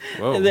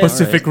 Whoa, and then-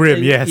 Pacific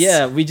Rim, yes.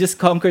 Yeah, we just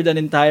conquered an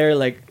entire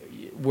like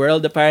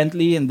world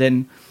apparently, and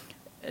then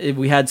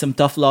we had some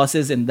tough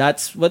losses, and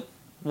that's what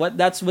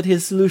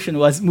his solution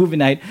was. Movie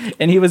night,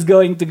 and he was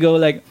going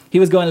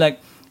like,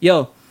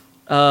 yo,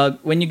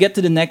 when you get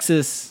to the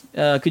Nexus,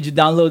 could you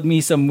download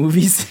me some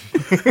movies?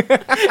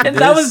 And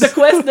that was the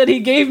quest that he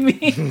gave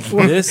me.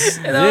 This,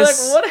 And I was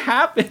this, like, what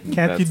happened?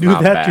 Can't you That's do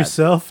not that bad.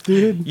 yourself,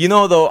 dude? You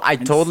know, though, I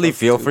totally so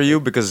feel for you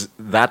because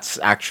that's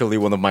actually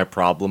one of my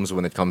problems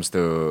when it comes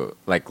to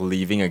like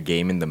leaving a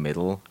game in the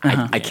middle.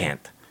 I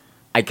can't.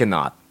 I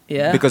cannot.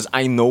 Yeah. Because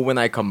I know when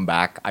I come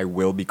back, I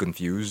will be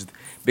confused.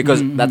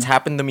 Because that's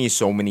happened to me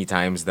so many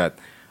times that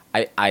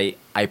I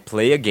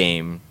play a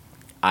game,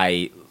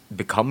 I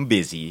become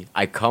busy,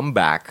 I come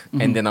back,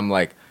 and then I'm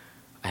like,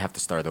 I have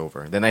to start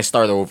over. Then I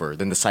start over.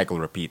 Then the cycle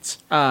repeats.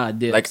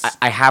 Dips. Like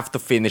I have to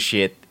finish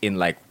it in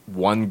like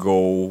one go,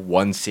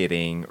 one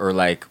sitting, or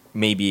like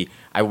maybe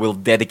I will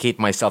dedicate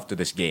myself to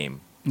this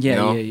game. Yeah, you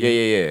know? yeah.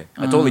 yeah.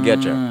 I totally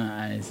get you.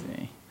 I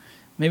see.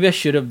 Maybe I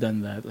should have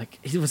done that. Like,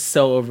 it was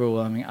so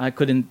overwhelming. I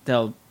couldn't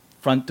tell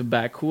front to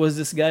back. Who was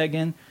this guy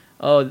again?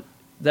 Oh,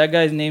 that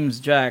guy's name's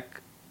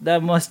Jack.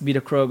 That must be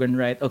the Krogan,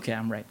 right? Okay,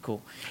 I'm right.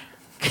 Cool.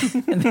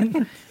 And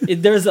then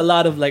there's a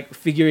lot of like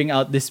figuring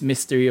out this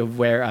mystery of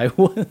where I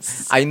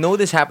was. I know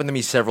this happened to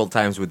me several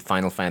times with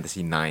Final Fantasy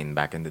IX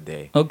back in the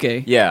day.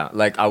 Okay. Yeah,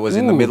 like I was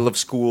in the Ooh. middle of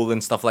school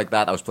and stuff like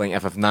that. I was playing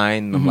FF9.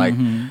 And I'm like,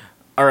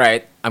 all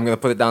right, I'm going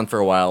to put it down for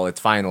a while. It's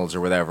finals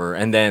or whatever.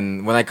 And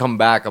then when I come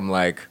back, I'm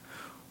like,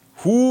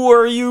 who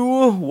are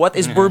you? What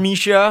is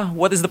Burmecia?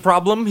 What is the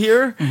problem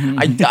here?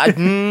 I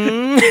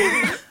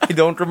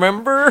don't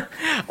remember.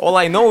 All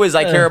I know is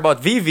I care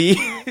about Vivi.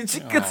 It's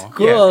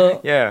Cool.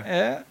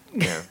 Yeah.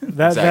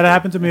 That Exactly.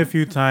 happened to me a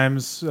few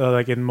times,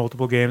 like in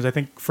multiple games. I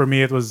think for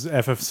me it was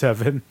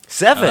FF7.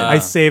 7. I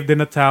saved in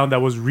a town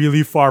that was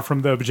really far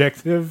from the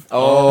objective.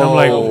 Oh. And I'm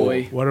like,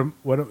 boy.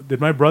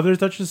 did my brother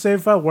touch the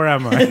save file? Where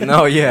am I?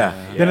 No, yeah.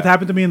 Then it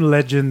happened to me in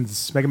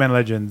Legends, Mega Man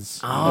Legends.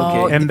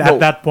 Oh, Okay. And no. at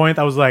that point,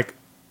 I was like,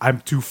 I'm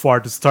too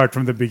far to start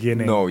from the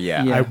beginning. No,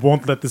 yeah. Yeah. I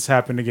won't let this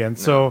happen again.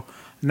 So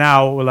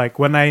now, like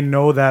when I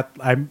know that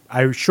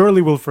I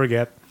surely will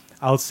forget,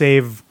 I'll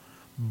save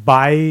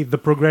by the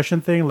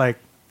progression thing, like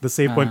the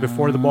save point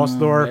before the boss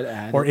door right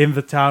at or in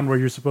the town where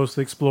you're supposed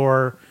to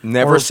explore.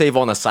 Never or- save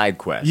on a side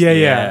quest. Yeah,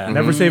 Yeah.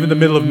 Never save in the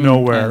middle of I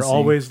nowhere. see.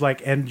 Always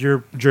like end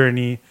your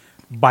journey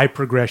by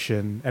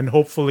progression, and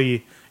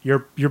hopefully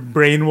your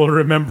brain will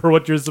remember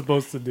what you're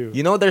supposed to do.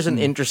 You know, there's an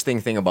interesting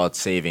thing about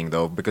saving,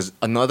 though, because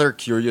another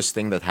curious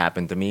thing that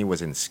happened to me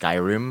was in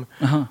Skyrim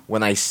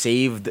when I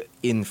saved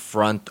in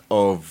front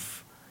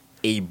of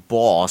a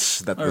boss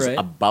that was Alright.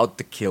 about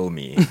to kill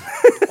me.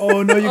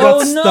 Oh no, you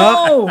got stuck.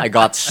 No! I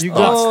got stuck. You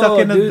got stuck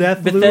in a dude,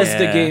 death loop.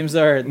 Bethesda Yeah. games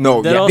are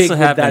No, that yeah. also big with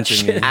happened that to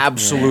shit. me.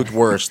 Absolute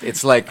worst.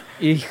 It's like,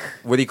 Eek.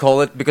 what do you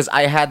call it? Because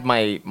I had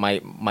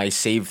my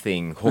save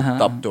thing hooked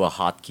up to a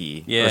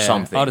hotkey Yeah, or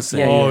something. autosave.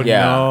 Yeah, Oh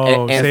Yeah.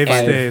 no, And save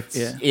five. states.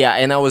 Yeah. Yeah,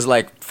 and I was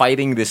like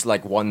fighting this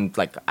like one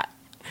like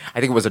I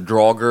think it was a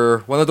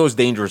Draugr, one of those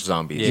dangerous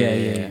zombies.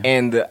 Yeah.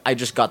 And I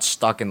just got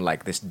stuck in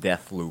like this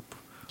death loop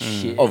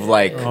Shit. of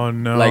like Oh,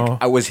 no.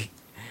 like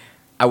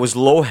I was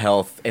low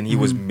health and he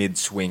was mid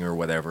swing or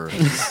whatever.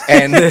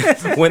 And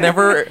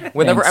whenever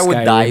I would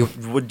Skyrim. die, it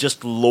would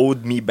just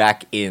load me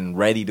back in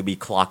ready to be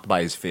clocked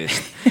by his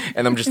fist.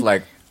 And I'm just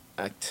like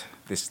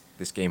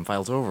this game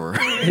file's over.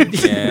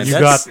 Yeah, You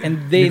that's, got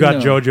and they you got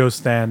know. JoJo's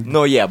stand.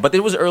 No, yeah, but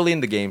it was early in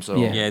the game, so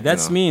Yeah. yeah,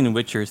 that's you know. me in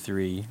Witcher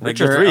 3. Like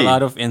Witcher there are 3. a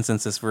lot of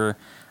instances where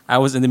I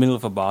was in the middle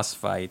of a boss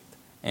fight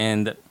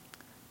and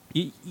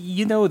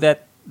you know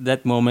that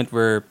moment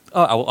where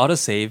I will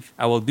autosave,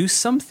 I will do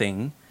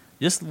something,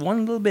 just one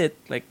little bit,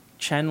 like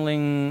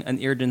channeling an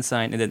Iridian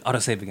sign and then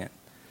autosave again.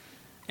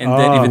 And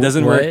then if it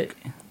doesn't work,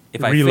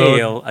 if I Reload.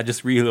 fail, I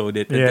just reload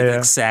it at Yeah, that yeah.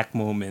 exact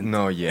moment.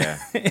 No, yeah.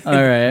 All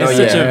right. No, It's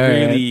yeah. such a all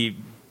right. really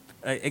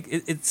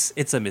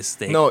it's a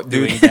mistake. No, dude,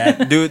 doing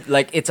that. dude,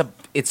 like it's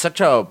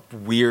such a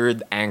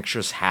weird,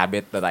 anxious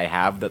habit that I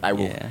have that I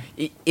will. Yeah.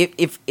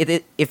 If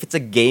it's a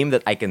game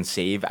that I can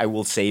save, I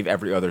will save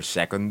every other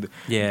second.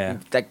 Yeah.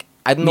 Like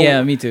I don't know.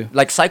 Yeah, me too.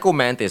 Like Psycho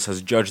Mantis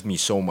has judged me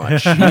so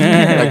much,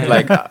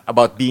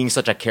 about being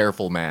such a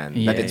careful man that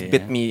Yeah, it's yeah.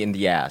 bit me in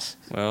the ass.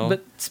 Well,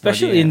 But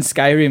especially in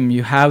Skyrim,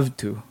 you have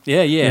to.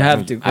 yeah, You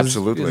have to. 'cause-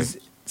 Absolutely. 'cause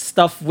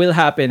stuff will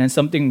happen and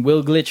something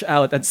will glitch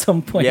out at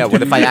some point. Yeah.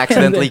 What if I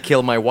accidentally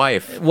kill my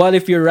wife? What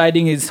if you're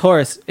riding his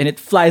horse and it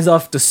flies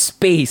off to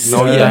space?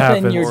 No, yeah. then That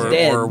happens. you're or,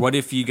 dead. or what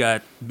if you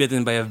got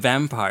bitten by a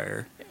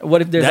vampire?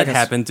 What if there's That like a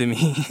happened to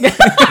me.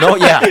 No,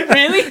 yeah.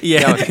 really?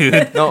 yeah,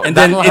 dude. No, And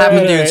that then will it-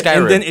 happen to you in and Skyrim.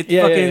 And then it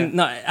Yeah, fucking yeah.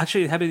 no,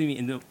 actually it happened to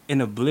me in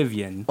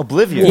Oblivion.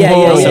 Oblivion. Yeah,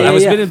 yeah, So yeah, I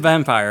was yeah. bitten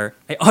vampire.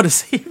 I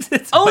autosaved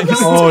it. Oh, by no.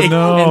 mistake. Oh,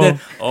 no. And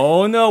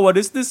then what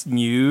is this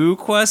new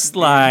quest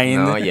line?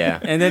 No, yeah.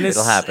 And then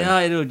It'll happen.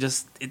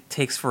 it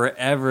takes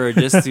forever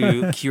just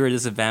to cure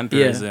this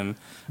vampirism.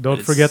 Don't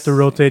It's- forget to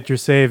rotate your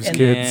saves, And-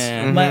 kids.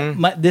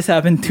 Yeah. This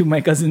happened to my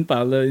cousin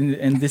Paolo,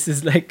 and this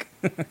is like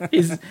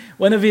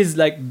one of his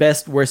like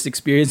best worst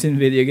experience in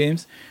video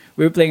games.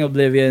 We were playing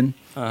Oblivion.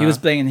 He was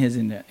playing in his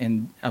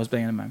and I was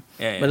playing in mine.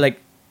 Yeah, yeah. But like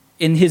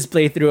in his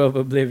playthrough of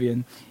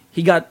Oblivion,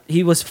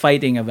 he was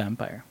fighting a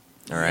vampire.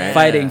 All right.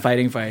 fighting,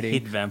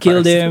 Hate vampires.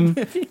 killed him,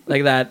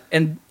 like that.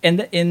 And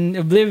in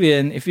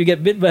Oblivion, if you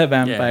get bit by a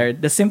vampire,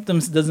 the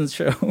symptoms doesn't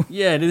show.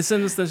 Yeah, the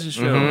symptoms doesn't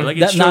show. Mm-hmm. Like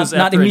it shows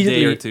not after a day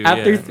immediately. or two.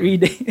 After yeah. 3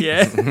 days.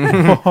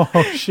 Yeah.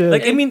 Oh shit!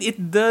 Like I mean,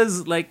 it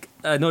does like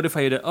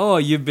notify you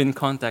that you've been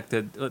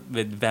contacted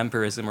with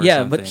vampirism or Yeah,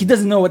 something. but he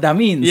doesn't know what that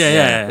means.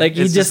 Yeah. Like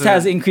he It's just a-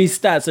 has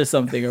increased stats or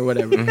something or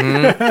whatever.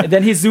 Mm-hmm. And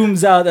then he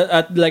zooms out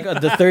at like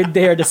the third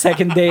day or the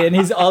second day, and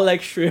he's all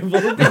like shriveled.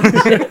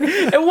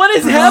 And what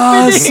is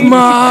happening?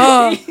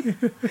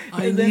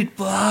 I need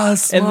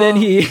plasma. And then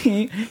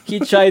he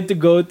tried to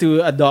go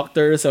to a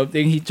doctor or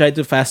something. He tried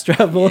to fast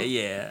travel.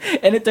 Yeah.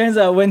 And it turns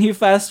out when he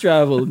fast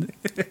traveled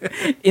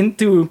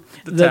into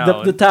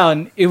the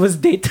town, it was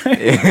daytime.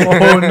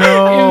 oh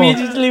no!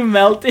 Immediately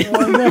melted.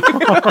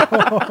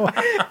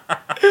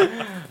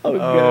 Oh,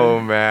 God. Oh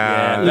Yeah,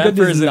 man, Look at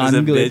this vampirism is a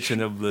non-glitch. bitch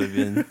in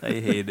Oblivion. I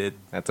hate it.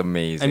 that's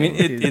amazing. I mean,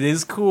 it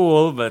is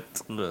cool, but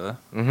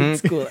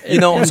It's cool. you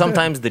know,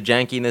 sometimes the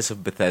jankiness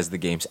of Bethesda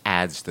games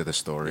adds to the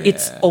story.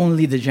 It's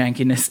only the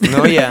jankiness.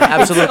 No, yeah,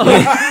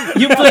 absolutely.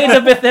 You play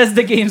the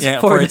Bethesda games Yeah,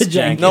 for for the its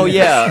jankiness. No,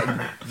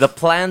 yeah. The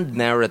planned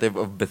narrative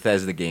of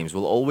Bethesda games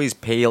will always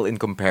pale in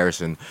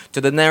comparison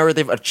to the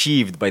narrative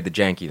achieved by the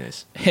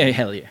jankiness.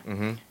 Hell yeah.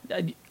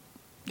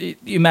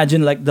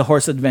 Imagine like the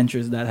horse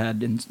adventures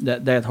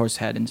that horse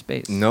had in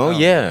space. No, Oh,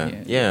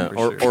 yeah.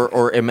 for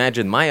Or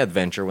imagine my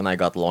adventure when I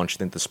got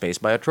launched into space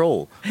by a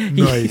troll.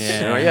 Nice.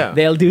 Yeah. You know, yeah.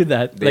 They'll do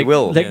that. They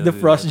will. Like Yeah, the they'll do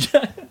frost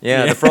giants.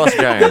 Yeah, the frost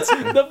giants.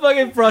 The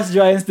fucking frost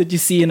giants that you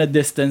see in a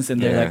distance,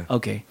 and they're Yeah. like,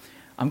 okay,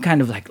 I'm kind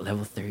of like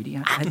level 30.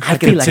 I can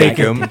feel like take I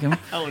can him. take him.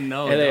 oh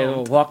no, And they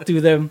no. walk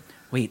through them.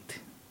 Wait,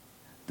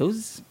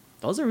 those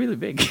are really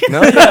big.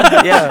 No,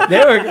 yeah, yeah.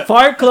 They were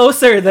far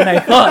closer than I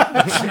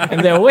thought.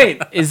 And then wait,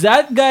 is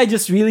that guy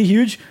just really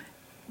huge?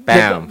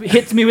 Bam.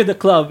 Hits me with a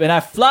club, and I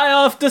fly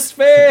off to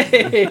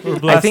space. We're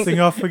blasting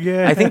off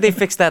again. I think they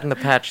fixed that in the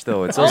patch,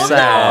 though. It's so Oh,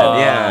 sad. no.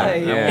 Yeah. I I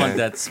yeah. want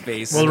that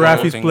space. well,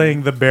 Rafi's developing.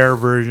 playing the bear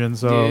version,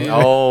 so Dude.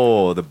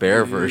 Oh, the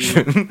bear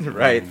version.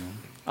 Right.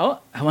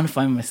 I want to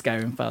find my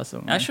Skyrim file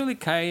somewhere. Actually,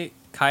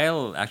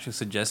 Kyle actually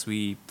suggests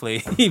we play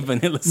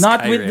Vanilla Skyrim.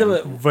 Not with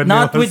the Vanilla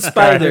not with Skyrim.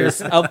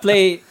 spiders.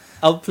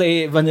 I'll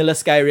play Vanilla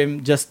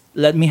Skyrim. Just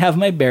let me have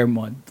my bear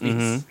mod, please.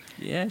 Mhm.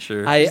 Yeah,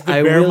 sure. is the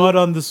I bear will mod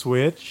on the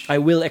Switch. I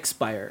will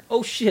expire.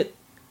 Oh shit.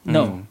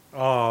 No.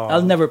 Oh,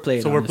 I'll never play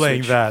it So on we're the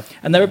playing Switch. that.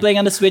 I'm never playing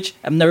on the Switch.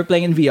 I'm never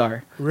playing in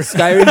VR.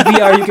 Skyrim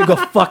VR, you can go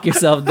fuck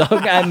yourself,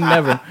 dog.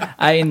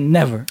 I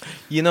never.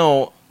 You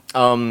know,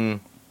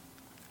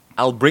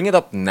 I'll bring it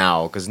up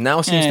now because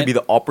now seems to be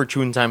the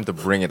opportune time to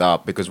bring it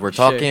up because we're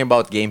talking Sure.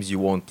 about games you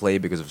won't play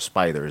because of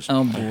spiders.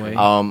 Oh boy.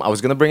 I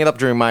was gonna bring it up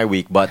during my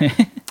week, but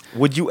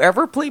would you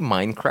ever play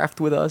Minecraft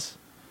with us?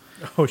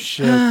 Oh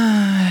shit!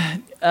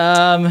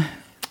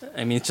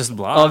 I mean, it's just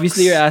blocks.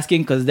 Obviously, you're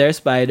asking because they're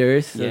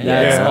spiders. So Yeah.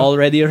 that's Yeah.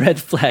 already a red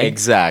flag.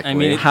 Exactly. I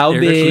mean, How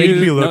they're big? cute.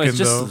 Creepy No, looking, it's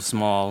just though.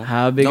 small.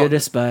 How big No. are the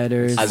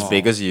spiders? as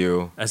big as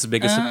you, As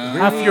big as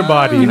Half your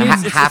body.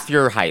 half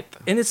your height.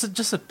 and it's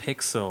just a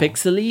pixel.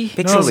 Pixely?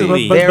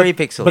 Pixely, but- very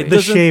pixely. But the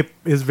Doesn't- shape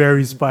is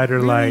very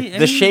spider-like. Really?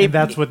 The shape, And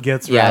that's what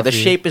gets yeah, the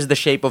Rafi. shape is the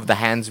shape of the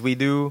hands we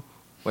do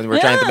when we're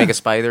trying to Yeah. make a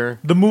spider.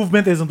 The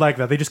movement isn't like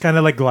that. They just kind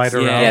of like glide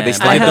around. Yeah, they I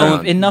slide have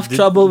down. enough They-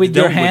 trouble with they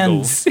your don't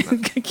wiggle. hands.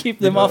 Keep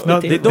them off No,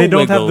 the they, table. they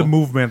don't have the wiggle.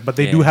 movement, but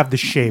they do Yeah. have the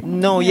shape.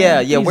 No,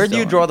 yeah. please Where do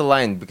you don't. draw the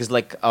line? Because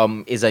like,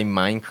 is a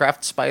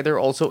Minecraft spider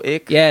also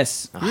ick?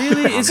 Yes.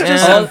 Really? It's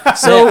man.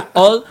 just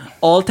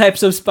All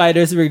types of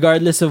spiders,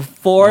 regardless of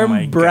form, Oh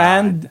my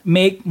brand,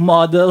 make,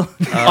 model,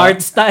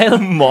 art style.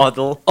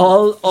 Model.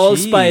 All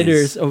Jeez.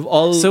 spiders of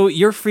all. So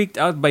you're freaked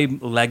out by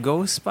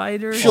Lego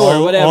spiders? Sure,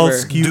 all whatever.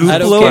 skewed I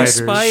don't Duplo care.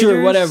 spiders?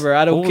 Sure, whatever.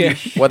 I don't Holy care.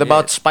 shit. What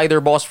about Spider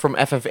Boss from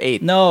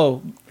FF8?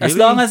 No, as Really?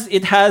 long as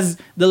it has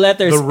the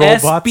letters The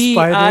robot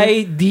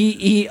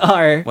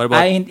SPIDER, What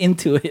about- I ain't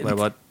into it. What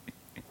about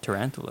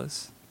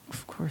tarantulas?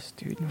 Of course,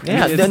 dude.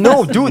 Yeah, It's-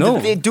 no, dude, No.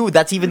 dude,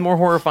 that's even more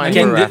horrifying.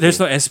 Again, for Rafi. there's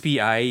no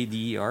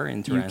SPIDER in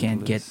You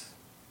tarantulas.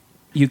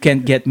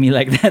 can't get me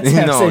like that, No,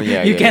 Samson.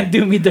 yeah, you yeah, can't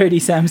do me dirty,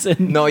 Samson.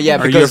 No, yeah,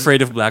 Are you because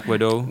afraid of Black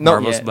Widow? No.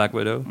 Marvel's Yeah. Black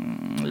Widow?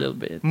 A little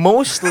bit.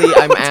 mostly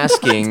I'm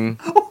asking.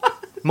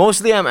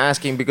 Mostly I'm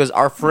asking because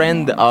our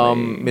friend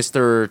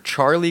Mr.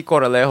 Charlie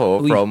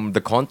Coralejo Uy. from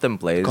the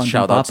Contemplates, Contem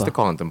shout outs Papa. to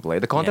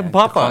Contemplate, the Contem Yeah,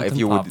 Papa, the if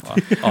you would.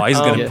 Contem Papa. Oh, he's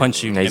gonna Yeah.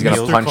 punch you. Yeah, he's gonna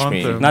Emil. Mr. punch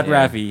me. Contem. Not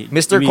Yeah. Rafi.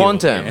 Mr. Emil.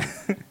 Contem.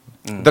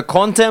 The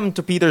Contem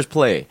to Peter's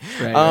play.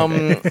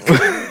 Right.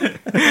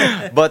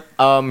 But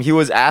he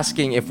was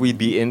asking if we'd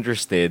be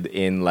interested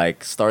in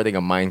like starting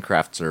a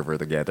Minecraft server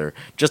together,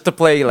 just to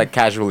play like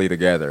casually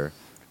together.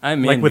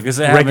 I'm Like in with because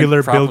I regular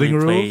haven't probably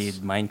building played rules?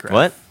 Minecraft.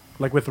 What?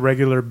 Like with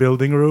regular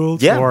building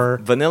rules, Yeah, or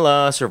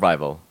vanilla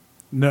survival.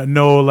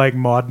 no like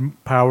mod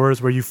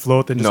powers where you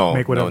float and just No,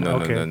 make no, whatever. no,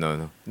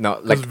 okay. no.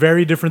 Like Because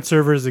very different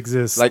servers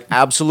exist. like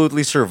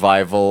absolutely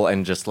survival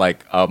and just like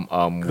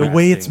the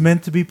way it's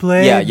meant to be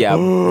played. yeah.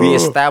 We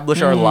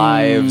establish our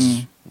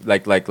lives.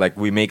 Like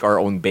we make our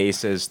own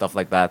bases, stuff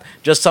like that.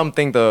 Just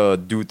something to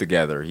do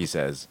together, he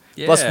says.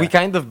 Plus, Yeah. we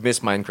kind of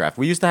miss Minecraft.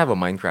 We used to have a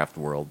Minecraft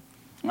world.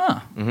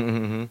 Ah.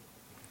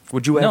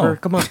 Would you No. ever?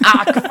 Come on.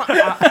 Come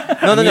on.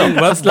 No, no,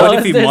 no. What, long what if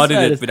as we there's modded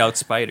spiders. it without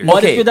spiders? Mod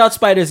Okay. it without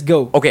spiders,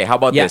 go. Okay, how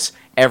about Yeah. this?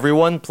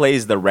 Everyone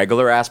plays the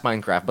regular ass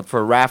Minecraft, but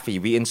for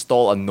Rafi, we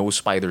install a no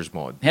spiders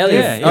mod. Hell Yeah,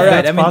 yeah. yeah. All right,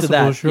 That's I'm into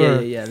possible, that.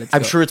 sure. Yeah. Let's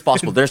I'm go. sure it's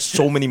possible. There's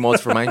so many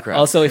mods for Minecraft.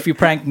 Also, if you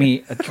prank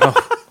me,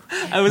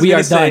 I was We gonna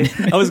are say,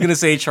 done. I was gonna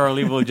say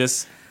Charlie will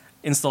just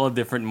install a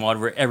different mod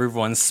where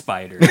everyone's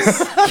spiders.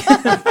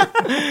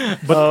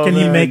 But can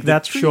he man, make the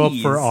that show up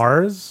for trees.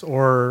 ours,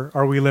 or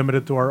are we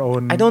limited to our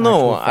own? I don't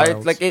know.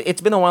 actual files?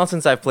 It's been a while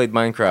since I've played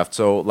Minecraft,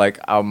 so like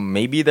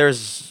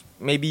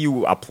maybe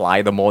you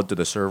apply the mod to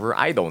the server.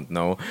 I don't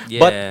know.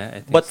 Yeah, I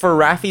think but for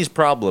Rafi's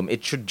problem,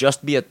 it should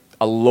just be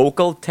a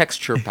local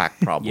texture pack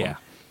problem. yeah.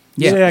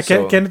 Yeah,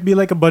 So- can it be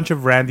like a bunch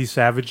of Randy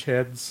Savage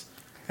heads?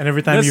 And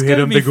every time That's you hit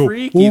gonna them, be they go,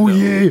 freaky, "Oh though."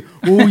 yeah,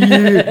 oh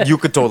yeah." You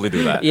could totally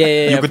do that.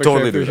 yeah. You could for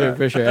totally sure, do that.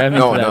 For sure. I'm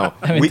No, into no. that.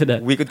 I'm into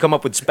that. We could come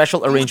up with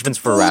special arrangements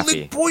for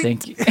Rafi.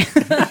 Thank you.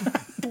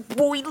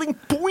 Boiling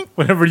point.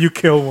 Whenever you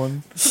kill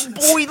one,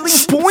 Boiling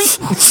point.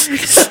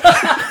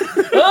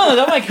 Oh,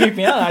 that might creep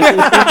me out.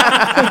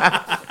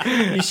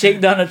 Actually. You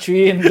shake down a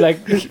tree and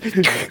like,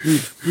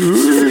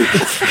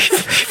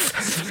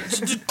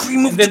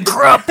 Cream of the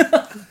crop.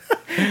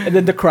 and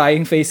then the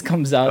crying face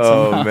comes out.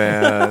 Oh somehow.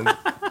 man.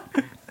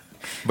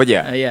 But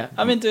yeah, Yeah,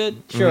 I'm into it.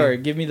 Sure,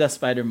 give me the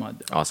spider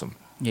mod. awesome.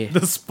 Yeah,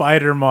 the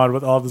spider mod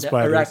with all the the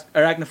spiders.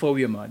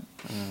 arachnophobia mod.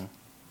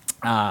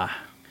 All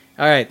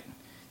right.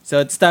 So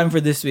it's time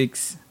for this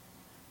week's.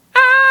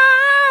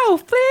 Ow,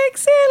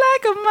 flexing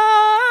like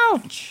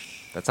a mouse.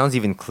 That sounds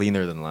even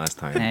cleaner than last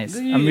time. Nice.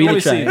 You I'm really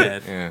always say trying.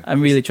 that. Yeah.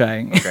 I'm really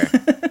trying.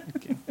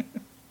 Okay.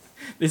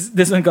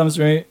 This one comes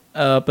from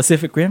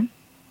Pacific Rim.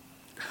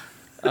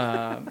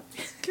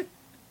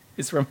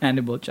 It's from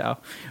Hannibal Chow.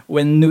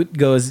 When Newt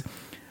goes,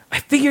 I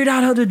figured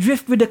out how to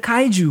drift with the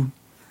kaiju.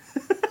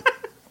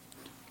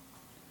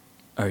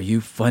 Are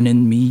you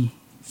funning me,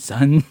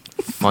 son?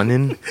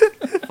 Funnin.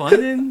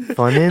 Fun?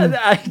 Funnin.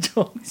 I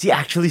don't. Does he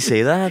actually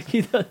say that?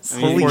 He does.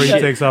 mean, Before he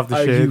Like, takes off the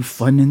Are you shades,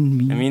 funning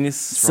me? I mean, it's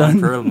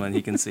Son. Ron Perlman.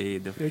 He can say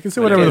the. you can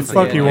say whatever the can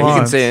fuck say you it. He want.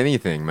 can say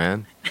anything,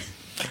 man.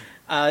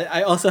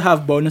 I also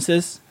have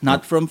bonuses,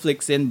 not from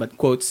Flixin, but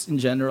quotes in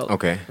general.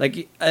 Okay.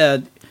 Like,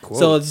 so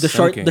Quotes,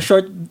 okay.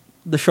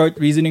 the short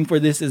reasoning for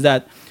this is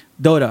that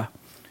Dota,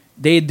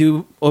 they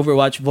do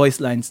Overwatch voice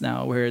lines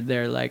now, where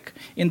they're like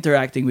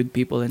interacting with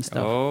people and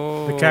stuff,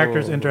 Oh. The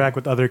characters interact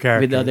with other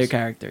characters. with other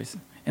characters,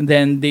 and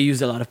then they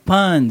use a lot of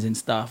puns and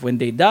stuff. When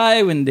they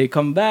die, when they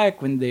come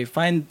back, when they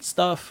find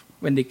stuff,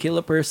 when they kill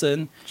a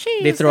person,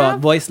 they throw out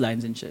voice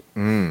lines and shit.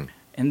 Mm.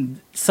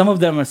 And some of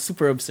them are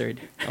super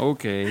absurd.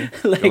 Okay.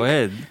 Like- Go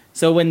ahead.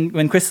 So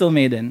when Crystal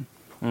Maiden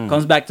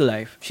comes back to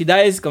life, she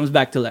dies, comes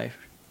back to life.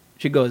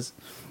 She goes,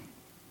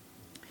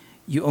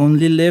 "You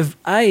only live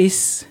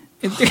ice."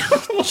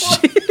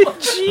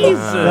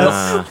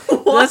 Jesus.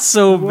 That's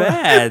so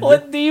bad.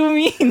 What do you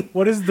mean?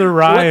 What is the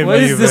rhyme? What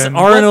is this even?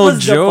 Arnold was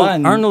the joke?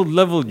 pun? Arnold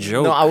level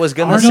joke. No, I was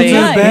gonna Arnold's say.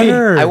 is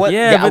better. I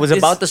Yeah, but was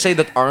it's- about to say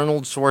that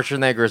Arnold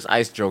Schwarzenegger's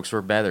ice jokes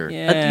were better.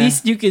 Yeah. At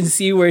least you can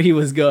see where he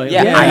was going.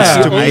 Yeah, nice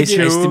to You meet only- you.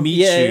 Nice to meet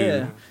yeah, you.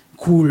 yeah.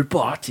 Cool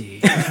party.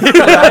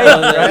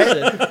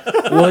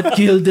 Right? What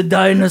killed the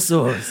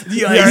dinosaurs?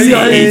 The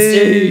Ice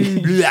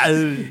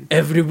Age.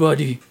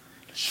 Everybody.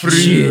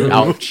 Chill.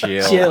 Oh,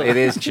 chill. Chill. It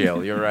is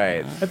chill. You're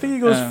right. I think he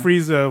goes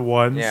Frieza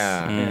once.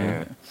 Yeah.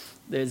 yeah.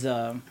 There's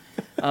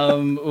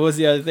what was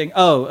the other thing?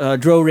 Oh,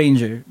 Dro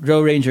Ranger.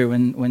 Dro Ranger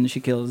when she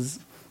kills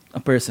a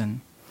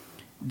person.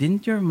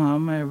 Didn't your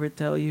mom ever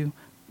tell you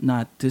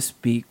not to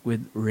speak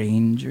with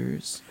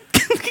rangers?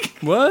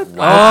 What? Okay,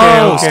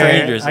 Oh, okay.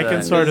 strangers. I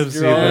can then. sort of see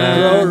Dro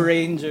that.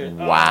 Ranger.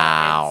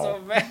 Wow.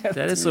 So bad.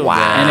 That is so Wow.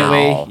 bad.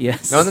 Anyway,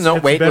 yes. No, no, no.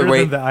 It's Wait, better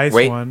wait, than the ice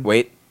wait. one.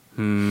 Wait.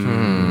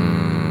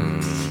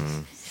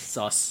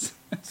 Sauce.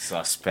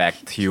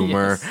 Suspect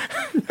humor.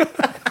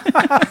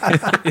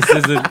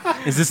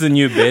 Is this a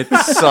new bit?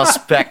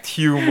 Suspect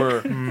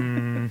humor.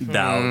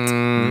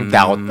 Doubt.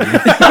 Doubt.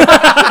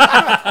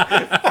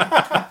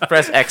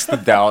 Press X to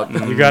doubt.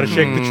 You gotta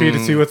shake the tree to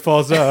see what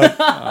falls out.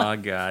 Oh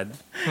God.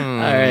 All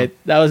right,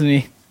 that was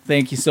me.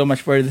 Thank you so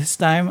much for this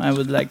time. I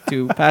would like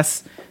to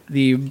pass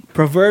the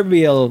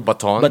proverbial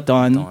Baton?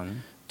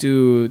 Dawn.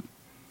 to.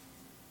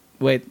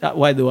 Wait,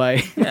 why do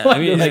I? Yeah, I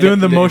mean, He's doing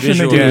the motion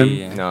visually, again.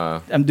 yeah.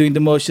 No. I'm doing the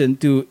motion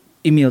to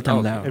Emil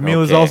Tanglao. Okay.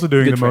 Emil is Okay. also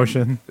doing Good the friend.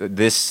 motion.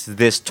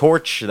 This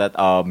torch that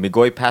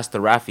Migoy passed to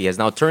Rafi has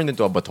now turned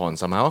into a baton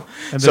somehow.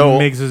 And so then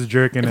makes his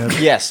jerk in it.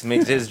 yes,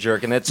 makes his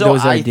jerk in it. So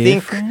Those are I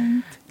think,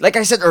 different. like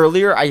I said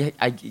earlier,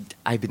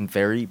 I've been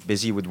very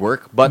busy with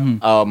work, but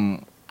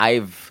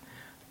I've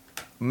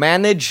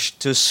managed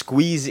to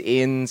squeeze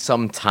in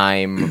some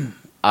time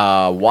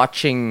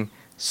watching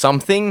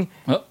something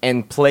Oh.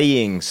 and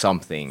playing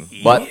something.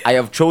 But I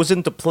have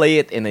chosen to play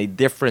it in a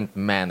different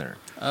manner.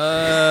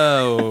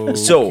 Oh.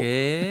 So,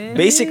 okay.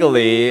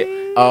 Basically,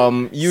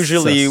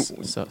 usually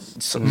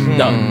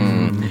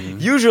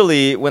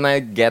usually when I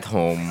get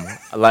home,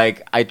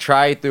 like I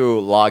try to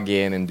log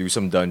in and do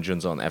some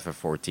dungeons on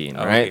FF14,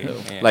 right?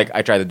 Okay, yeah. Like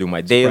I try to do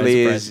my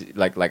dailies,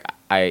 like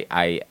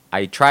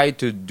I try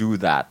to do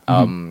that.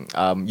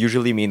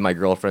 Usually, me and my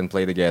girlfriend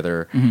play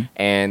together,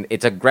 and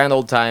it's a grand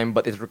old time,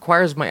 but it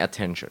requires my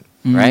attention,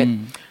 right?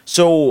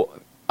 So,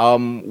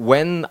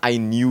 when I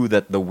knew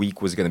that the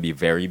week was gonna be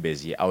very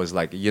busy, I was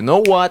like, you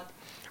know what?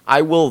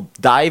 I will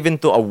dive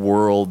into a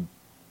world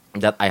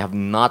that I have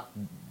not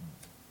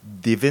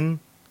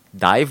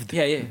dived.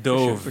 Yeah, yeah.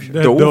 Dove. For sure.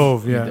 The Dove?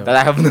 dove, yeah. That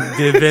I have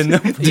Divin.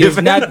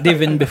 You've not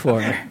divin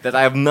before. that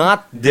I have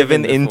not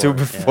divin into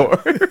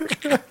before.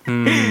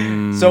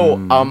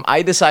 So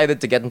I decided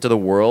to get into the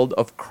world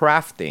of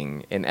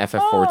crafting in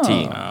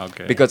FF14 Ah,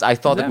 okay. because I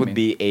thought What it does would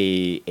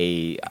that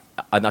be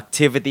an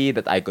activity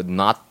that I could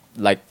not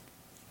like.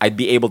 I'd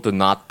be able to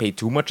not pay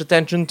too much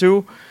attention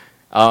to,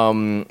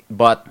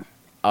 but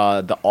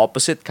the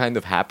opposite kind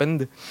of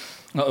happened.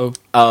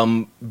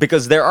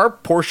 Because there are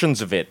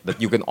portions of it that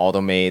you can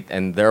automate,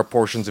 and there are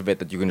portions of it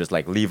that you can just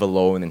like leave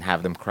alone and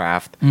have them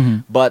craft.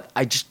 But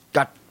I just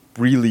got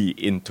really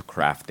into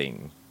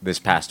crafting this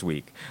past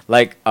week.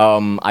 Like,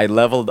 I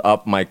leveled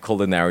up my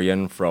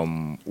culinarian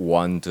from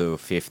 1 to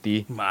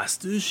 50.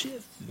 Master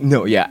Chef.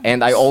 No, yeah,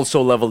 and I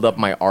also leveled up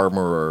my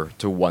armorer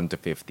to 1 to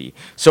 50.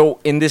 So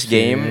in this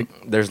game,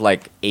 there's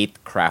like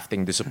 8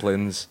 crafting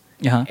disciplines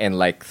Uh-huh. and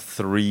like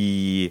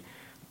 3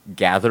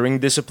 gathering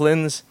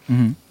disciplines,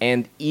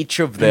 and each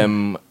of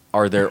them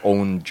are their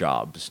own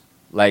jobs.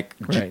 Like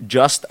Right.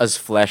 just as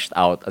fleshed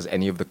out as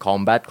any of the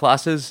combat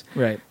classes.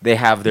 Right. They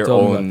have their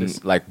told me about own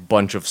this. like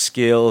bunch of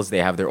skills. They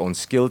have their own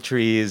skill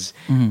trees.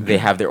 They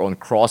have their own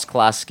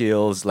cross-class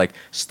skills. Like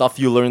stuff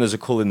you learn as a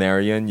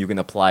culinarian, you can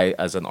apply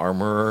as an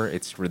armorer.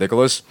 It's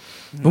ridiculous.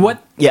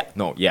 What? Yeah.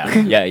 No. Yeah.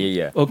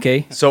 Yeah.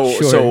 Okay. So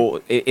sure.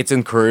 so it's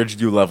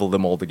encouraged you level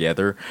them all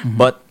together.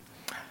 But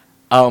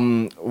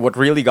what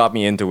really got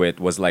me into it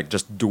was like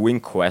just doing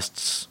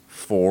quests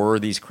for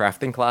these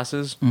crafting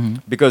classes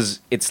because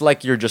it's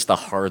like you're just a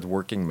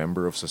hardworking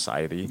member of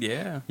society.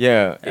 Yeah.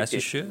 Yeah. As you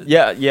should.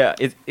 Yeah.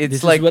 It's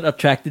This like is what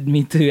attracted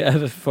me to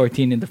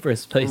FF14 in the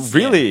first place.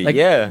 really Like,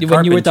 yeah. when you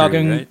were Carpentry,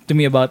 talking right? to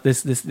me about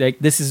this like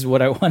this is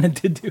what I wanted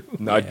to do.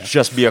 Not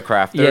just be a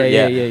crafter.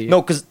 Yeah.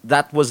 No, because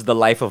that was the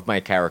life of my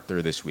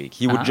character this week.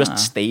 He would just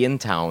stay in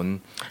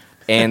town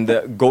and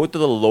go to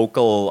the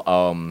local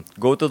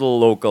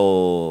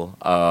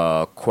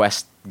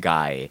quest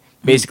guy.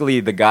 Basically,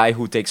 the guy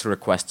who takes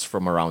requests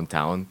from around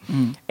town,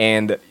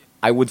 and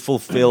I would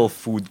fulfill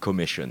food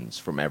commissions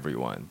from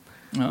everyone.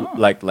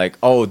 Like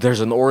oh,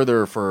 there's an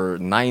order for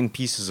 9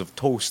 pieces of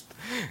toast.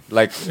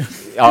 Like,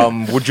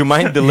 would you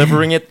mind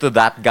delivering it to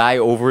that guy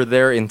over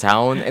there in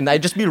town? And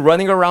I'd just be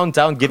running around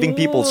town giving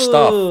people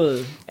stuff,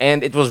 Cool.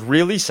 and it was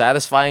really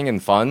satisfying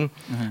and fun.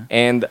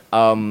 And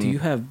Do you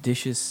have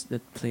dishes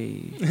that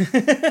play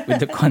with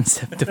the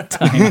concept of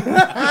time?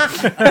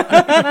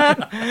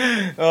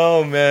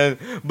 oh man,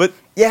 but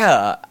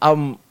yeah,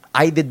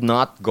 I did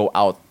not go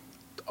out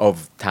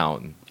of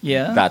town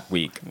Yeah. that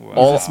week.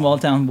 All a small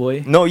town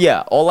boy. No,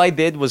 yeah, all I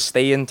did was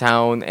stay in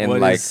town and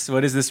like.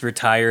 What is this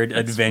retired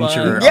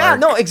adventurer? fun. Yeah, arc?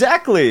 no,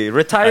 exactly.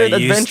 Retired I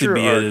used to adventurer.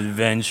 be arc. an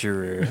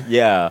adventurer,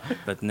 Yeah.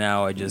 but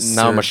now I just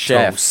Now I'm a serve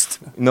chef. toast.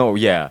 No,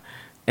 yeah.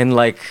 And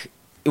like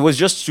it was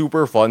just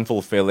super fun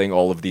fulfilling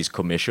all of these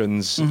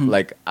commissions.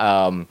 Like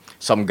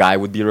some guy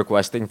would be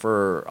requesting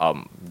for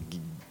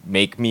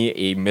make me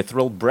a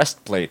mithril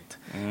breastplate.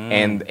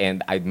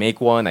 And I'd make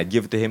one, I'd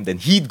give it to him, then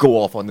he'd go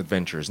off on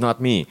adventures, not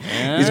me.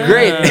 It's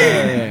great.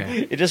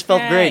 It just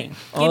felt great.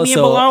 Give me a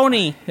Also-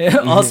 bologna.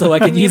 Also, I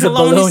could use a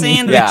bologna bologna.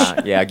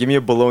 sandwich. Yeah, give me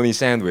a bologna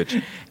sandwich.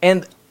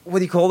 And what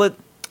do you call it?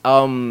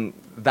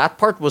 That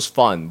part was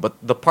fun, but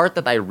the part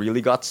that I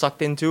really got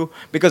sucked into,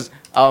 because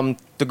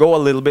to go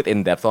a little bit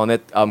in depth on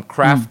it,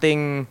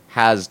 crafting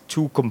has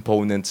 2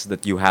 components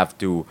that you have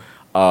to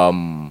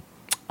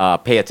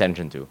pay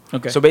attention to.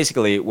 Okay. So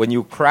basically, when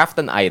you craft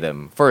an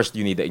item, first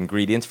you need the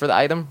ingredients for the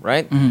item,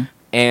 right?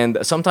 And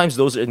sometimes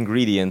those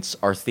ingredients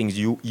are things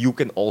you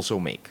can also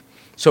make.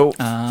 So,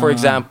 for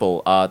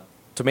example,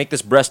 to make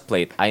this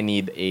breastplate, I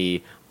need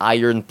a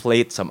iron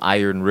plate, some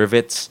iron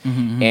rivets,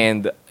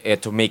 and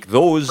to make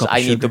those, Cup of I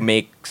need to sugar.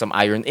 make some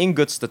iron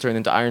ingots to turn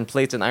into iron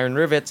plates and iron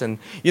rivets, and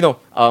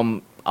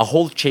a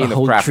whole chain A of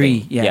whole crafting.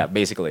 tree, yeah.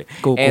 Basically.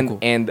 Cool.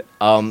 And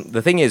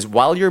the thing is,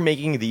 while you're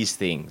making these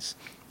things,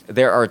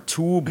 there are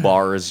 2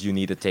 bars you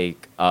need to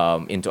take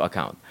into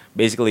account.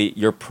 Basically,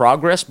 your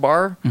progress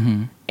bar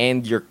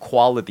and your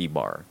quality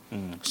bar.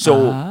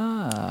 So,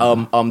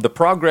 the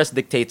progress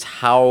dictates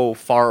how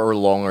far or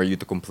long are you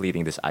to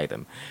completing this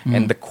item,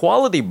 and the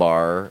quality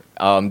bar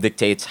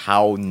dictates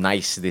how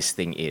nice this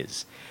thing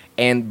is.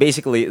 And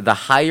basically, the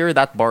higher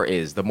that bar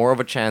is, the more of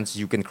a chance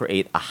you can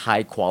create a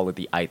high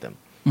quality item.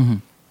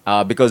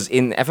 Because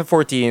in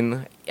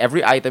FF14,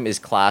 every item is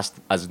classed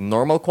as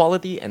normal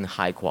quality and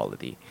high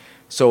quality.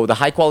 So the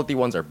high quality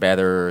ones are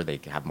better, they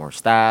have more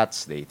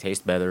stats, they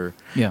taste better.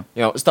 Yeah.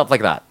 Stuff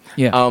like that.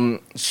 Yeah.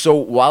 So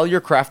while you're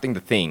crafting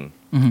the thing,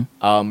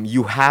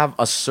 you have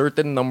a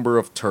certain number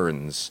of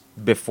turns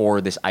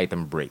before this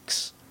item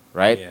breaks,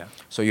 right? Yeah.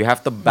 So you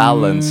have to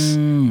balance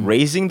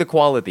raising the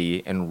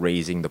quality and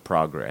raising the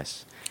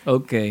progress.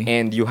 Okay.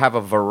 and you have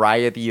a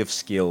variety of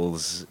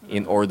skills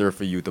in order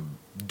for you to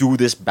do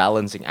this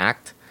balancing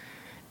act.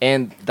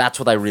 And that's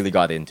what I really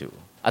got into.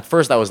 At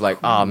first, I was like,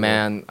 "Oh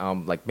man,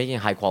 like making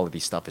high quality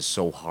stuff is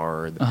so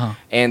hard."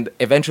 And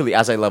eventually,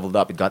 as I leveled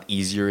up, it got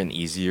easier and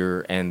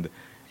easier, and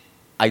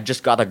I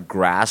just got a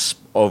grasp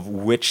of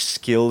which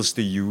skills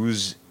to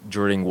use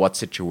during what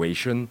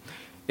situation.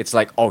 It's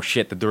like, oh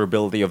shit, the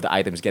durability of the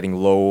item is getting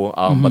low,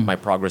 but my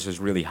progress is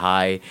really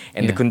high,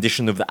 and the Yeah.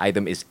 condition of the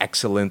item is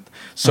excellent.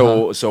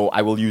 So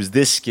I will use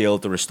this skill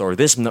to restore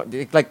this.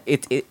 Like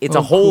it's Oh,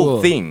 a whole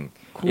cool. thing.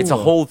 It's a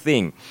Cool. whole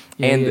thing.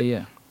 Yeah, and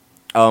yeah.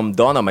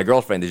 Donna, my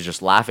girlfriend, is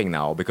just laughing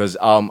now because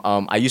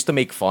I used to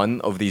make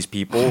fun of these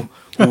people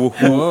who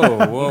Whoa,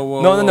 whoa,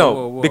 whoa. no, no, no.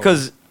 whoa, whoa.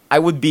 Because I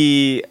would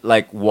be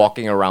like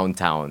walking around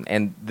town,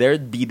 and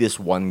there'd be this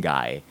one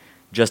guy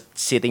just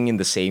sitting in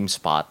the same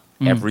spot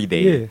every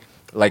day, Yeah.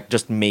 like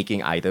just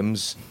making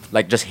items,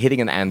 like just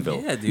hitting an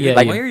anvil. Yeah, dude. Yeah,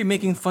 Like, yeah. why are you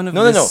making fun of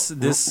No, no, no.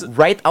 this?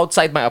 Right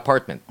outside my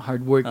apartment.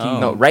 Hardworking. Oh.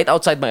 No, right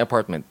outside my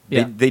apartment.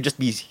 Yeah. They just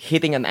be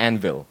hitting an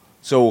anvil.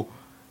 So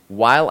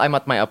while I'm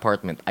at my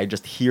apartment, I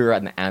just hear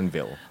an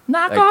anvil.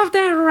 Knock Like- off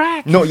that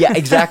rack. No, yeah,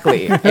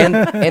 exactly.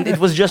 and it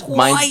was just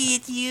mind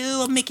Quiet,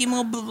 you! I'm making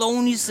my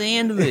bologna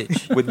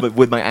sandwich.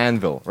 with my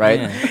anvil,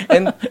 right? Yeah.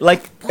 And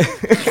like,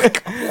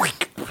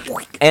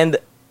 and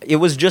it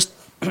was just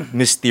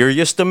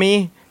mysterious to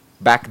me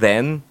back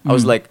then. I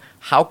was like,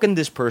 how can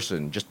this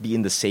person just be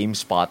in the same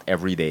spot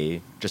every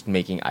day, just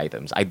making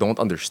items? I don't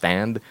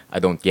understand. I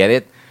don't get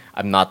it.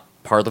 I'm not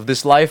part of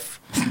this life.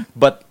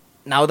 But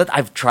now that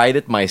I've tried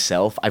it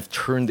myself, I've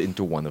turned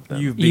into one of them.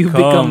 You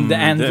become the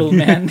anvil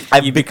man.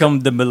 You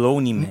become the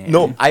bologna man.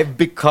 No, I've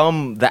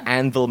become the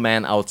anvil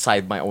man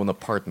outside my own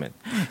apartment.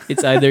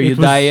 It's either you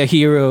die a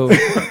hero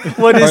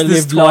What or is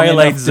this live long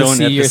Twilight enough to Zone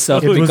see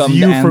yourself It was become the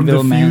you from the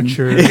anvil man.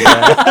 future.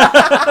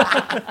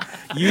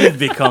 You've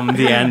become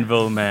the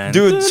anvil man.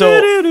 Dude,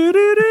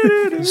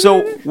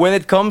 so when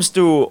it comes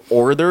to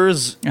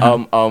orders,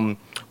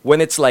 when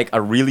it's like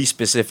a really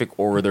specific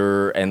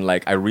order and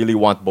like I really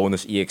want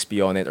bonus exp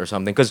on it or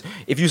something, because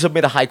if you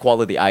submit a high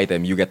quality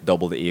item, you get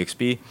double the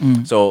exp.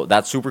 So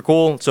that's super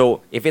cool.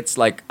 So if it's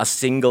like a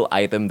single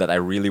item that I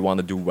really want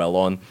to do well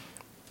on,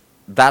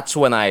 that's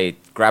when I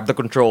grab the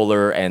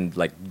controller and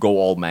like go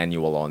all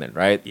manual on it,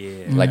 right?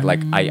 Yeah. Like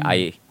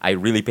I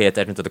really pay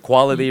attention to the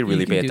quality, You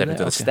really can pay do attention that?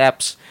 to the Okay.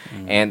 steps,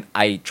 and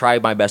I try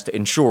my best to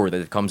ensure that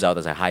it comes out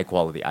as a high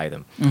quality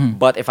item.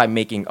 But if I'm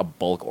making a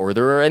bulk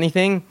order or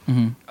anything,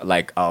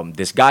 like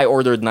this guy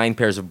ordered 9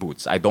 pairs of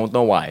boots. I don't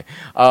know why.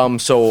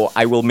 So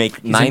I will make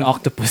He's 9 an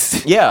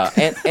octopus. yeah,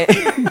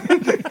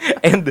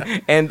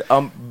 and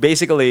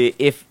basically,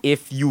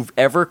 if you've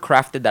ever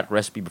crafted that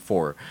recipe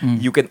before,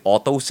 you can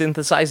auto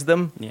synthesize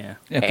them. Yeah.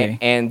 Okay.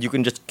 And you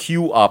can just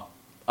queue up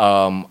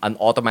an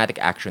automatic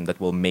action that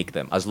will make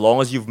them. As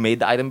long as you've made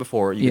the item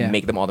before, you Yeah. can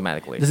make them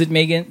automatically. Does it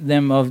make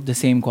them of the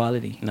same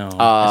quality? No. it's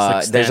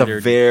like There's a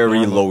standard very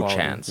normal low quality.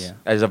 chance. Yeah.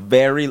 There's a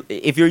very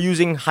if you're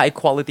using high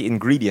quality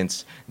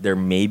ingredients, there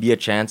may be a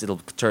chance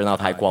it'll turn out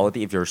high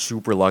quality if you're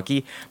super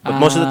lucky. But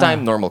most of the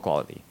time, normal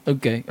quality.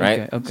 Okay.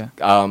 Right? Okay.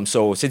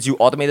 So since you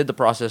automated the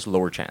process,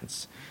 lower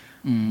chance.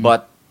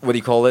 But what do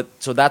you call it?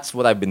 So that's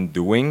what I've been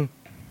doing.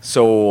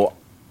 So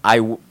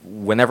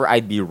whenever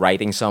I'd be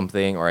writing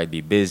something or I'd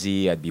be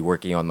busy, I'd be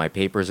working on my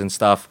papers and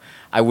stuff,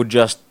 I would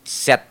just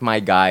set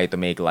my guy to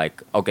make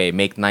like, okay,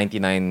 make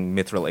 99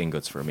 mithril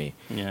ingots for me.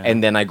 Yeah.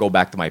 And then I go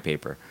back to my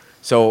paper.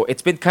 So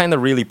it's been kind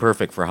of really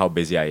perfect for how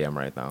busy I am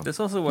right now. That's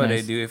also what I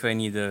Nice. do if I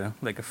need a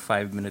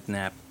 5-minute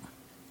nap.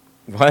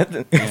 What?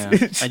 Yeah.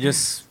 I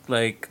just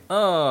make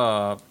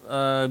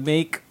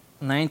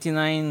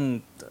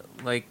 99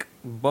 like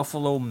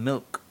buffalo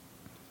milk.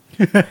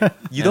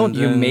 You don't.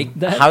 You then- make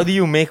that? How do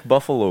you make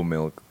buffalo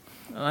milk?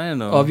 I don't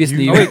know.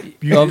 Obviously, You- you-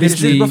 you- Is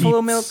obviously, it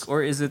buffalo milk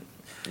or is it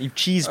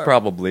Cheese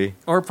probably.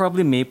 or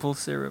probably maple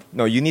syrup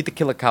No, you need to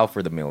kill a cow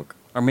for the milk.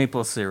 or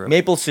maple syrup?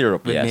 Maple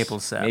syrup, With yes. maple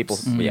saps. Maple,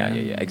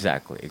 yeah.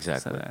 Exactly. So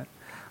that.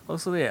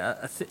 Also, yeah,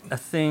 a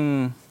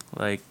thing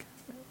like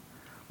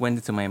went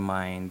into my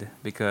mind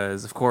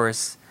because, of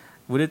course,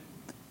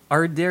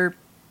 are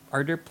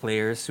there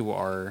players who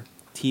are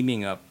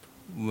teaming up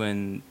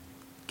when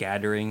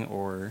gathering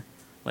or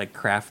like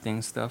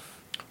crafting stuff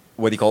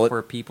What do you call it?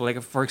 for people?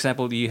 Like, for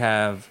example, you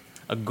have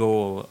a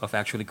goal of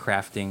actually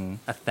crafting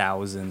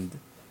 1,000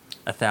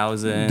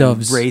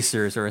 Doves.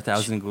 bracers or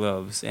 1,000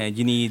 gloves, and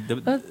you need the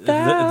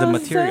 1,000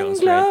 materials,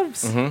 right?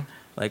 gloves. Mhm.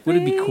 Like, would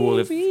it be cool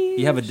if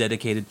you have a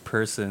dedicated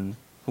person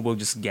who will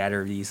just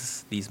gather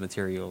these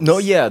materials? No,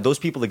 yeah, those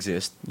people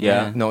exist. Yeah,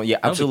 Yeah. no, yeah,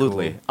 That'd be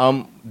absolutely.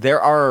 There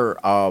are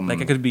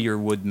Like, I could be your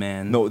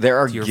woodman. No, there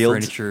are your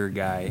guilds- furniture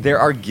guy. there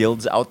are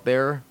guilds out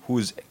there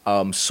whose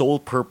sole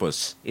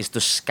purpose is to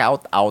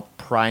scout out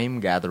prime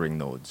gathering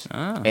nodes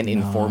Ah. and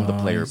inform the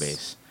player Nice.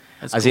 base.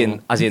 That's As cool. in,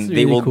 That's they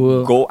really will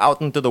cool. go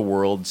out into the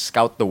world,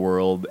 scout the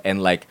world,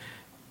 and like,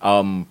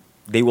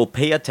 they will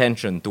pay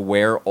attention to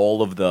where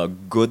all of the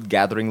good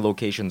gathering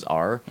locations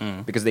are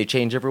Mm. because they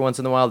change every once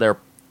in a while.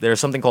 There's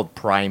something called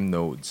prime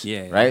nodes,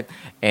 Yeah, yeah. right?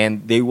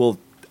 And they will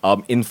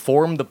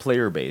inform the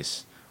player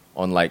base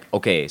on like,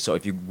 okay, so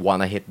if you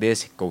wanna hit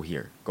this, go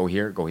here, go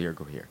here, go here,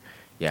 go here.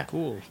 Yeah.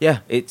 Cool. Yeah,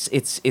 it's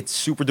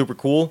super duper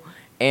cool,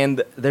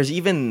 and there's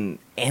even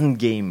end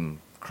game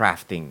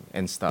crafting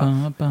and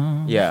stuff.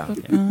 Yeah,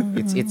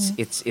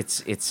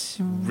 it's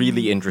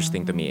really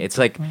interesting to me. It's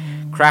like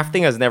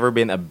crafting has never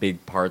been a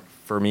big part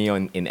for me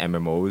in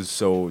MMOs,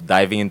 so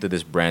diving into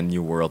this brand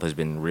new world has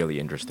been really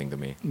interesting to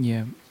me.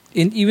 Yeah.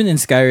 Even in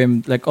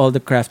Skyrim, like all the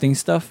crafting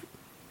stuff,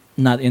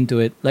 not into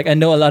it. Like I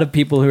know a lot of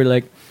people who are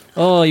like,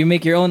 "Oh, you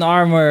make your own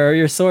armor or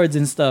your swords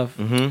and stuff."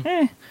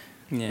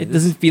 Yeah, It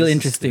doesn't feel this is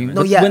interesting. different.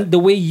 No, But yeah. the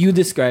way you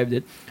described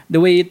it, the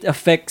way it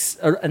affects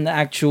an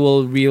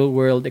actual real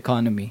world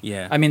economy.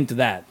 Yeah. I'm into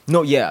that.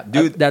 No, yeah,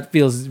 dude. That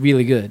feels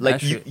really good.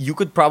 Like Actually- you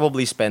could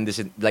probably spend this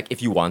like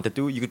if you wanted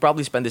to, you could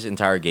probably spend this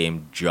entire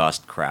game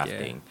just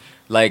crafting.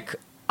 Like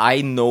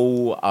I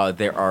know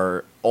there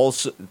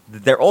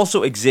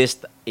also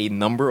exist a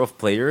number of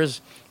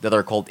players that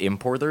are called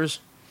importers.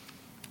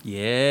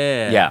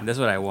 Yeah. Yeah. That's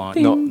what I want.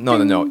 No.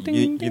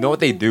 You know what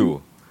they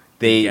do?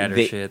 Gather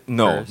shit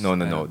no, first.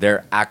 no.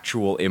 They're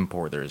actual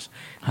importers.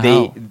 How?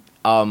 They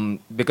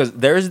because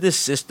there's this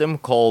system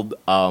called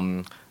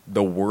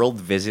the world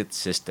visit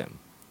system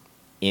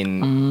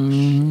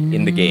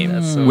in the game,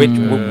 That's so which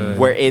good.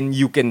 wherein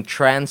you can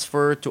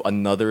transfer to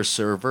another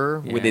server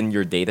within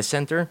your data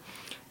center.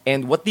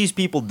 And what these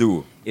people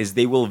do is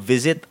they will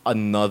visit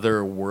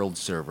another world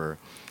server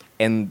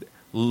and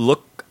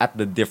look at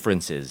the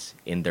differences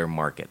in their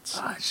markets.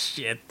 Ah,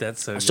 shit,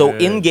 that's so So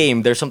good. in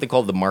game, there's something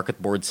called the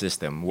market board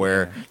system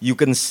where you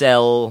can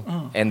sell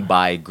and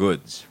buy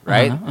goods,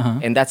 right?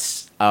 And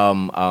that's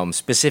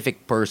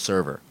specific per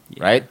server,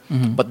 right?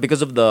 But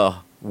because of the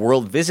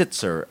world visit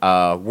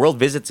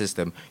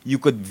system, you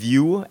could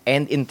view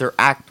and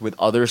interact with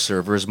other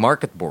servers'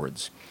 market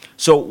boards.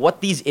 So what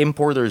these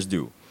importers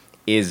do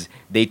is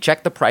they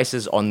check the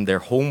prices on their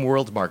home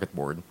world market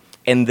board,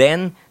 and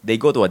then they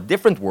go to a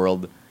different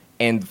world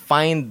and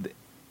find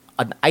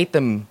an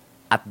item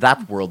at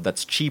that world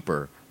that's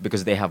cheaper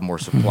because they have more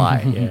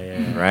supply.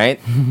 Yeah. Right?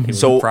 They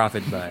So would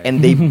profit by it.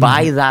 and they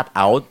buy that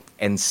out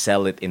and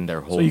sell it in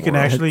their home So you can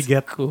world. actually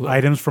get cool.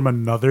 items from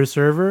another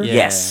server.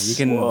 Yeah, Yes. you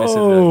can visit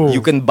Whoa. them.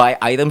 You can buy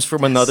items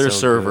from another so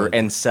server good.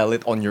 and sell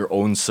it on your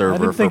own I server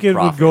didn't for think it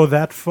profit. would go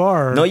that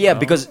far. No, yeah,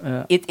 because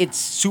Yeah. it's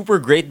super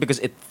great because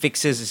it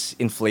fixes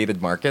inflated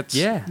markets.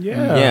 Yeah.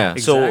 Yeah. Yeah,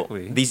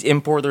 Exactly. so these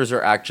importers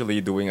are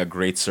actually doing a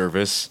great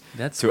service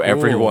That's to cool.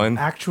 everyone.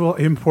 Actual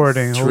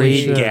importing. Holy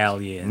Trade shit.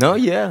 galleon. No,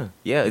 yeah,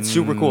 it's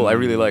super cool. I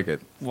really like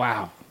it.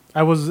 wow.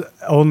 I was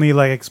only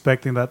like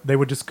expecting that they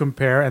would just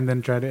compare and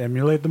then try to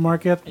emulate the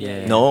market.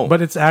 Yeah. No,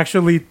 But it's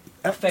actually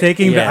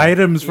taking the Yeah.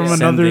 items from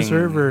Yeah. another Sending-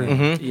 server.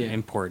 Yeah.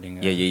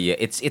 Importing. yeah.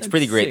 It's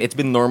pretty That's great. sick. It's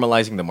been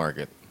normalizing the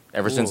market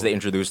ever since Cool. they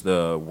introduced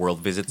the world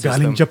visit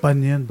Galing system.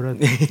 Japan yan, bro.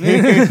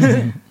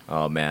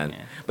 Oh man, Yeah.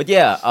 but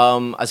yeah,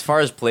 as far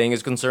as playing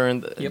is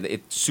concerned, Yep.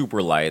 it's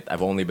super light.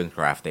 I've only been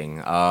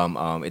crafting.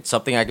 It's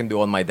something I can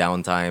do on my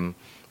downtime,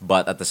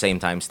 but at the same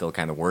time still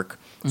kind of work.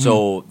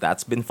 So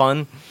that's been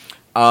fun.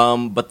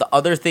 But the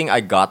other thing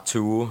I got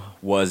to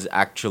was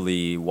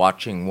actually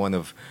watching one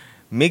of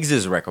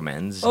Miggs's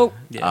recommends. Oh.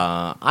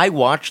 Yeah. I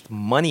watched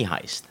Money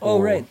Heist.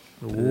 Oh, right.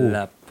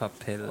 La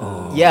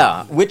Papel.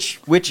 Yeah, which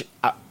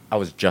I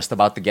was just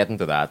about to get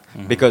into that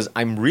because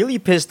I'm really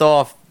pissed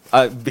off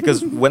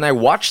because when I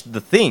watched the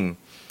thing,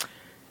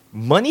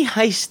 Money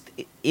Heist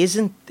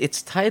isn't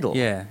its title.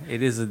 Yeah,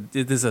 it is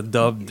a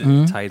dubbed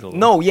title.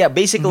 No, yeah,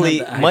 basically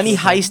Not the Money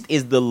actual Heist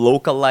is the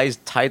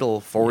localized title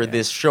for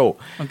this show.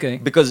 Okay.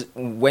 Because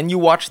when you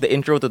watch the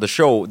intro to the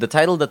show, the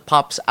title that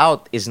pops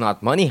out is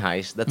not Money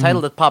Heist. The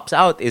title that pops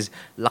out is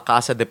La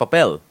Casa de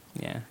Papel.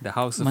 Yeah, the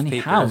House of Money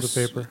Paper. house.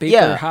 Paper.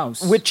 Paper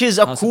house. Which is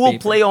a House of cool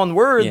paper. play on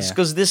words Yeah.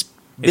 because this It's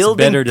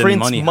building better than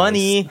prints Money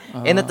money,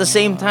 and at the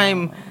same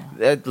time,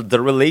 the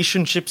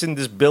relationships in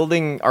this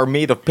building are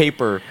made of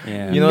paper.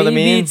 Yeah. You know what I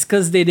Maybe mean? it's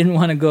because they didn't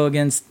want to go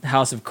against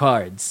House of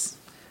Cards.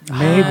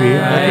 Maybe.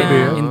 That Right?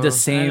 could be. In the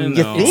same. don't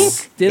You know. think?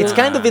 Still- It's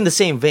kind of in the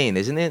same vein,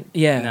 isn't it?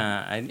 Yeah.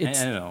 Nah, I It's-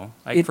 don't know.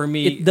 Like for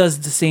me, it does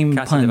the same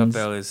Casa de puns.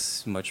 Papel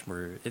is much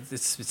more.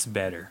 It's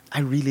better. I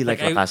really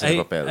like La Casa de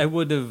Papel. I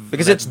would have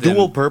because it's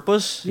dual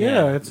purpose.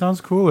 Yeah, it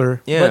sounds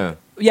cooler. Yeah.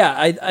 Yeah,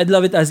 I'd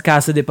love it as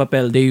Casa de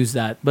Papel. They use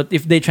that, but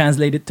if they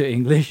translate it to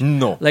English,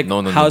 No. like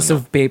No. House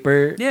of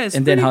Paper, Yeah, it's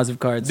and then pretty- House of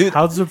Cards. Dude,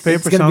 House of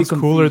Paper gonna be sounds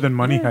cooler confusing. than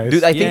Money Heist.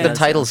 Dude, I think Yeah, the that's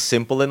title's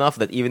simple enough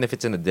that even if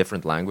it's in a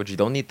different language, you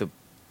don't need to.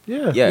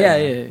 yeah.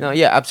 Yeah. No,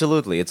 yeah,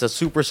 absolutely. It's a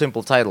super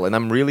simple title, and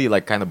I'm really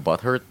like kind of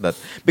butthurt that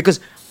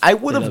because I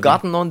would have love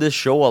gotten on this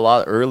show a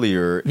lot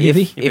earlier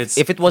Really?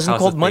 if it wasn't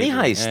House called of Money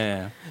Paper. Heist.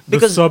 Yeah. The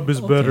Because sub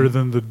is better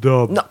than the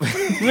dub. No.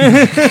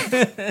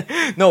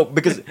 No,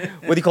 because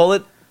what do you call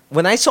it?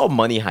 When I saw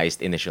Money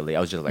Heist initially, I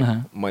was just like,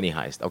 Money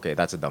Heist. Okay,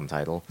 that's a dumb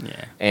title.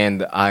 Yeah.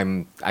 And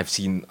I've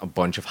seen a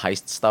bunch of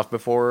heist stuff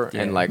before,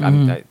 and Yeah. like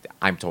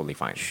I'm totally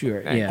fine.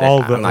 Sure, Like, yeah.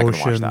 All I'm the not gonna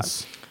watch that.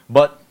 oceans.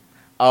 But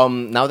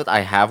now that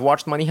I have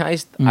watched Money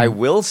Heist, I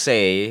will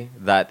say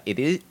that it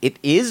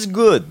is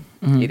good.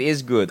 It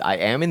is good. I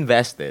am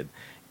invested,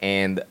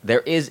 and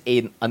there is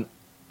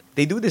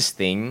they do this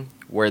thing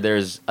where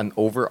there's an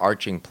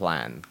overarching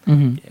plan,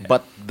 Mm-hmm.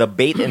 but the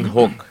bait and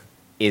hook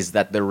is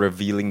that they're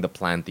revealing the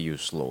plan to you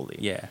slowly.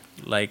 Yeah,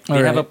 like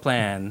they have a Alright.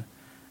 plan,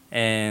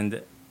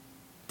 and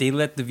they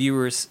let the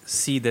viewers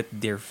see that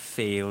they're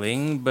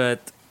failing,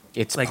 but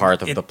It's like,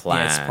 part of the yeah,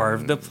 plan. it's part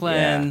of the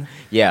plan.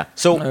 Yeah.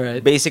 So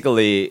Alright.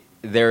 basically,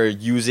 they're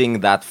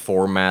using that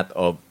format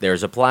of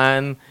there's a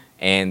plan,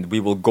 and we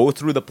will go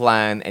through the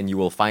plan, and you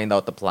will find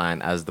out the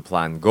plan as the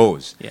plan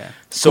goes. Yeah.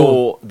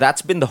 So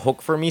that's been the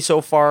hook for me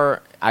so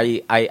far.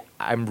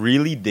 I'm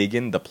really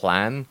digging the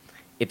plan.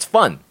 It's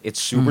fun. It's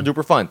super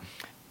duper fun,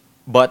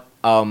 but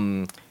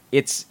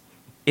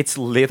it's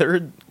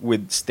littered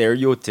with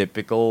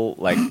stereotypical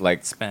like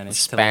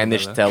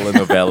Spanish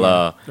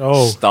telenovela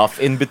Oh. stuff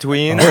in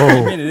between. I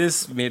Oh, mean, it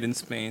is made in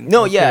Spain.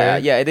 No, yeah,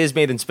 Okay. yeah, it is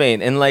made in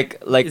Spain, and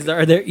like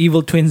Are there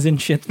evil twins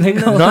and shit? Like,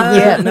 not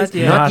yet, not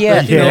yet, Not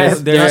yet. yet. No,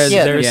 There's not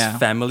yet. there's Yeah.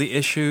 family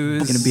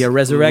issues. Gonna be a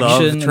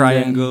resurrection and love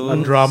triangle. a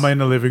drama in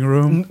the living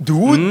room.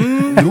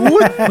 Dude,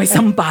 dude, May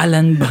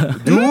sampalan ba?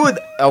 dude.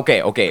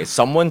 Okay.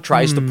 Someone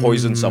tries to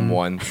poison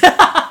someone.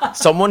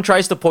 Someone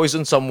tries to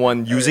poison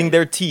someone using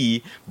their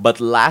tea,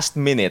 but last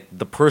minute,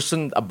 the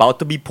person about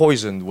to be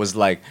poisoned was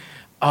like,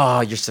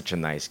 "Oh, you're such a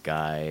nice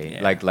guy.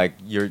 Yeah. Like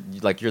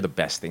you're the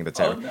best thing that's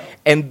ever."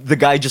 And the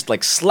guy just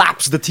like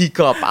slaps the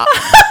teacup.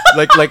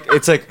 like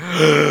it's like,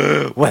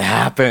 what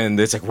happened?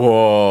 It's like,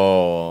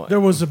 whoa. There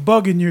was a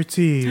bug in your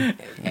tea.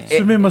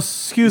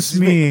 Excuse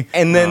me.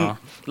 And then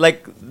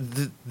like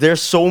there's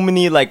so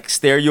many like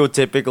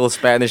stereotypical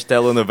Spanish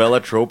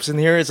telenovela tropes in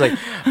here. It's like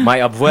my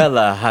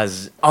abuela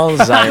has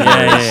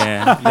Alzheimer's.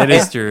 Yeah. That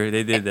is true.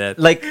 They did that.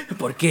 Like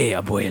 ¿Por qué,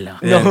 abuela?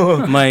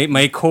 Yeah.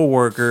 My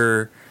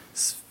coworker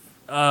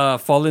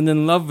fallen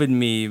in love with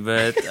me,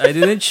 but I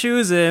didn't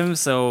choose him,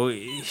 so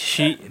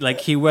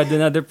he wed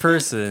another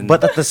person.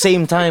 but at the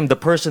same time, the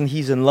person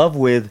he's in love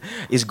with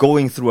is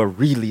going through a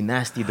really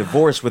nasty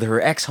divorce with her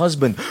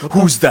ex-husband,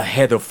 who's the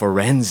head of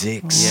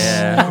forensics.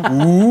 yeah,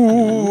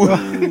 Ooh.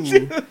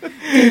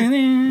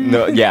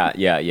 No,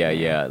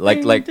 yeah. Like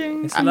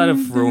it's a lot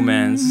of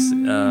romance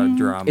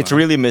drama. it's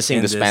really missing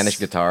in the this. Spanish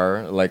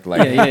guitar. Like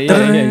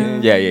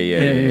Yeah.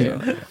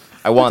 yeah.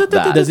 I want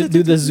that. Does it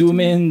do the zoom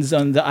ins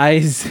on the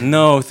eyes?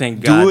 No,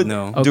 thank God, Dude,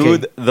 no. Okay.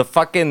 dude, the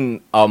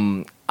fucking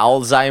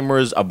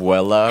Alzheimer's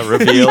abuela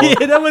reveal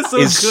Yeah, that was so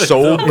is good.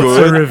 so It's a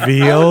good.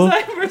 reveal.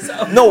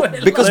 No,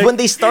 because when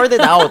they started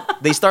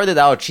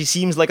out, she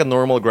seems like a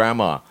normal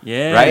grandma.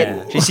 Yeah.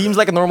 Right? She seems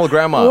like a normal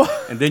grandma.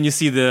 And then you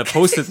see the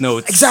post-it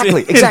notes.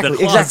 Exactly, in exactly,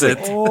 the closet.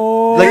 exactly.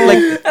 Oh,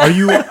 Like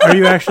are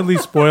you actually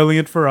spoiling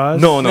it for us?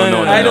 no.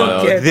 I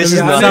don't care. This To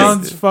is be That nothing.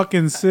 sounds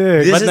fucking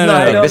sick. This But is no, no,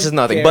 nothing. I This is don't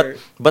nothing. care.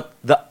 But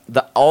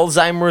the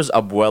Alzheimer's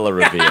abuela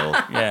reveal.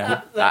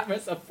 Yeah.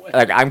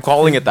 Like I'm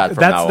calling it that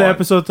from That's now the on.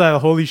 episode title.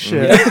 Holy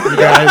shit, you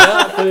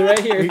guys! Put it right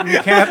here. You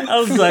can't.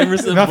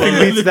 Alzheimer's. Nothing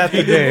beats that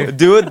today.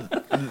 Dude,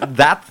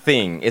 that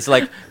thing is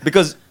like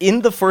because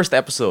in the first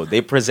episode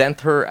they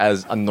present her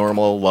as a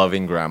normal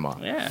loving grandma,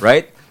 Yeah.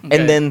 right? Okay.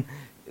 And then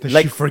Does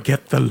like she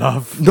forget the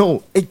love?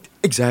 no,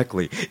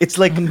 exactly. It's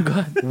like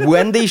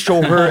when they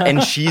show her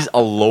and she's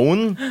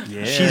alone,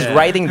 she's Yeah.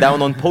 writing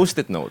down on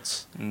post-it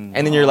notes. And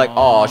then you're like,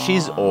 "Oh,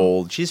 she's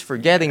old. She's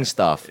forgetting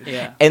stuff."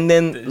 Yeah. And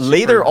then She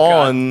later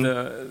forgot on,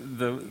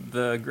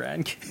 the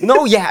grandkid.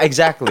 no, yeah,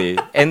 exactly.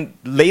 And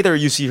later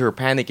you see her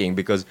panicking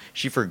because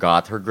she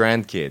forgot her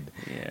grandkid.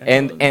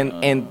 Yeah.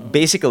 And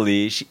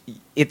basically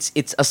it's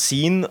a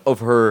scene of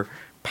her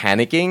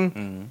panicking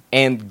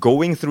and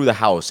going through the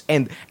house.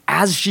 And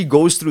as she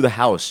goes through the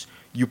house,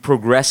 you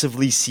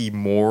progressively see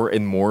more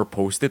and more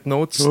post-it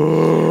notes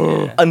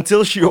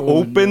until she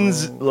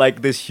opens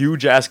like this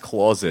huge ass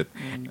closet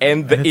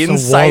and the And it's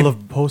inside a wall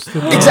of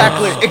post-it.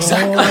 exactly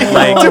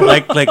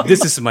like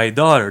this is my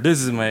daughter, this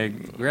is my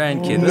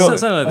grandkid. No.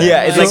 That's something like that.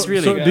 Yeah, it's Like, like-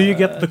 really So good. do you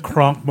get the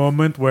Kronk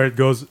moment where it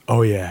goes,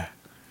 "Oh yeah,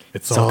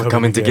 it's all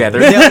coming together.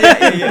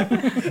 Yeah.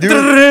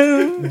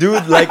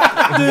 Dude, like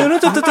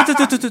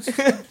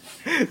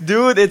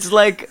dude,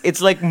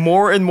 it's like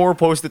more and more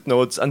post-it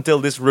notes until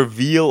this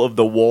reveal of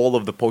the wall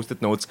of the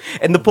post-it notes.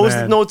 And the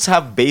post-it Man. notes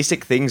have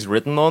basic things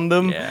written on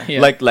them. Yeah. Yeah.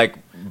 Like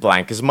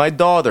blank is my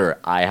daughter.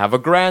 I have a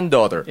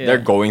granddaughter. Yeah. They're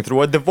going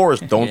through a divorce.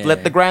 Don't Yeah.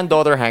 let the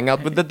granddaughter hang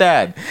out with the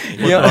dad.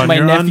 on Yeah. My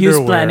your nephew's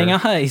underwear. planning a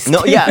heist.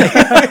 No,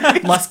 yeah.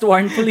 Must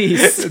warn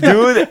police.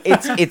 Dude,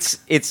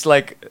 it's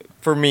like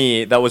for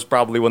me that was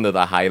probably one of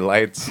the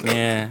highlights.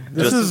 Yeah.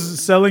 This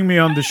is selling me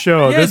on the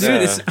show. Yeah, This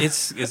dude,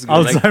 is it's good.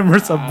 Like,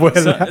 Alzheimer's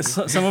abuela.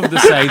 some of the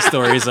side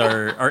stories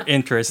are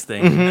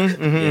interesting.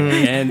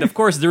 Yeah. And of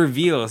course the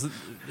reveals.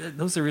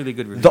 Those are really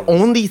good reveals. The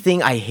only thing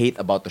I hate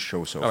about the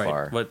show so All right,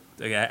 far. but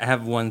okay, I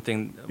have one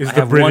thing. Is I the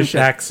have British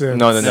one accent?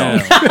 No. No.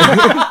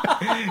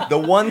 The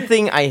one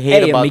thing I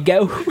hate Hey, about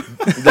amigo.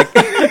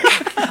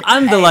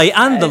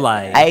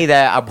 Andalay. Hey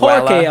there,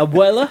 abuela. Porque,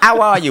 abuela.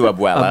 How are you,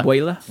 abuela?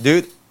 Abuela.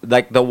 Dude,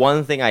 like the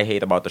one thing I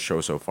hate about the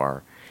show so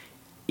far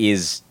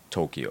is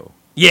Tokyo.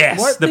 Yes,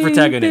 What? the Ding,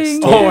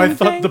 protagonist. ding, Oh, I ding,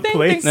 thought the ding,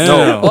 place. ding.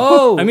 No.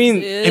 Oh, I mean,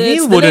 it's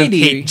Emil the wouldn't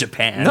lady. hate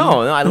Japan.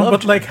 No, I love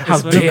But like, how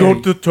It's to go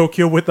very- to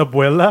Tokyo with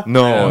Abuela?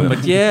 no,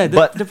 But yeah,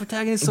 But- the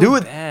protagonist is so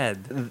dude,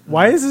 bad.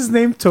 Why is his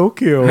name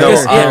Tokyo? No,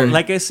 Because, yeah, um,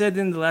 like I said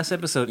in the last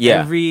episode, Yeah.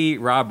 every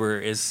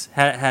robber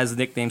has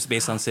nicknames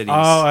based on cities.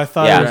 Oh, I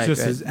thought Yeah. it was Right,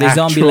 just right. his They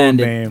actual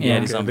zombie-landed. name. Yeah, they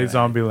Okay, zombie-landed. they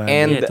zombie-landed.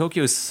 And- yeah,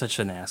 Tokyo is such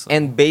an asshole.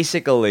 and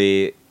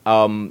basically,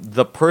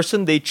 the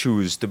person they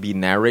choose to be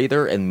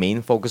narrator and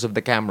main focus of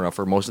the camera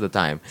for most of the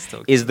time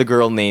Tokyo. is the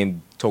girl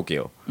named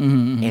Tokyo,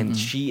 and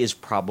she is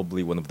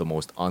probably one of the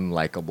most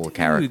unlikable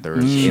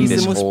characters Dude, in she's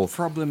this the most whole.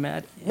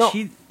 problematic. No,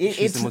 she's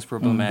it's the most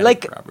problematic.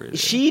 like robber.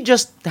 she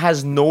just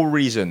has no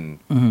reason,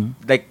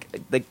 like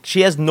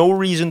she has no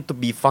reason to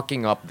be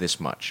fucking up this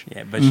much.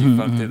 Yeah, but she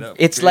fucked it up.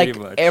 It's pretty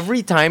like much.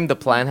 every time the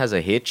plan has a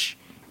hitch,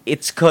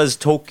 it's because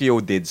Tokyo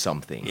did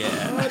something.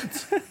 Yeah.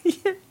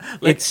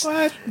 It's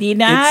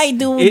Did I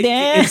do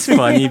that? It's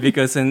funny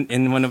because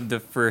in one of the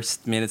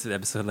first minutes of the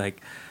episode,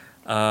 like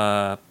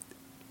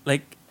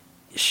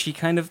she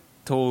kind of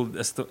told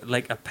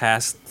like a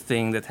past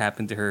thing that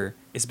happened to her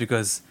is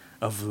because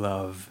of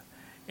love,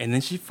 and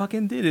then she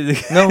fucking did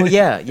it. no,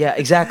 yeah,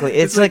 exactly.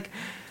 It's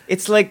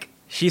like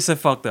She's a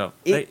fucked up.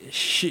 It- Like,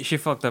 she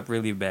fucked up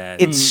really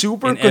bad. It's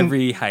super in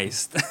every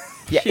heist.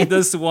 Yeah, She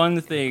does one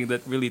thing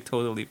that really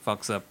totally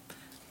fucks up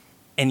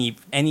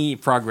any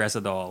progress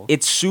at all.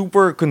 it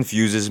super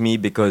confuses me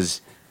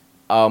because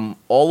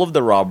all of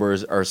the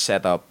robbers are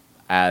set up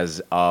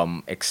as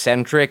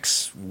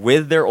eccentrics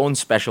with their own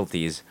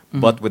specialties,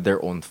 but with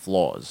their own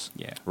flaws.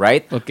 Yeah.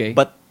 Right? Okay.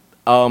 But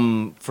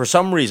for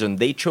some reason,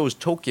 they chose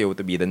Tokyo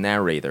to be the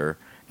narrator,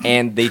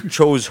 and they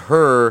chose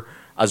her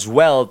as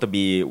well to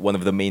be one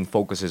of the main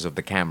focuses of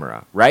the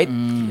camera. Right?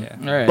 yeah.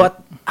 All right.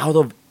 But out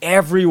of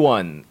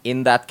everyone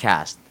in that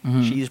cast,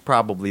 she's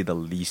probably the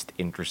least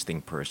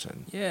interesting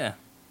person. Yeah.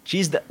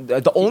 She's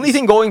the only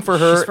thing going for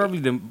her. She's probably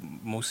the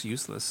most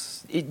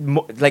useless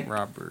Like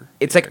robber.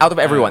 it's like out of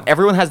everyone,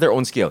 everyone has their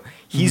own skill.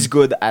 He's Mm-hmm.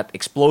 good at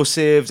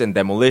explosives and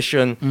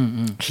demolition.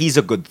 He's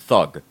a good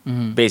thug.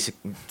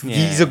 Basically,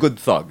 he's Yeah. a good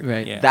thug.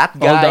 Right. Yeah. That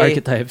guy, All the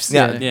archetypes,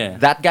 Yeah, yeah.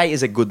 that guy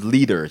is a good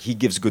leader. He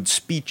gives good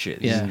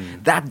speeches. Yeah.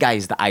 That guy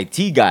is the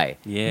IT guy.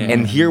 Yeah.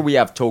 And here we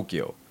have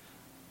Tokyo.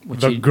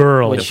 The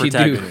girl. What The she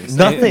do? protagonist.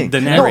 Nothing.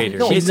 The No, narrator.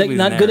 no. She's like Basically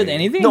not the good at narrator.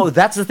 anything. No,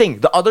 that's the thing.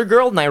 The other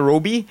girl,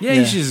 Nairobi. Yeah,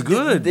 Yeah. she's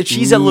good.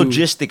 She's a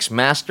logistics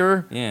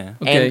master. Yeah.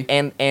 Okay.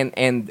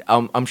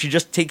 And she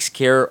just takes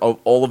care of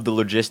all of the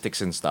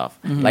logistics and stuff,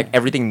 Mm-hmm. like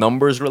everything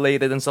numbers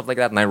related and stuff like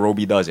that.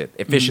 Nairobi does it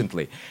Mm-hmm.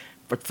 efficiently,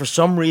 but for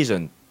some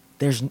reason,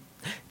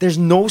 there's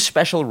no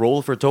special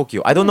role for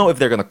Tokyo. I don't know if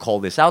they're gonna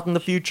call this out in the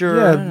future.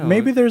 Yeah,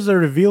 maybe there's a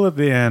reveal at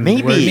the end.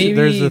 Maybe. where Maybe-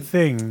 there's a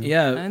thing.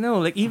 Yeah. I know,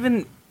 like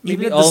even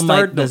Maybe at the All Might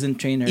start doesn't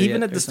train her Even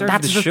yet at or the start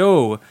of the something.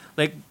 show,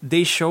 like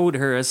they showed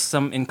her as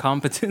some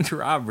incompetent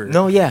robber.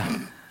 No, yeah.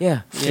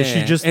 Is she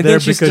Yeah. just And there then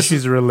she's because just-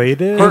 she's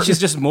related? And she's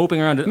just moping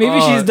around. Maybe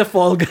Oh, she's the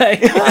fall guy.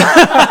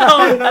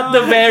 At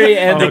the very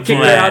end, they Oh, kick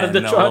her man. out of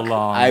the all truck.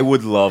 along. I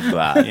would love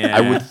that. Yeah.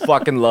 I would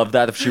fucking love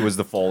that if she was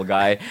the fall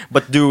guy.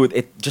 But dude,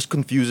 it just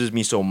confuses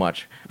me so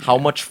much. How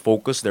much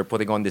focus they're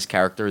putting on this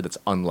character that's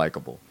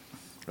unlikable.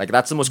 Like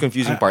that's the most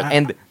confusing part.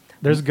 And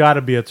There's got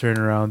to be a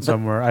turnaround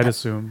somewhere, I'd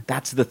assume.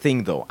 that's the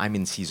thing though. I'm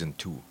in season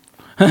 2.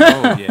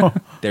 Oh yeah.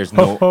 There's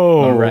no Oh,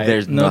 All right.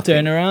 there's No nothing.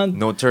 turnaround?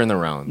 No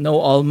turnaround. No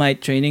All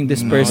Might training.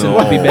 This person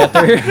would be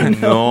better.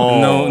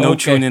 No. No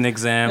Okay. tune-in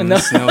exams.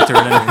 No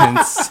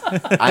tournaments.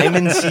 I'm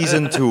in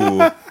season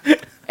 2.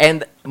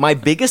 And my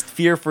biggest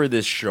fear for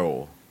this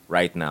show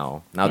right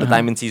now that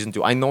I'm in season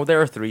 2, I know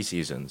there are 3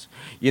 seasons.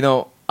 You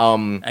know, I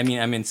mean,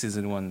 I'm in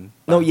season 1.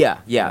 no, yeah.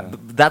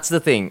 That's the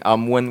thing.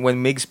 When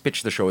Migs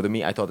pitched the show to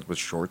me, I thought it was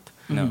short.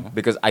 No.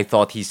 Because I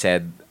thought he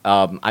said,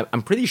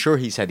 I'm pretty sure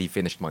he said he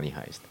finished Money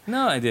Heist.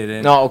 No, I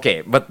didn't. No, okay,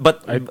 but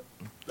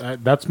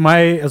That's my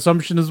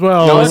assumption as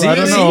well. no, I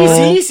don't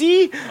know.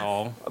 see.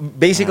 Oh.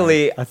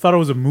 Basically, I thought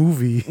it was a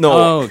movie. no.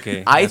 Oh,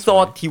 okay. I That's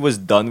thought he was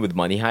done with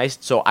Money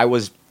Heist, so I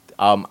was,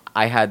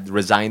 I had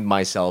resigned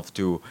myself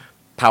to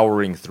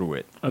powering through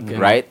it. Okay.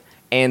 Right,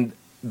 and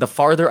the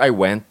farther I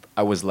went,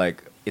 I was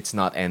like, it's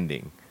not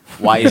ending.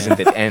 Why isn't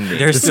it ending?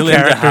 They're This still in the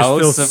character house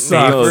still of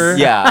sucks. paper.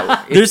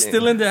 Yeah, They're it-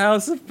 still in the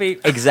house of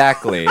paper.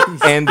 exactly,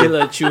 and Still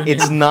a tune-in.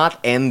 it's not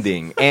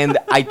ending. And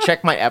I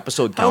checked my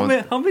episode count.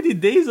 How many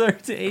days are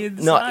to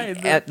No,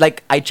 inside?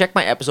 like I checked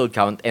my episode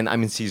count, and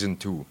I'm in season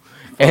 2.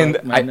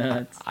 And my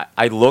nuts.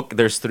 I look,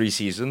 there's 3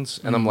 seasons,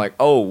 and I'm like,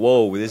 oh,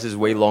 whoa, this is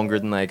way longer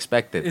than I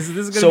expected. Is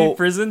this gonna So- be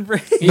Prison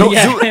Break? No,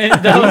 yeah,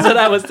 that was what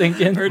I was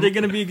thinking. Are they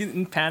gonna be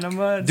in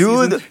Panama? in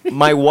Dude, season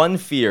my one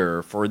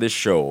fear for this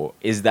show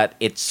is that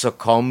it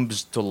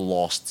succumbs to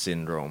Lost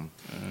syndrome.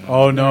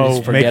 Oh no, Just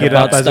make forget it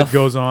up about as stuff. it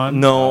goes on.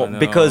 No, Oh, no.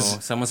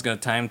 because someone's gonna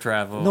time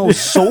travel. no,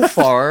 so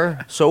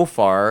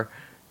far,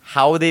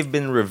 how they've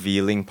been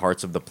revealing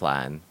parts of the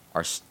plan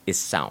is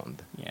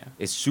sound. Yeah.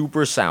 It's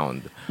super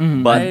sound.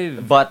 Mm-hmm. But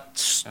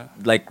I've-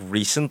 like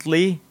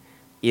recently,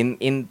 in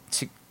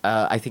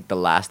I think the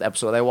last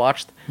episode I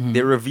watched,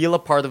 they reveal a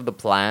part of the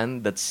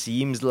plan that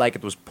seems like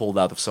it was pulled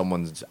out of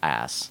someone's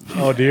ass.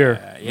 Oh dear.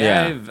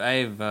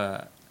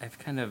 I've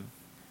kind of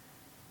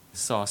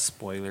saw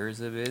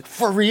spoilers of it.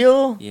 For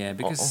real? Yeah,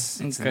 because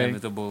it's Okay.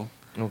 inevitable.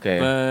 Okay.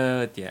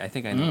 But yeah, I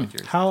think I know what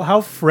you're.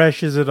 How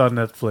fresh is it on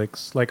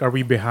Netflix? Like, are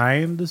we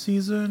behind the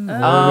season? We're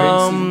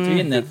in season 3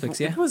 in It Netflix,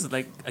 yeah. was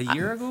like a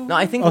year ago. no,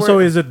 I think Also,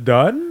 we're, is it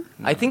done?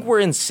 I think we're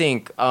in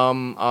sync.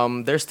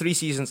 There's 3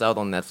 seasons out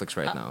on Netflix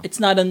right now. It's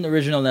not an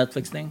original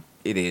Netflix thing.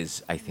 It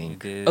is, I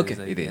think. It is, Okay.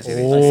 I It is, guess. it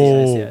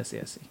is.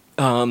 I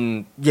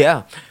see.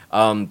 Yeah.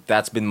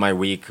 That's been my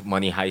week.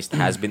 Money Heist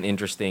has been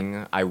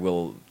interesting. I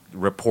will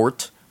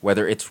report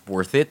whether it's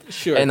worth it.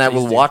 Sure, And I please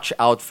will do. watch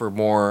out for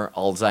more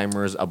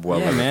Alzheimer's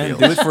abuela Yeah, man,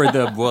 reveals. do it for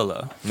the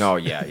abuela. No,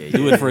 yeah.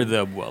 Do it for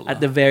the abuela. At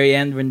the very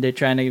end, when they're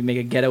trying to make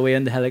a getaway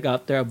on the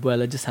helicopter,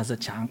 Abuela just has a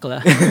chancla.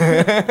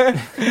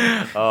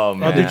 Oh, Oh,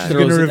 man. they're just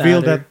Throws gonna it reveal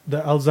at her. that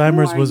the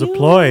Alzheimer's was a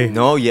ploy.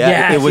 No, Yeah,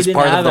 yeah, it she was didn't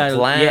part of have the that.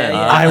 plan. Yeah,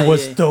 yeah. I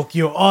was yeah.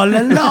 Tokyo all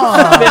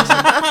along.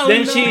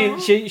 Then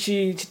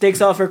she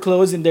takes off her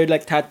clothes and there are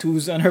like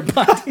tattoos on her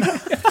body.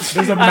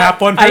 There's a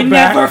map on her I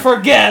back. never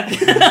forget.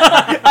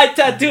 I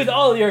tattooed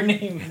all your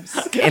names.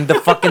 And the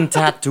fucking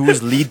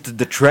tattoos lead to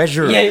the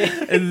treasure. Yeah,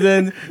 yeah. And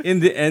then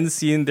in the end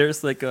scene,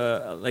 there's like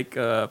a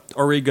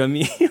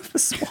origami of a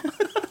swan.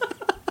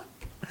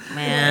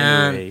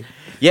 Man. Anyway,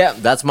 Yeah,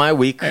 that's my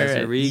week. All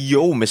right.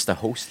 Yo, Mr.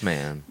 Host,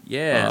 man.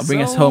 yeah.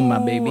 Bring us home, my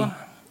baby.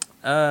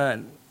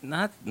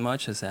 Not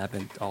much has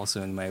happened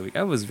also in my week.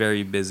 I was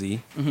very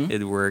busy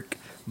at work.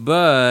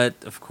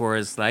 But, of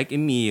course, like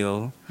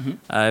Emil,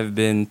 I've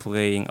been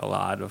playing a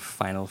lot of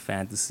Final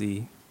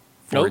Fantasy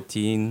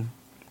 14.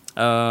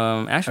 Actually,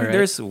 Alright.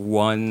 there's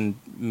one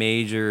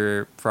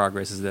major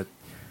progress is that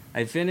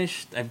I've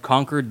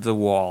conquered the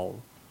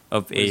wall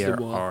of Where's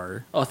the wall?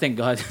 ARR. Oh, thank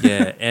God.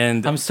 Yeah,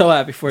 and I'm so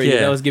happy for you.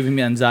 Yeah. That was giving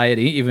me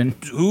anxiety, even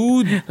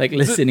dude, like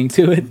listening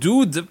to it.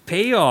 dude, the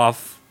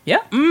payoff. Yeah.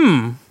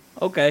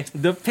 Okay.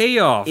 The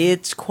payoff.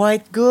 It's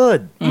quite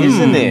good,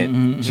 isn't it?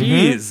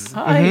 Jeez.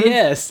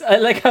 Yes. I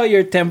like how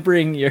you're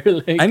tempering your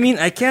like I mean,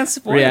 I can't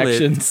spoil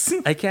reactions.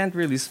 it. I can't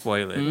really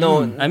spoil it.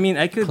 No, I mean,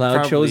 I could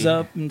Cloud shows probably-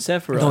 up in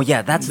Sephiroth. No,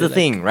 yeah, that's the Like,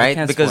 thing, right?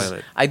 can't Because spoil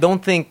it. I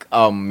don't think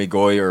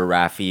Migoy or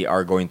Rafi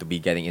are going to be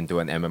getting into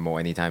an MMO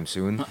anytime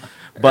soon.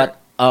 But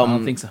I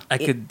don't think so. I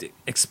could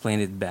explain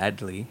it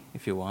badly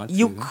if you want.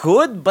 you to.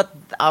 could, but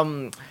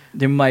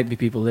There might be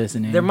people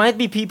listening. there might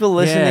be people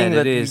listening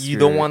that is you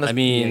true. don't want to. I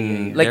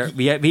mean, like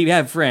we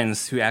have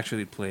friends who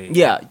actually play.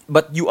 yeah,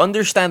 but you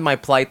understand my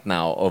plight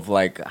now of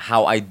like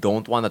how I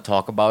don't want to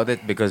talk about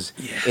it because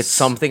it's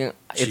something.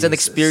 It's an Jesus.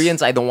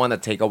 experience I don't want to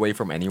take away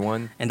from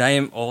anyone. And I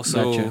am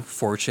also Gotcha.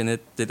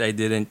 fortunate that I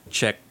didn't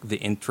check the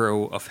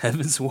intro of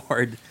Heaven's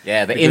Ward.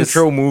 Yeah, the Because-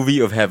 intro movie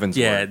of Heaven's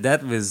Yeah, Word.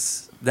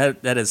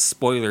 that is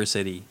spoiler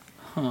city.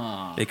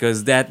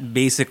 Because that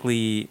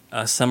basically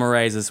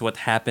summarizes what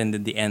happened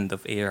at the end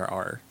of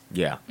ARR.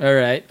 Yeah. All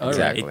right. All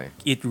right. Exactly.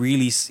 It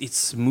really it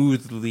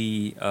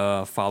smoothly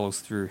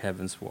follows through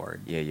Heaven's Ward.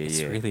 Yeah, yeah, It's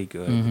yeah. really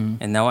good.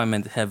 And now I'm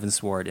at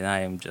Heaven's Ward, and I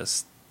am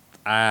just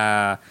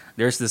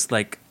there's this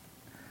like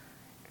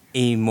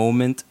a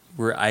moment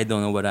where I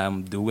don't know what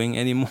I'm doing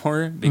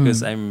anymore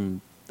because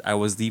I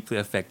was deeply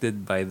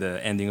affected by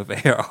the ending of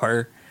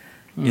ARR.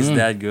 Is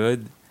that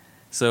good?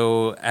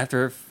 So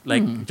after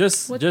like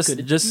just What could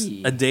it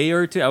be? a day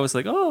or two, I was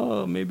like,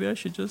 oh, maybe I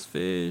should just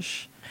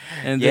fish.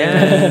 And Yeah.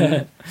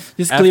 then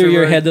Just clear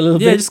your afterward- head a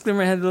little Yeah, bit. just clear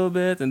my head a little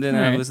bit, and then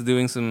I Alright. was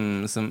doing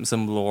some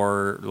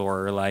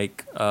lore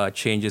like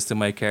changes to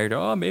my character.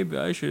 Oh, maybe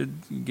I should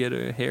get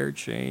a hair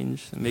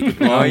change, make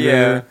it longer. Oh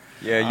yeah.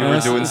 Yeah, you were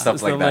doing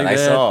stuff like that. I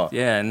saw.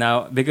 Yeah,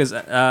 now because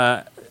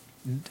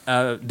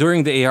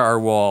during the ARR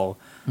wall,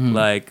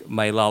 like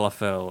my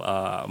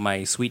Lalafell,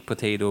 my sweet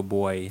potato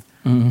boy,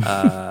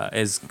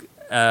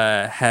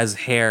 has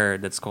hair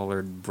that's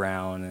colored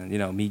brown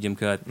and medium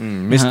cut.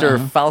 Mr.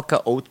 Falca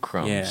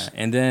Oatcrumbs. Yeah,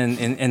 and then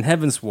in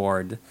Heaven's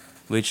Ward,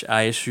 which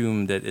I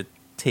assume that it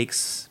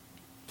takes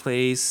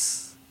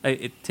place,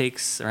 it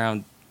takes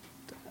around,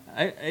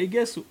 I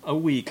guess, a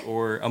week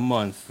or a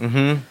month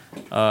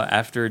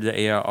after the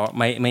ARR,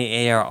 my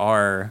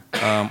ARR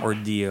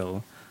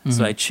ordeal.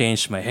 So I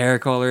changed my hair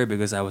color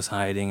because I was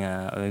hiding.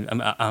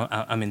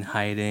 I'm in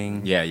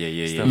hiding. Yeah.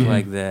 Stuff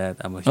like that.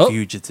 I'm a Oh.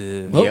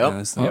 fugitive. Oh. you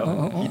know, stuff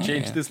like that. He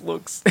changed Yeah. his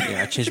looks.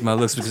 Yeah, I changed my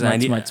looks because Smart, I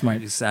need. smart.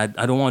 because I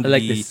don't want I to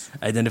like be this.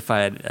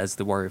 identified as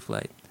the warrior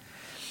flight.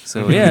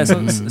 So yeah,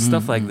 so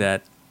stuff like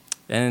that.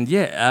 And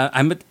yeah,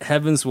 I'm at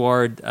Heaven's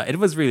Ward. It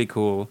was really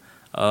cool.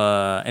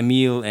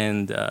 Emil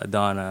and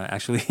Donna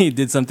actually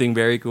did something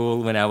very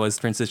cool when I was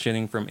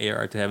transitioning from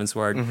ARR to Heaven's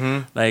Ward.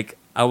 Like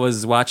I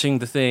was watching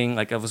the thing,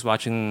 like I was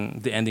watching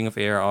the ending of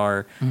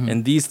ARR,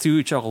 and these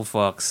two chuckle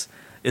fucks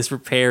is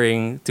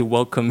preparing to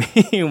welcome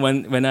me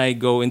when I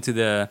go into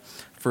the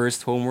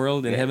first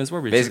homeworld in Heaven's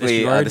Ward, which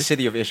Basically, is Ishgard. the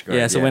city of Ishgard.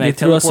 Yeah, so when They I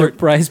threw a teleport,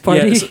 surprise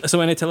party? Yeah, so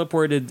when I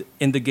teleported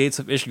in the gates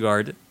of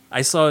Ishgard,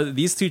 I saw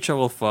these two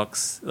chuckle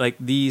fucks, like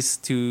these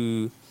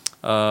two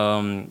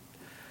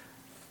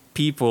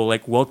people,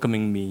 like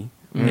welcoming me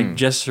like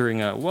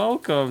gesturing a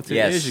welcome to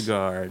Yes.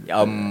 Ishgard.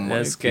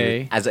 That's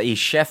Okay. As a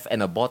chef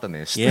and a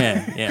botanist.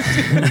 Yeah,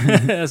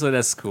 yeah. So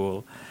that's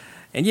cool.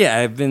 And yeah,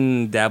 I've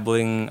been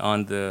dabbling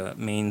on the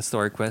main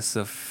story quests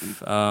of,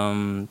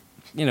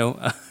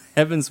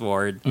 Heaven's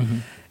Ward.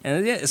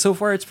 And yeah, so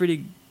far it's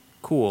pretty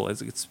cool.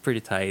 It's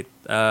pretty tight.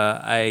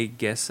 I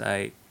guess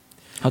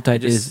How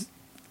tight just is?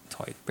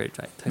 pretty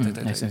tight. Tight. Nice,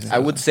 nice, nice. I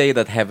would say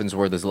that Heaven's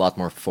Word is a lot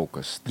more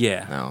focused.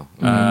 Yeah. Now.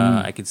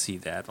 I could see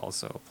that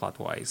also plot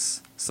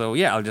wise. So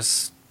yeah, I'll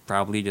just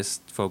probably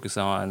just focus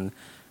on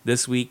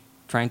this week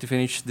trying to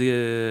finish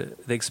the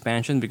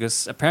expansion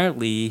because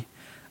apparently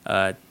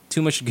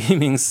Too Much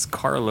Gaming's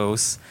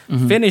Carlos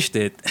finished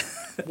it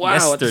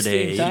Wow, at the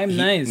yesterday. same time,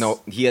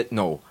 nice.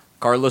 No.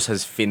 Carlos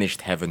has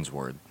finished Heaven's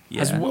Word.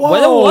 Yeah.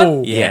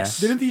 What? Yeah. Yes.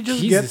 Didn't he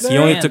just Jesus. get He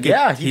there? only Man. took it.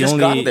 Yeah, he just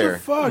only, got there.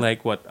 Fuck.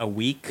 Like what, a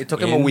week? It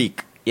took him a in?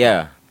 week.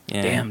 Yeah.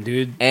 Yeah. Damn,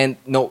 dude. And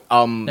no,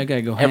 That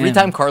guy go every ham.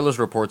 time Carlos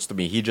reports to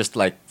me, he just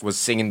like was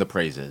singing the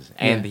praises,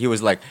 and Yeah. he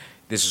was like,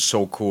 "This is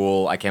so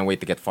cool! I can't wait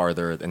to get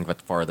farther and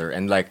get farther."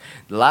 And like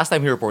the last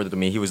time he reported to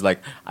me, he was like,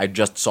 "I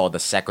just saw the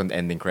second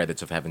ending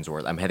credits of Heaven's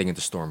Word. I'm heading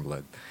into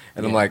Stormblood,"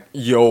 and I'm Yeah. like,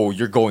 "Yo,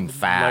 you're going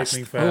fast."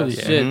 Lightning fast. Holy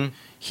shit. Mhm.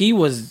 He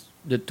was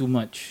the too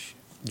much.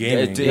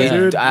 Gaming.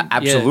 Dude.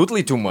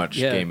 Absolutely too much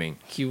Yeah. gaming.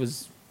 He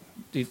was.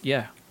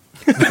 Yeah.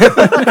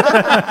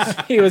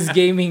 He was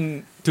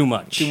gaming Too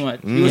much. too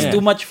much. He was Yeah.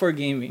 too much for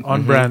gaming.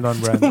 On brand, on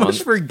brand. Too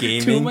much for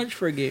gaming. Too much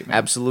for gaming.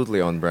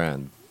 Absolutely on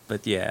brand.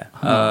 But yeah.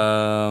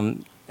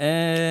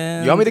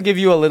 And You want me to give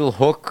you a little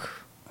hook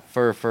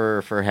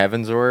for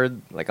Heaven's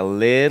Word? Like a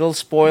little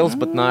spoils,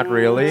 but not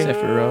really.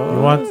 Sephiroth.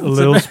 You want a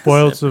little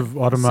spoils of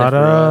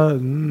Automata?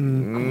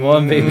 Come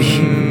on, baby.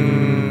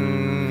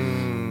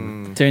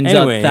 Mm. Turns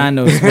Anyway. out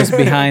Thanos was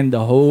behind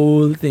the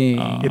whole thing.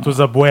 It was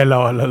Abuela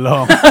all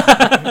along.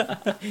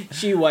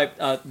 She wiped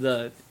out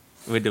the.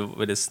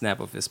 with a snap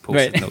of his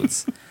post-it Right.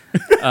 notes.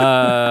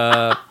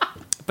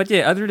 But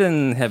yeah, other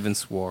than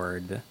Heaven's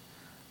Ward,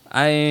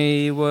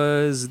 I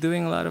was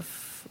doing a lot of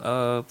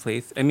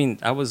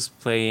I was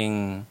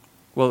playing.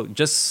 Well,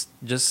 just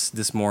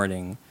this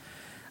morning,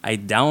 I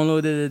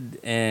downloaded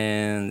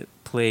and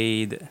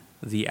played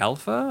the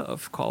alpha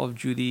of Call of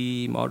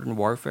Duty Modern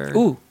Warfare.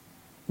 Ooh.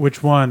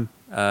 Which one?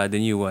 The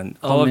new one,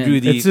 Oh, Call of man.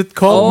 Duty. Is it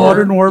called Oh,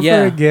 Modern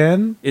Warfare yeah.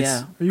 again? It's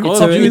Yeah. Are you Call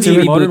It's of a- it's a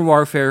Duty reboot. Modern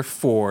Warfare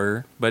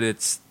 4, but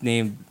it's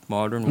named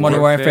Modern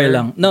Warfare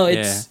lang. No,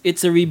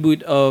 it's a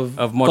reboot of,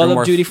 Of Call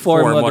of Duty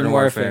 4 Modern Warfare.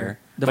 Warfare.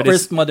 The But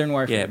first it's- Modern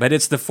Warfare. Yeah, but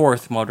it's the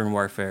fourth Modern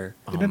Warfare.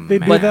 Didn't they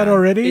do man. that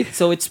already?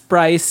 So it's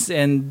Price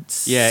and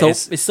Yeah, Soap.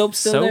 it's Is Soap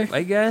still Soap, there?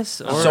 I guess.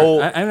 Or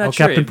So- I'm not Oh,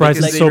 sure. Captain Price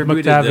because and they Soap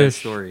rebooted the McTavish.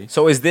 story.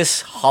 So is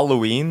this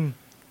Halloween?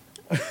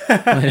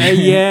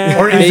 Yeah.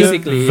 Or is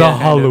Basically, it the yeah, kind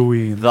of.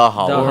 Halloween? The The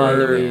Halloween.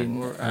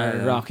 Halloween, or, I don't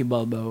know. Rocky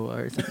Balboa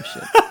or some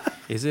shit.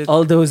 Is it?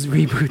 All those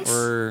reboots.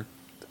 Or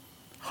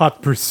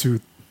Hot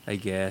Pursuit. I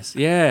guess.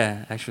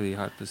 Yeah, actually,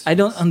 Hot Pursuit. I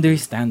don't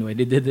understand why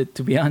they did it,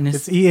 to be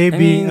honest. It's EA I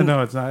being mean-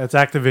 no, it's not. It's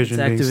Activision.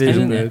 It's being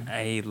Activision. stupid.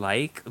 I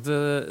like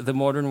the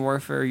Modern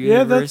Warfare Yeah,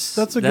 universe.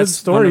 that's a good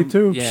story,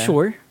 too. Yeah.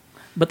 Sure.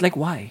 But like,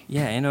 why?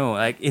 Yeah, I know.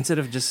 Like instead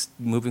of just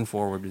moving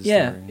forward with the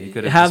Yeah. story, you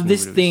could Have just this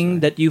moved with the thing story.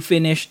 that you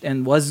finished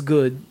and was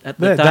good at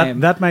the That, time.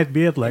 that might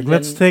be it. Like, And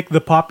let's then- take the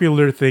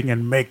popular thing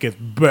and make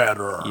it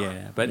better.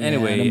 Yeah, but Yeah,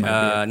 anyway, that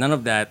might be it. none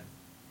of that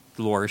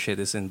lore shit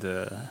is in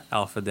the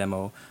alpha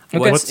demo.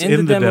 Okay. What's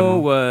in the demo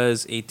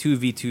was a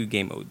 2v2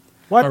 game mode.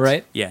 What? All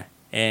right. Yeah,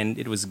 and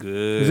it was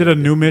good. Is it a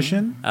new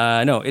mission?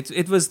 No,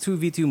 it was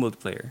 2v2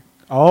 multiplayer.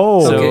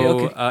 Oh, So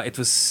Okay. it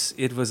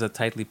was a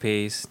tightly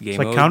paced game it's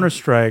like mode. Counter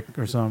Strike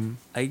or some.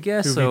 I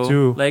guess 2v2.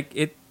 so. Like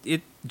it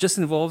just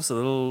involves a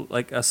little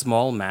like a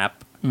small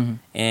map, Mhm.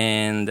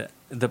 and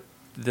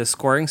the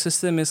scoring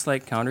system is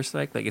like Counter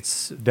Strike. Like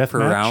it's per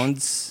Deathmatch?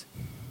 rounds.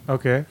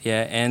 Okay.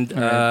 Yeah, and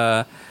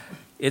Alright.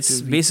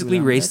 it's 2v2 basically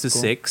round, race to that's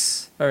cool.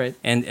 6, All right.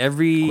 and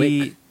every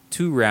Quick.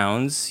 2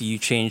 rounds you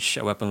change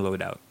a weapon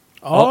loadout.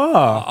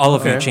 Oh, All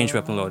of you okay. change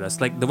weapon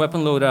loadouts. Like the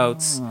weapon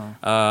loadouts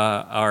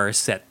are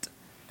set.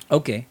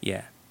 Okay.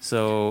 Yeah,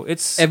 so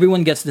it's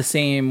Everyone gets the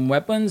same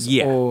weapons.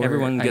 yeah, or-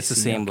 everyone I gets the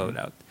see, same okay.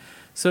 loadout.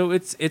 So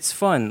it's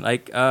fun.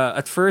 Like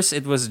at first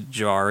it was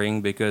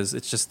jarring because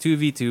it's just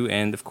 2v2,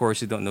 and of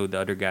course you don't know the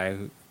other guy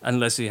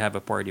unless you have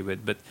a party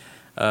with. But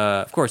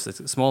of course it's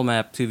a small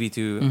map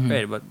 2v2. Mhm.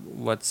 Right, but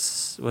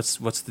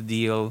what's the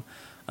deal?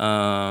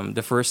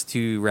 The first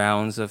 2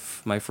 rounds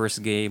of my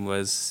first game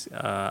was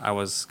I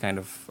was kind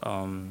of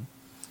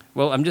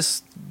well, I'm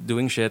just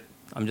doing shit.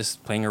 I'm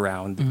just playing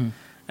around. Mhm.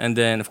 And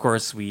then, of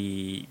course,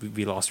 we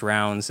lost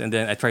rounds. And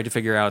then I tried to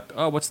figure out,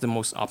 what's the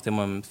most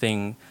optimum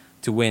thing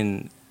to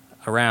win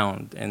a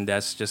round? And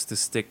that's just to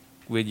stick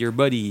with your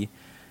buddy.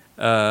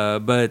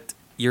 But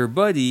your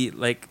buddy,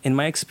 like in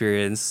my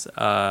experience,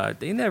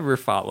 they never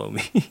follow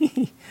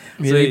me.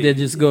 Really, they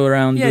just go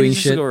around yeah, doing they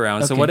just shit. go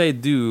around. So Okay. what I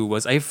do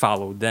was I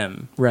followed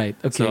them. Right.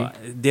 Okay. So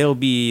they'll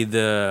be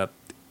the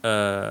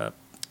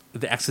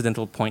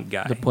accidental point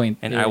guy. The point,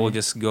 and yeah, I will yeah.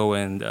 just go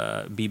and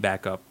be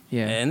backup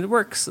Yeah. and it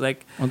works.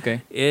 Like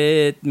Okay.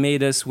 it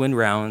made us win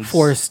rounds.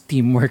 Forced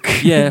teamwork.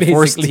 Yeah,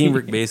 forced basically.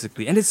 teamwork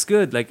basically, and it's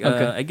good. Like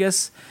Okay. I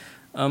guess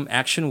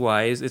action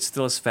wise, it's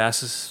still as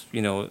fast as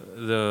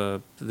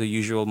the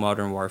usual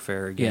Modern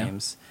Warfare Yeah.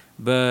 games.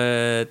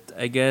 But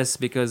I guess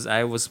because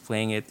I was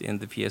playing it in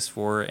the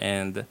PS4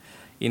 and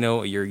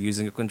you're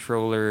using a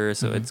controller,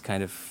 so it's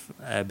kind of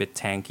a bit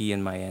tanky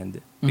in my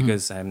end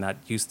because I'm not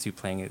used to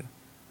playing it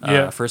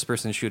Yeah. first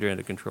person shooter in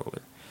the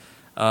controller.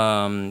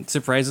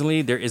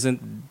 Surprisingly, there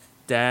isn't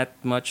that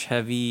much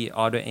heavy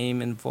auto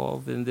aim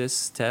involved in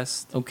this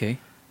test Okay.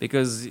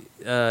 because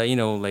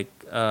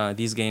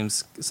these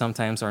games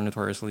sometimes are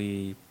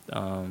notoriously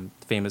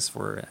famous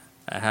for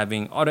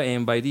having auto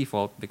aim by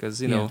default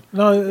because Yeah.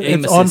 No,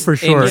 Aim it's on assist. for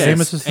sure. Aim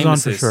Aim assist. assist is on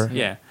for sure.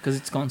 Yeah, Because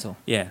it's console.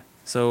 yeah.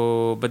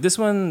 So, but this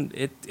one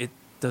it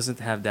doesn't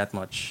have that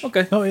much.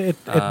 Okay. No, it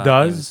Aim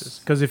does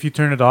assist. because if you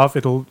turn it off,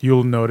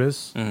 you'll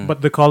notice. Mhm.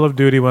 But the Call of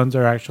Duty ones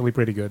are actually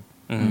pretty good.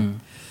 Mhm.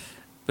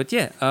 But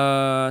yeah,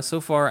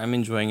 so far I'm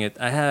enjoying it.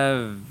 I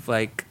have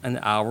like an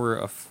hour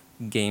of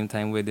game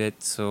time with it,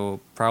 so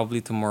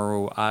probably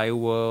tomorrow I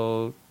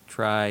will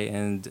try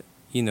and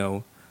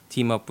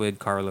team up with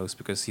Carlos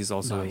because he's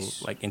also Nice.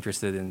 like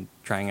interested in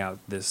trying out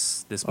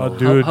this Oh, mode.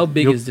 dude, How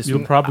big you'll, is this You'll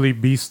one? probably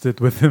beast it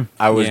with him.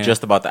 I was Yeah.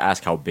 just about to ask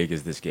how big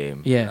is this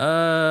game. Yeah.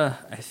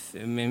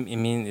 I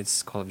mean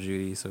it's Call of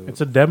Duty, so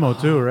It's a demo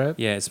too, right?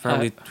 yeah, it's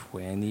probably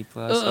 20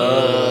 plus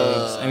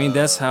gigs. I mean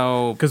that's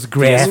how Because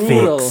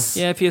Brutal. graphics.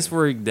 yeah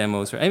PS4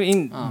 demos. Right? I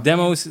mean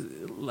demos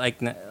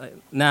like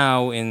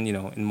now in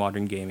in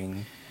modern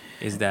gaming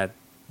is that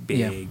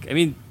big. I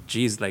mean,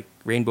 geez, like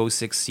Rainbow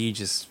Six Siege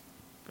is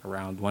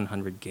around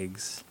 100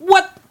 gigs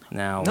What?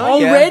 now. No,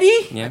 yeah. Already?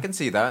 Yeah, I can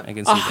see that. I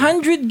can see that.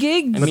 100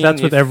 gigs? I But mean,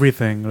 that's with if-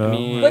 everything, though.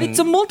 mean- But it's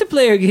a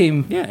multiplayer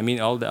game. Yeah, I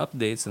mean all the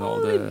updates and all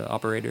the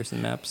operators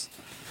and maps.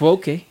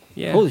 Okay.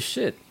 Yeah. Holy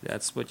shit.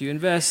 That's what you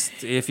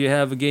invest if you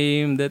have a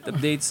game that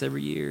updates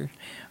every year.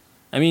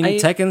 I mean, I-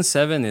 Tekken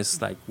 7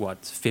 is like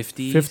what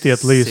 50, 50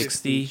 at least.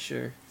 60.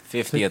 Sure.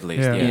 50 at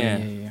least. Yeah. Yeah.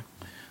 Yeah.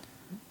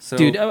 So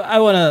Dude, I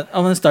wanna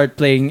start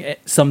playing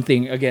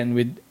something again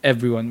with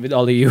everyone, with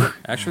all of you.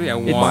 actually, I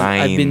It- want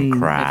I've been-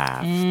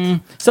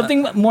 Minecraft.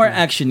 Something more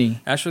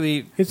actiony.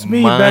 actually It's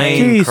me,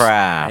 Baptiste. I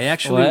Minecraft.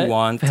 actually What?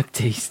 want Back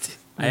taste.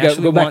 I Go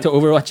actually back to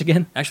Overwatch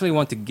again. actually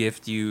want to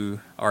gift you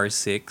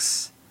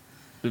R6,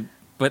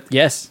 but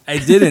Yes. I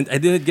didn't. I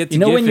didn't get to You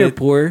know gift when you're it.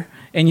 poor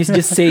and you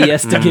just say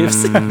yes to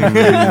gifts.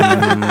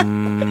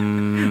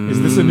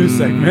 Is this a new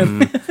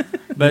segment?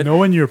 But- you know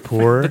when you're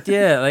poor? But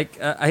yeah, like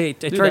I I'd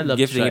tried love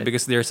to gifting try it it.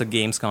 because there's a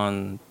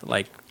Gamescom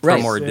like Right.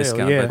 promo or Sale,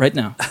 discount. yeah. But Right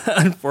now.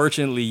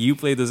 unfortunately,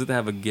 Uplay doesn't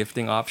have a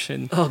gifting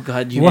option. Oh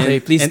God, you What? play.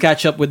 Please And-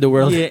 catch up with the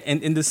world. Yeah,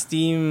 and in the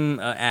Steam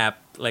app,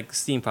 like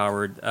Steam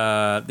powered,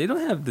 they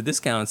don't have the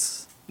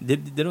discounts. They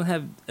don't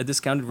have a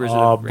discounted version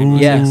Aw, of Rainbow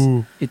boo. Six.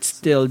 Yes. It's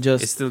still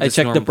just. It's still I just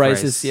checked the normal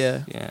prices. price. Yeah.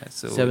 Yeah.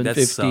 So $750 that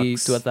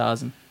sucks. to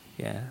 $1,000.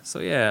 Yeah. So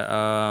yeah,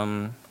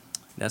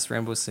 that's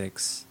Rainbow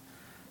Six.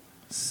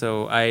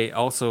 So I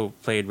also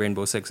played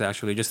Rainbow Six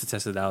actually just to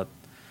test it out,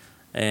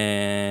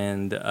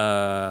 and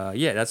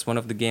yeah, that's one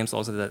of the games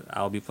also that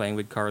I'll be playing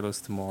with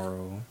Carlos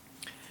tomorrow.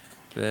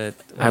 But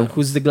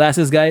Who's the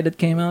glasses guy that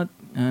came out?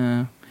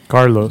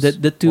 Carlos.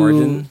 The two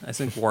Warden, I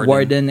think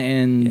Warden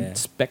and Yeah.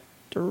 Spectre,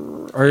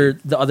 or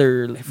the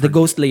other, the forget-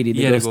 ghost lady.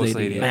 Yeah, the ghost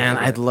lady. Man,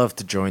 Yeah. I'd love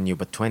to join you,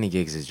 but 20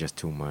 gigs is just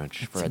too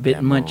much for It's a a bit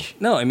demo. much.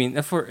 No, I mean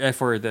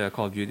for the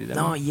Call of Duty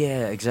demo. No,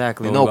 yeah,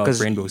 exactly. Oh, No, about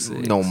because Rainbow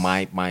Six. no,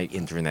 my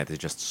internet is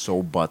just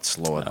so butt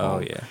slow at Oh,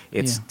 home. yeah.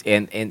 It's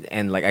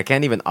and like I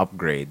can't even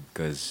upgrade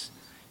because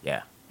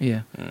yeah.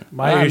 Yeah.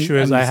 My I'm- issue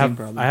is I'm the I same have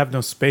problem. I have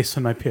no space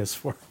on my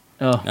PS4.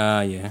 Oh,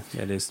 Yeah,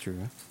 that is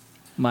true.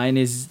 mine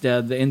is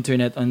the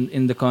internet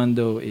in the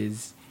condo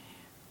is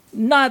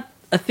not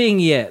a thing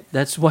yet.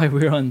 That's why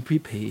we're on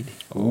prepaid.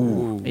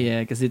 Ooh.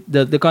 Yeah, because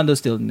the condo's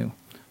still new.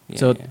 Yeah,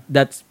 So yeah.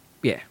 that's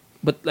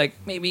but like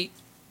maybe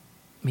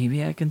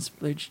I can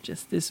splurge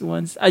just this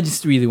once. I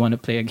just really want to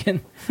play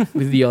again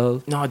with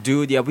y'all. No,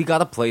 dude, yeah, we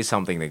gotta play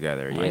something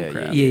together.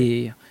 Minecraft.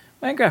 Yeah.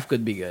 Minecraft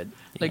could be good.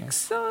 Like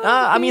so.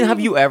 I mean, have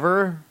you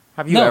ever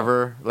No.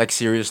 ever like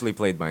seriously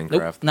played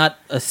Minecraft? Nope, not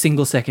a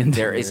single second.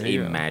 There is There a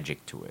you go.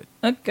 magic to it.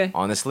 Okay.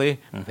 Honestly,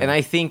 and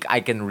I think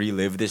I can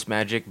relive this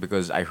magic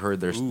because I heard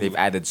they've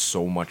added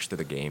so much to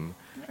the game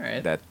All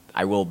right. that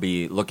I will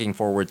be looking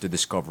forward to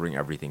discovering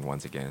everything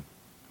once again.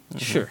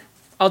 Sure.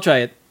 I'll try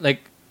it.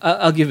 Like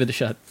I'll give it a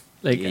shot.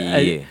 Like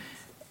Yeah.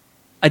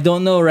 I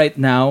don't know right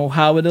now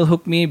how it'll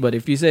hook me, but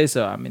if you say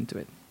so, I'm into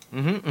it.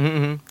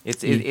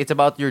 It's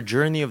about your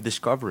journey of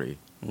discovery.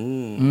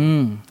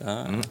 Mm.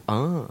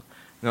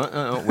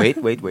 No, wait.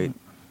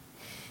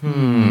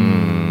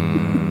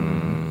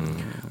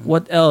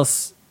 What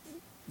else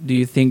do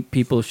you think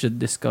people should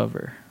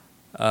discover?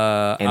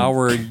 And-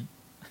 Our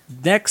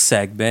next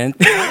segment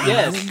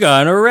Yes. is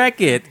gonna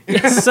wreck it.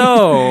 So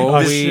Oh,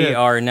 we shit.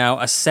 are now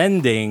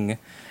ascending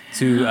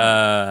to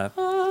an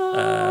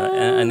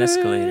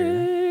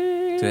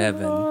escalator to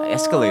heaven.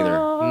 Escalator,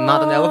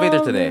 not an elevator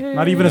today.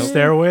 Not even a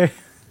stairway.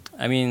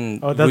 I mean,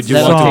 Oh, that's would you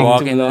the want to song.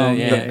 walk Too in the long,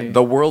 yeah, yeah.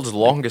 The world's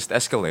longest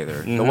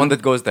escalator, the one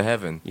that goes to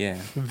heaven. yeah.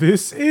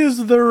 This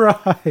is the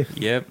ride.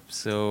 Yep.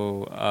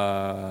 So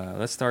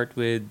let's start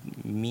with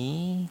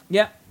me.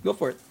 Yeah, go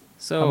for it.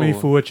 So How many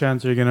Fua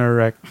chants are you gonna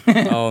wreck?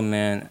 oh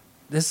man,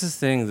 this is the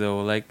thing though.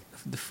 Like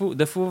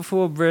the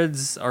full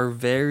breads are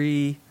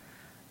very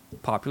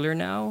popular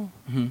now.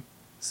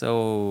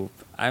 So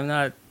I'm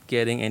not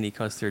getting any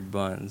custard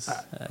buns.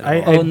 at I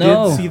all. Oh,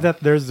 no. did see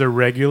that there's the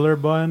regular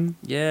bun,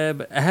 Yeah,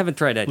 but I haven't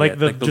tried that like yet.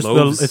 the Like the just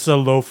loaves. the it's a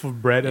loaf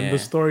of bread, and Yeah. the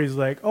story is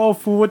like, oh,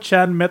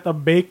 Fua-chan met a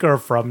baker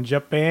from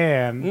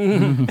Japan.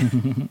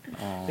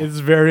 It's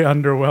very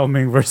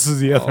underwhelming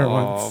versus the other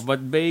ones.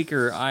 But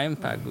Baker, I'm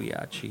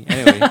Pagliacci.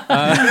 Anyway,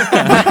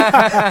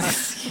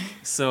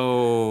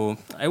 so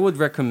I would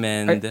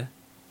recommend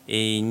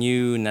a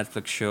new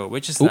Netflix show,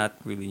 which is Ooh. not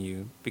really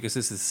new because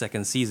this is the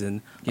second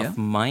season Yeah. of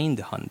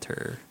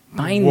Mindhunter.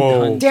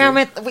 Whoa. Damn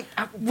it! Wait,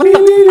 what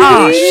the?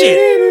 Ah,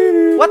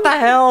 shit! What the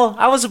hell?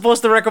 I was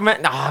supposed to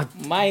recommend. Ah,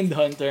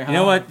 Mindhunter. You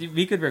know what?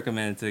 We could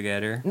recommend it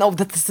together. no,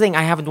 that's the thing.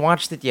 I haven't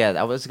watched it yet.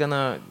 I was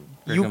gonna.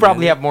 You Recommend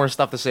probably it? have more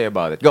stuff to say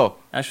about it. Go.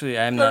 Actually,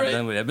 I'm not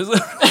done with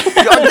episode.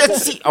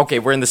 Let's see. Okay,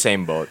 we're in the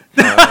same boat.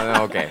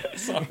 Okay.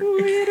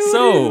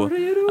 So,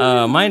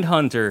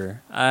 Mindhunter,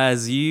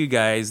 as you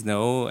guys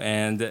know,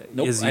 and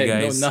Nope, as you I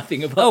guys know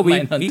nothing about oh, we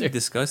Mindhunter.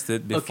 discussed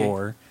it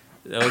before.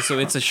 So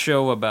it's a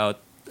show about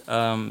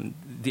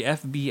the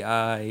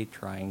FBI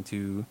trying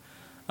to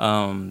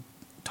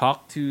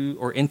talk to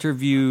or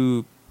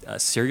interview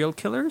serial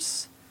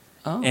killers.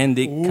 Oh. And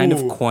they kind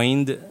of Ooh.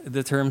 coined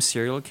the term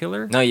serial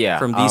killer No, yeah.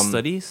 from these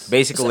studies.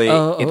 Basically,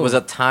 So- it was oh.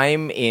 a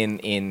time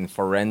in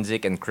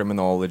forensic and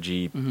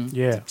criminology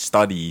Yeah.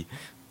 study.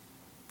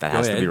 That Go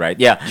has to be ahead. right.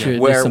 Yeah, Sure,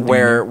 there's where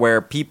something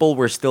where people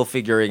were still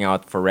figuring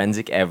out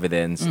forensic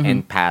evidence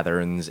and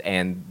patterns,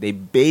 and they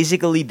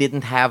basically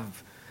didn't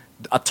have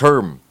a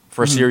term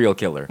for serial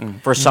killer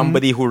for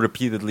somebody who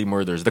repeatedly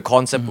murders. The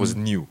concept was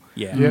new.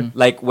 Yeah. Yeah.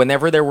 Like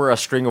whenever there were a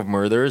string of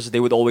murders, they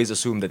would always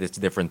assume that it's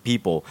different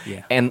people.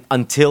 Yeah. And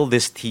until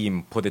this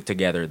team put it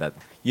together, that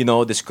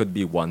this could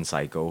be one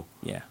psycho.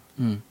 Yeah.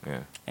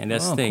 Yeah. And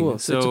that's Oh, the thing. cool.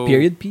 So it's So a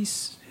period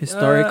piece,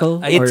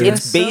 historical. I or- It's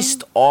guess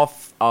based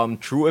off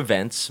true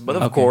events, but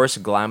of Okay. course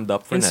glammed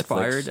up for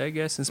inspired, Netflix. I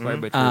guess, inspired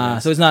by true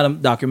events. so it's not a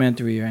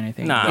documentary or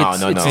anything. Nah.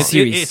 it's, No, it's no, a no.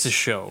 series. It's a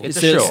show. It's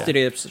a show.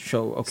 straight up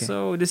show. Okay.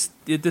 So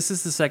this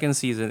is the second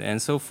season,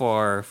 and so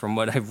far from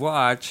what I've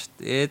watched,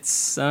 it's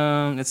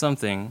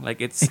something. Like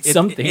it's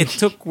something. It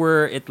took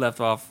where it left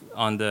off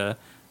on the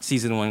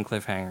season 1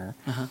 cliffhanger,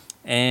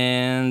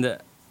 and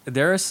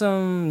there are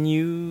some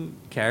new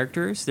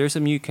characters. There's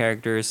some new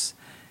characters,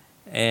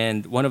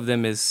 and one of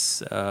them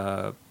is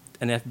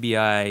an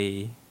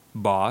FBI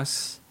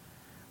boss,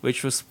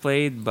 which was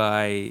played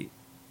by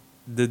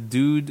the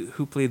dude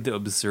who played the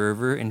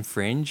Observer in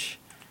Fringe.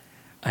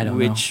 I don't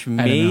Which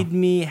know. I don't made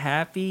me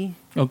happy.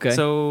 Okay.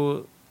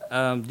 So,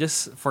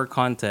 just for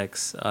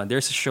context,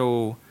 there's a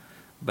show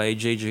by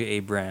J.J.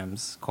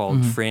 Abrams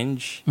called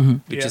Fringe,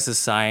 which Yeah. is a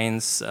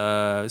science,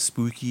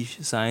 spooky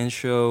science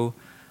show,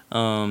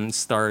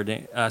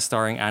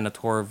 starring Anna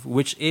Torv,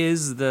 which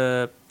is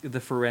the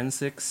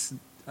forensics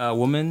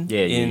woman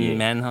in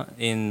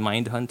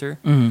Mindhunter.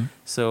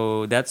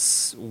 So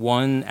that's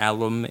one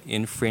alum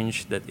in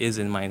Fringe that is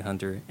in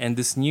Mindhunter, and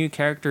this new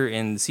character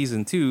in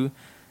season 2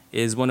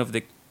 is one of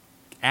the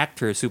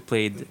actors who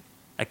played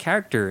a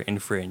character in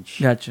Fringe.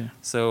 Gotcha.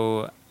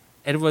 So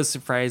it was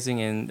surprising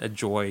and a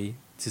joy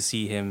to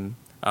see him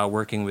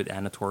working with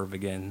Anna Torv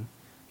again.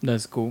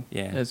 That's cool.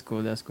 Yeah. That's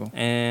cool. That's cool.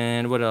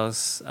 And what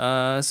else?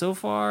 So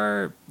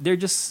far, they're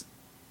just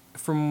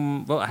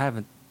I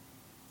haven't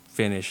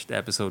finished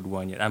episode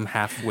 1 yet. I'm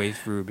halfway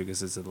through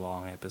because it's a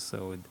long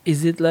episode.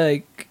 Is it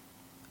like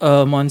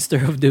a monster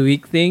of the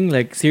week thing,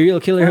 like serial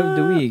killer of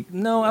the week?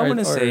 No, I Or-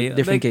 wouldn't or say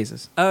different like,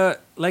 cases.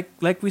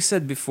 Like we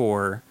said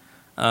before,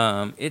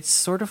 it's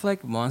sort of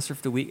like Monster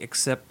of the Week,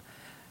 except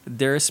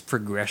there's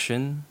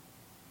progression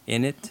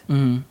in it.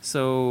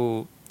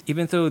 So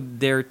even though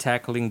they're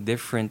tackling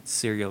different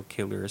serial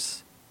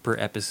killers per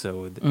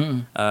episode,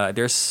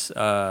 there's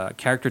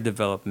character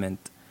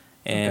development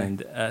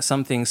and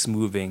some things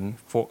moving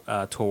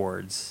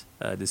towards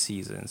the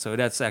season. So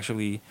that's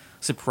actually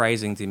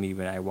surprising to me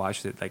when I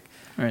watched it. Like,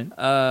 Right.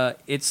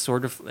 it's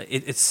sort of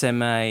it's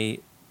semi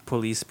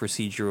police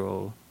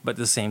procedural, but at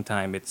the same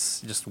time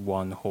it's just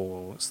one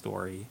whole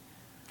story.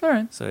 All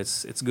right. So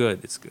it's good.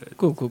 It's good.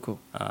 Cool. Cool. Cool.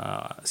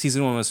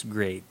 Season 1 was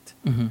great.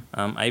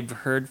 I've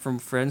heard from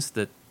friends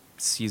that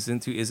season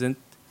 2 isn't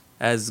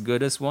as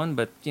good as 1,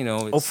 but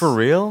Oh, for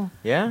real?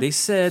 Yeah. They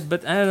said,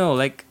 but I don't know,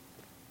 like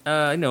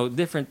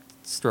different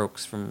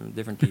strokes from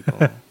different people,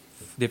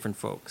 different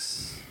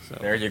folks. So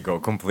There you go.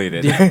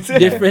 Completed.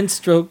 Different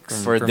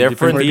strokes. For from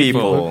different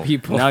people.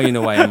 people. Now you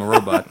know why I'm a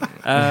robot.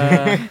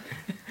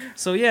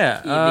 So yeah,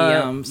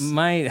 Idioms.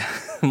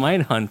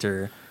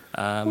 Mindhunter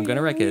I'm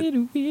gonna wreck it.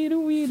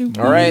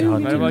 All right.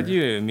 What about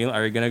you, Emil?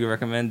 Are you gonna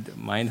recommend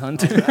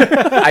Mindhunter?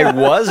 I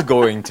was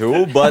going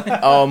to, but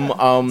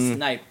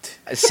Sniped.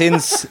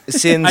 since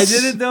I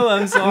didn't know.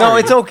 I'm sorry. no,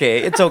 it's okay.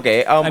 It's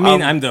okay. I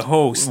mean, I'm the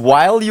host.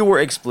 While you were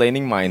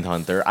explaining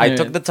Mindhunter, I Yeah.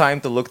 took the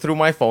time to look through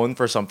my phone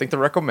for something to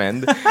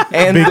recommend,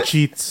 and Big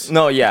cheats.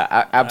 no,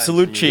 yeah,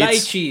 absolute cheats.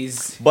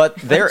 Lychees. But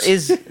there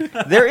is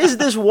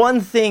this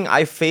one thing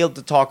I failed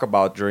to talk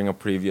about during a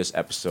previous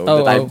episode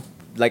Oh, that oh.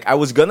 I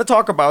was gonna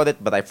talk about it,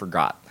 but I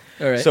forgot.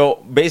 All right. So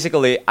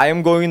basically, I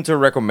am going to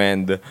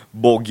recommend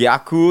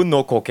Bogyaku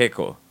no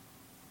Kokeko.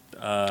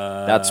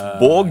 That's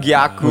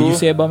Bogyaku. What'd you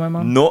say about my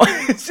mom? No,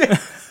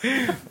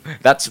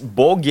 that's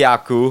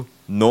Bogyaku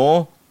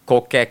no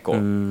Kokeko.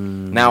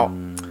 Now,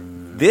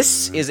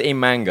 this is a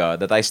manga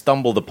that I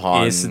stumbled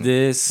upon. Is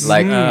this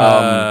like,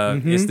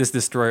 is this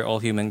destroy all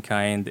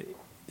humankind?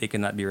 They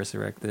cannot be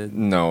resurrected.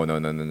 No.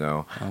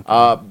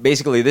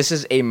 Basically, this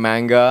is a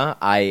manga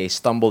I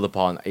stumbled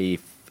upon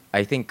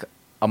I think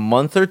a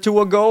month or two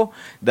ago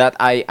that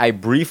I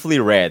briefly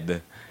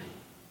read,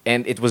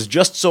 and it was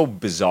just so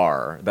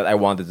bizarre that I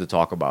wanted to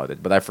talk about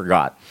it, but I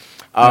forgot.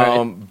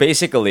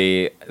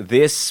 Basically,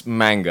 this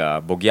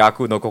manga,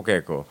 Bogyaku no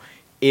Kokeko,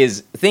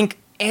 is think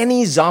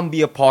any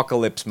zombie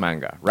apocalypse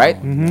manga, right?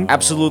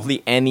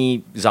 Absolutely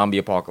any zombie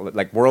apocalypse.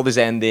 Like world is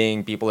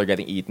ending, people are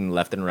getting eaten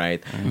left and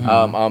right.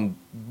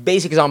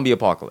 Basic zombie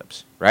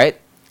apocalypse, right?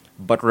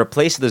 But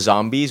replace the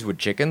zombies with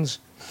chickens.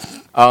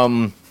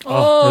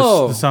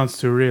 Oh. This sounds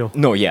too real.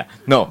 No, yeah,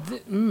 no.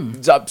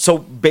 So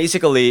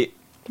basically,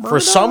 for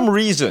some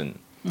reason,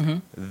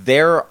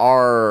 there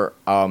are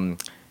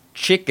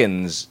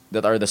chickens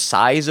that are the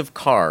size of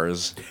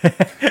cars.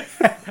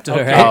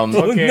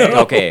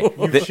 Okay.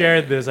 You've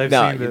shared this. I've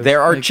Now, seen this.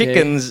 there are Okay.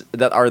 chickens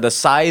that are the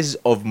size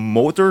of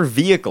motor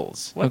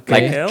vehicles, What the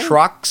like hell?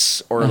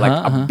 trucks or like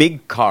a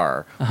big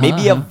car,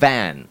 maybe a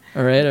van.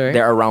 All right.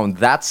 They're around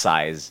that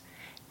size,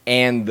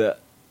 and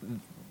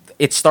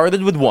it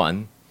started with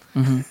one,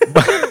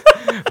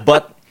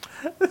 but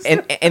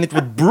and it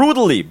would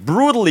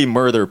brutally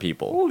murder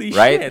people. Holy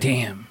right? shit.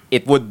 Damn.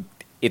 It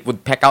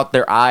would peck out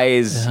their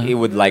eyes. It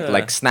would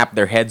like snap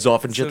their heads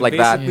off and shit So like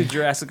that. basically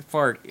Jurassic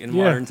Park in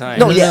Yeah. modern times.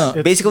 No, No, yeah,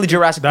 no. basically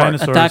Jurassic Park.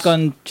 Dinosaurs. Attack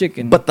on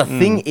chicken. But the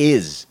thing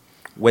is,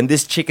 when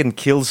this chicken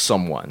kills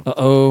someone,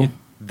 Uh-oh.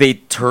 they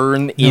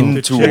turn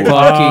into chicken.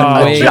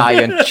 Fucking a way.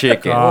 giant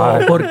chicken.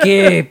 God. ¿Por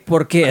qué?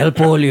 ¿Por qué el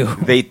pollo?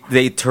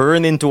 They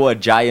turn into a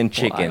giant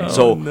chicken.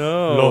 So,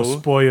 no. Los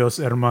pollos,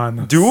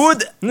 hermano.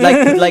 dude,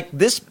 like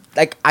this,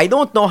 like I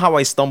don't know how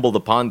I stumbled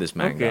upon this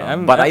manga,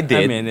 Okay, but I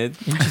did. I'm in it.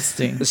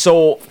 Interesting.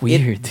 So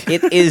Weird.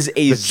 It is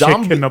a The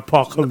zombie. chicken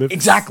apocalypse.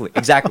 Exactly.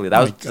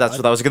 That's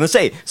what I was gonna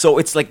say. So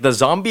it's like the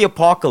zombie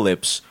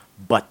apocalypse,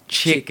 but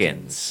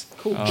chickens.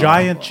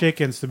 Giant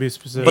chickens, to be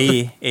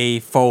specific. A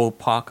faux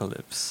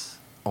apocalypse.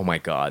 Oh my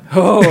god.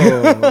 Oh.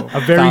 A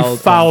very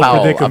foul,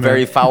 A predicament.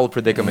 very foul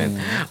predicament.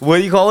 What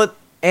do you call it?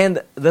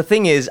 And the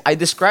thing is, I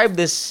described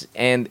this,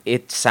 and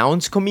it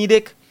sounds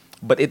comedic,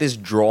 but it is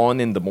drawn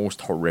in the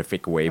most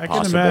horrific way I can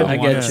possible. imagine. I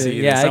wanna get you.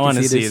 see Yeah, this. I I can want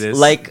to see see this. this.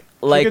 Like,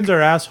 Chickens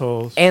are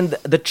assholes. and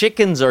the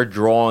chickens are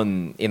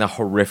drawn in a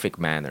horrific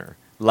manner.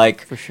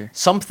 Like, For sure.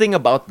 something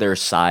about their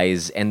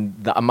size and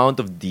the amount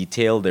of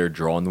detail they're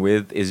drawn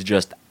with is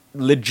just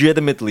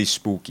legitimately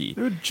spooky.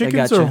 Dude,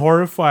 chickens are gotcha.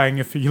 horrifying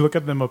if you look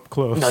at them up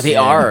close. No, they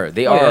are.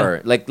 They Oh, yeah.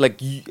 are.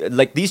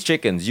 Like these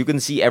chickens, you can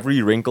see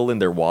every wrinkle in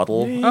their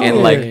waddle, and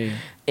Oh. like,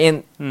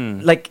 and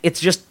like it's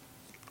just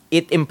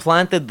it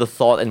implanted the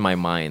thought in my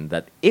mind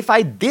that if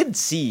I did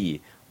see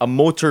a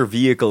motor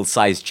vehicle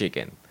sized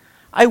chicken,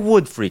 I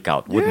would freak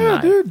out, wouldn't Yeah,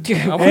 I? dude.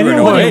 I would run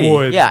Anyone away.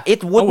 would. Yeah,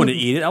 it I wouldn't. wouldn't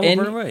eat it. I would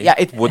And- run away. Yeah,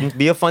 it wouldn't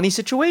be a funny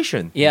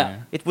situation. Yeah.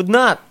 It would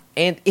not,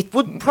 and it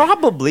would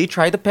probably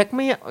try to peck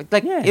me.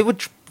 Like Yeah. it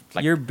would.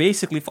 Like, You're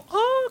basically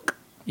fuck.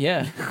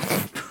 Yeah.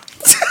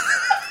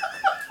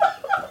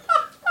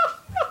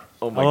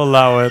 oh my I'll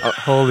allow it.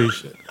 Holy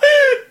shit.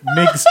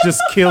 Mix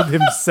just killed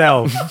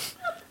himself.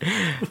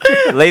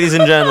 Ladies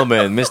and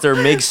gentlemen,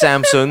 Mr. Mig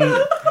Sampson,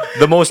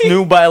 the most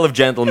nubile of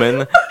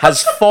gentlemen,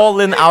 has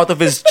fallen out of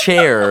his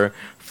chair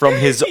from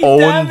his own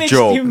damaged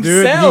joke. him.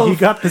 Dude, Himself. he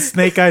got the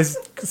snake eyes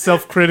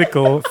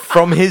self-critical.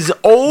 From his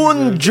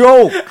own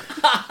joke,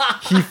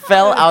 he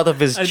fell out of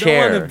his I don't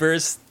chair. want to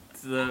burst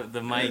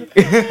the mic.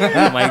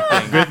 The mic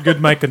thing. Good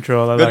mic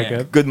control. I like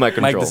it. Good mic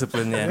control. Mic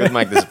discipline, yeah. Good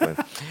mic discipline.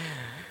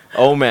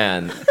 Oh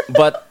man,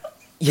 but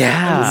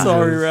yeah,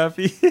 Sorry,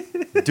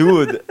 Rafi.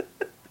 dude,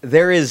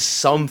 there is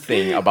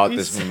something about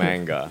this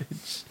manga.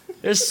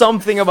 There's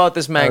something about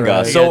this manga.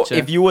 Alright. So Gotcha.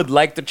 if you would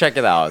like to check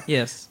it out,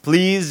 Yes.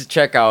 please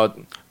check out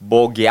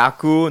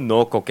Bogyaku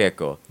no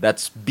Kokeko.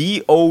 That's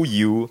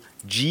Bougyaku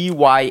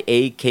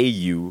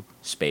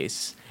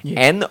space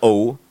Yeah.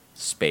 No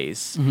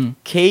space Kokekko.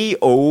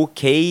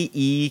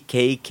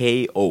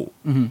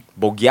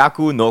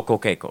 Bogyaku no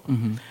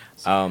Kokeko.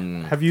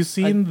 Have you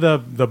seen the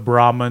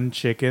Brahman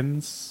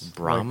chickens?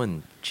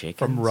 Brahman chicken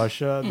From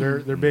Russia.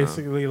 They're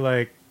basically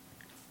like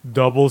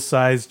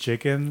double-sized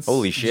chickens.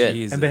 Holy shit!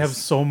 Jesus. And they have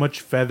so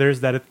much feathers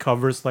that it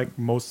covers like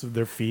most of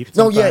their feet.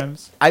 No, yeah,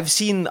 Sometimes. I've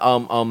seen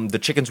the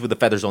chickens with the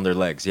feathers on their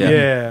legs. Yeah.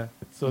 Yeah,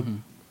 So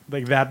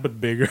like that, but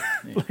bigger.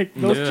 Like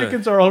those Yeah.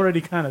 chickens are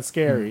already kind of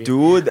scary.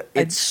 dude,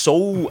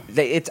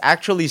 it's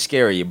actually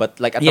scary. But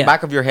like at the Yeah.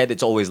 back of your head,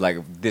 it's always like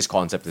this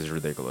concept is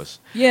ridiculous.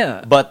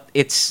 Yeah. But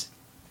it's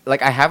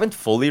like I haven't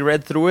fully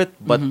read through it,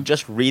 but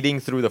just reading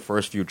through the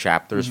first few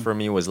chapters for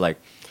me was like,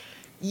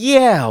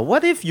 yeah,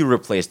 what if you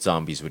replaced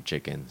zombies with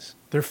chickens?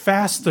 They're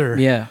faster.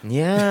 Yeah.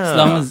 Yeah. As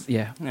long as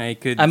yeah. I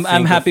could. I'm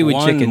think happy of with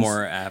one chickens.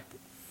 more app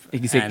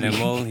Exactly.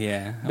 animal.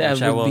 Yeah, That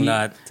which I would will be-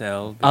 not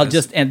tell. I'll because-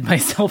 just end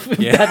myself if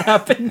Yeah. that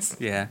happens.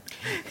 yeah.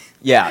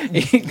 yeah.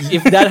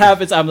 If that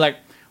happens, I'm like,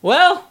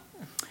 well,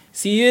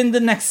 see you in the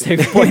next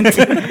save point.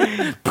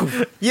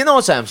 You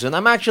know, Samson,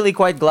 I'm actually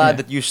quite glad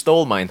that you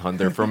stole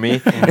Mindhunter from me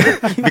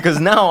because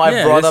now I've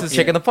Yeah, brought this up is-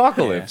 Chicken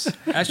Apocalypse.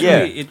 Actually,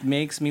 Yeah. it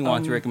makes me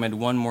want to recommend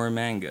one more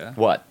manga.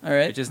 What? All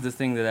right. Which is the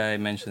thing that I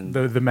mentioned.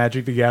 The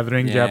Magic the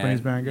Gathering Yeah,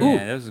 Japanese manga.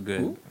 Yeah, that was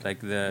good.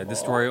 Like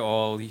destroy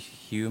all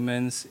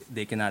humans,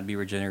 they cannot be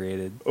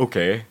regenerated.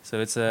 Okay. So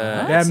it's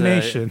a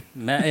Damnation.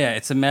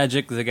 It's a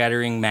Magic the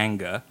Gathering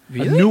manga,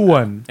 A new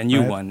one. a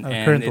new right? one, A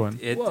and current one.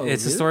 Whoa,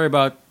 it's a really? story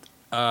about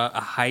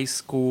a high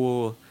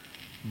school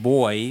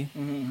boy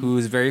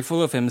who's very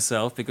full of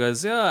himself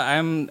because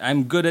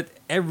I'm good at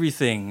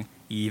everything,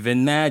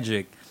 even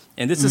magic.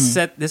 And this is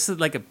set. This is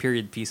like a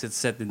period piece. It's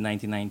set in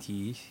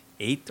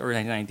 1998 or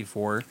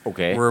 1994.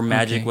 Okay. Where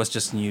magic Okay. was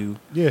just new.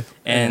 Yeah.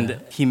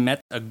 And he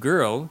met a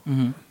girl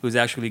who's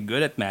actually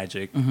good at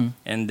magic,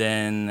 and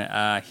then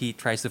he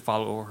tries to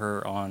follow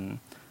her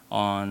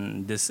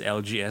on this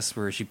LGS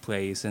where she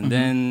plays, and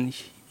then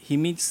he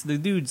meets the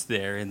dudes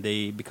there, and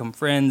they become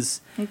friends.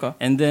 Okay.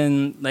 And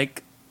then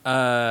like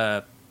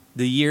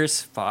the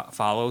years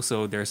follow,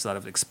 so there's a lot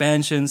of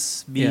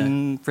expansions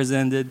being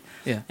presented,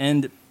 Yeah.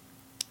 and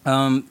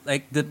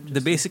like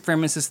the basic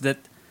premise is that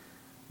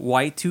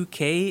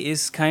Y2K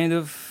is kind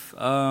of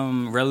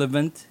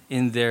relevant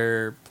in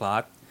their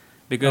plot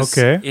because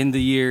Okay. in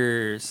the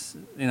years,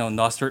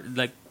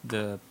 like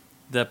the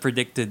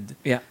predicted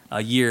Yeah.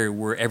 year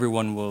where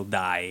everyone will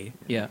die.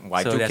 Yeah.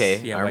 Y2K,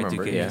 that's- yeah, I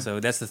remember, Y2K. yeah. So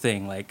that's the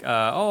thing. Like,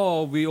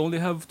 we only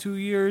have 2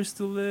 years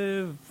to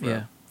live.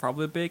 Yeah.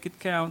 Probably make it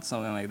count,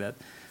 something like that.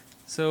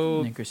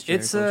 So Nicholas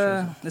it's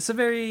Jericho a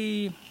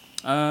very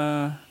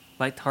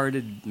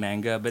lighthearted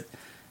manga, but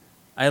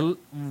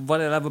what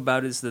I love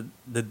about it is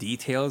the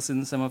details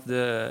in some of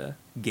the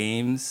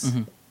games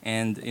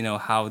and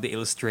how they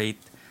illustrate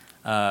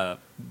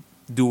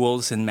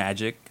duels and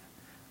magic,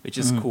 which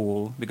is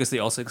cool because they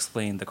also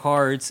explain the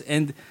cards.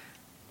 And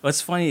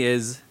what's funny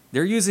is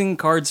they're using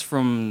cards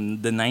from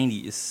the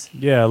 90s.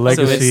 Yeah, So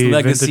legacy, it's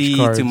legacy vintage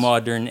cards. to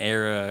modern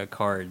era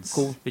cards.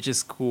 Cool. Which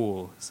is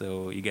cool.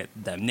 So you get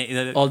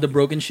All the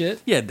broken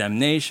shit.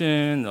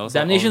 Damnation. Also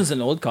Damnation's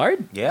an old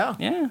card. Yeah.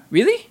 yeah.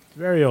 Really?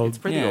 Very old. It's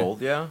pretty Yeah.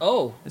 old, yeah.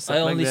 Oh, Stuff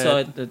I like only that. saw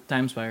it at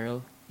Time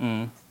Spiral.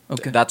 Mm.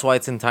 Okay. That's why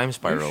it's in Time Are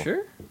Spiral. you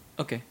sure?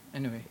 Okay.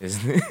 Anyway.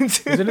 Isn't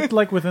it? Isn't it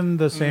like within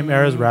the same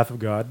era as Wrath of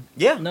God?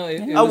 yeah. No.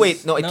 It Oh was-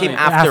 wait, no, it came it-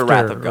 after After,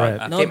 Wrath of God.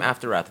 right. It No. came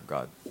after Wrath of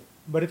God.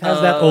 But it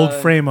has that old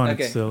frame on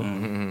okay. it still.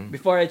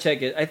 Before I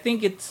check it, I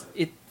think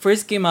it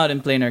first came out in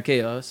Planar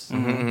Chaos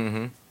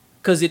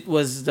because it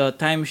was the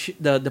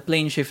the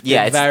plane shifted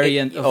Yeah, it's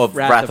variant of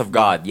Wrath of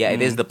God. Yeah,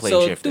 it is the plane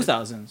so shift.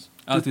 2000s.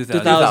 Oh, 2000.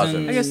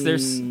 2000. I guess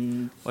there's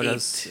what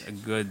else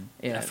good.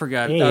 Yeah. I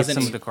forgot Yeah.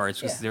 some of the cards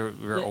because Yeah. there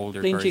were Yeah, older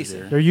Plane cards Chaser.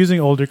 there. They're using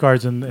older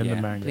cards in the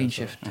Yeah, manga. Plane so.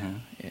 shift.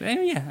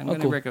 Yeah, I'm Oh,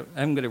 gonna cool.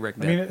 I'm gonna I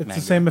mean, that it's manga.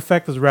 the same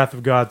effect as Wrath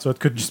of God, so it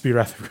could just be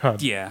Wrath of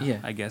God. Yeah, Yeah,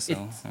 I guess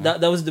so.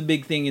 That was the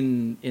big thing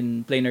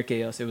in Planar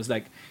Chaos. It was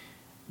like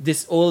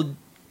this old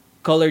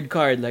colored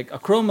card, like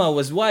Akroma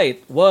was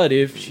white. What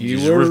if she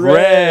She were was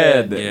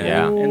red? red.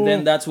 Yeah. And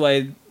then that's why,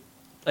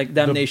 like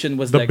Damnation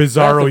was the like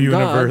Bizarro Wrath of God.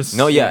 universe.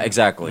 No, yeah,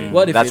 exactly.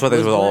 What if That's it what this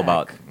was was all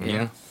black? about.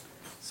 Yeah.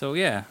 So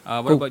yeah,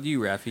 what Cool. about you,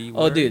 Rafi?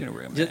 Oh, What are you dude,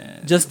 gonna ju-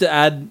 recommend? just to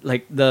add,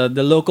 like the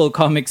local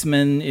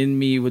comicsman in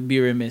me would be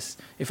remiss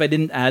if I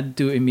didn't add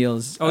to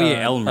Emil's Oh,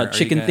 yeah, Elmer. Are you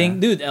chicken gonna- thing,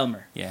 dude.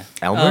 Elmer. yeah.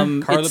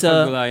 Elmer? Carlo It's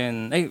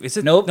Pagulayan. Hey, is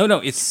it? Nope.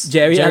 No, it's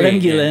Jerry Allen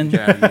Gillen.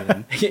 Yeah, Jerry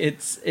Allen Gillen.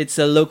 it's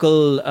a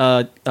local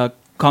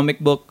comic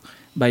book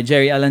by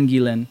Jerry Allen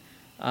Gillen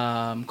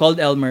called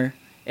Elmer,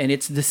 and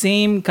it's the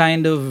same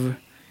kind of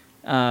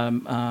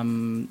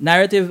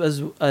narrative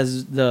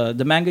as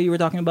the manga you were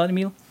talking about,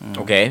 Emil.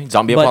 Okay,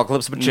 zombie But-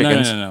 apocalypse with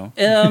chickens. No.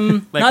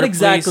 Like Not replace-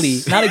 exactly.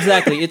 Not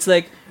exactly. It's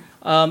like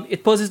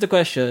it poses the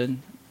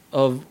question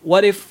of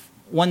what if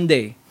one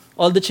day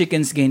all the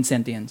chickens gain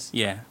sentience,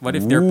 Yeah. What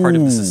if they're part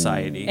of the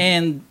society?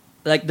 and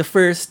like the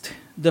first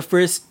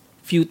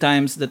few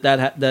times that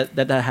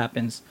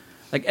happens,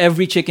 like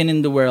every chicken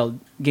in the world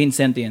gains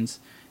sentience,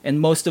 and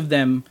most of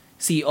them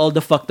see all the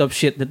fucked up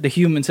shit that the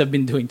humans have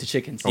been doing to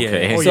chickens.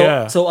 Okay. Oh, So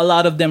yeah. so a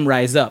lot of them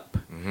rise up,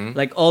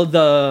 like all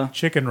the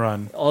Chicken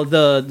Run.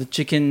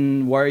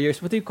 chicken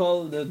warriors. What do you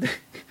call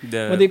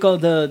what do you call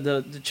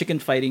the chicken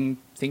fighting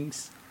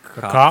things?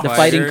 Cock The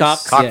fighting fighters.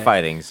 cocks.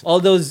 Cockfightings. All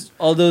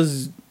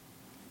those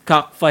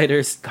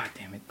cockfighters. God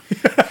damn it.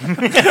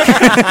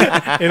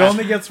 It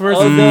only gets worse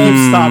if you Although-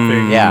 keep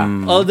stopping.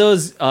 Yeah. All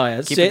those, Keep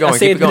it going, I'll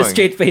say keep it it with a going.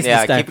 straight face Yeah,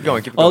 this time. keep it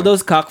going, keep it All going.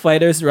 those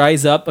cockfighters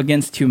rise up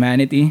against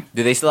humanity.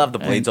 Do they still have the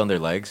blades on their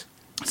legs?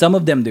 Some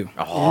of them do.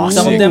 Oh,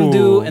 Some sick. of them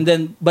do, Ooh. and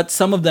then but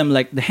some of them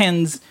like the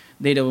hens,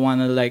 they don't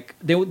want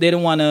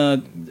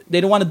to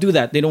they don't want to do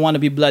that. They don't want to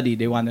be bloody.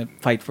 They want to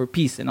fight for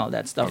peace and all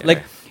that stuff. Okay.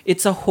 Like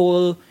it's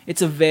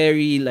a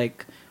very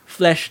like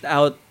fleshed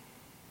out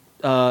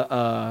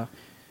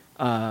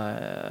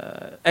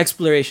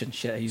exploration.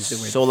 Shit, I use the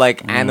word. So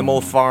like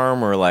Animal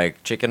Farm or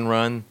like Chicken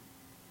Run?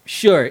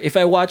 Sure, if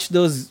I watch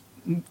those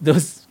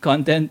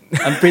content,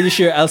 I'm pretty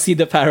sure I'll see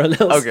the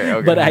parallels.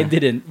 Okay. But I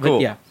didn't. But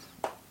Cool. yeah,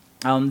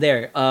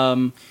 there.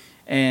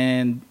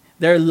 And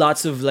there are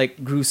lots of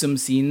like gruesome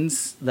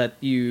scenes that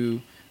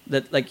you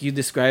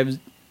described.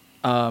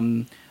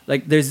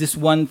 Like there's this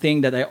one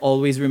thing that I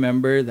always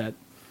remember that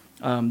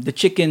the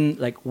chicken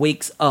like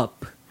wakes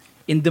up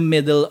in the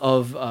middle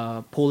of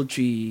a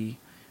poultry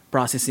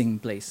processing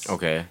place.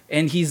 Okay.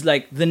 And he's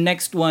like the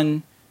next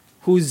one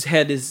whose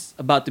head is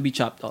about to be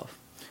chopped off.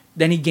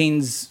 Then he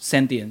gains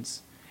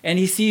sentience. And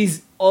he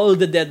sees all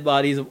the dead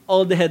bodies of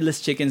all the headless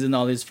chickens and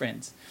all his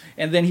friends.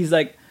 And then he's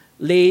like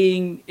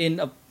laying in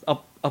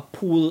a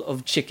pool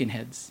of chicken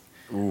heads.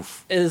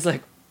 Oof. It's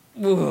like,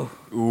 whoa,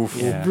 Oof.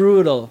 Yeah.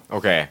 brutal.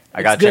 Okay.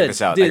 I It's gotta check good.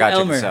 this out. Dude, I gotta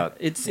Elmer, check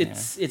this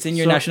out. It's in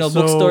your So- national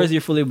so- bookstores. You're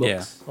fully booked.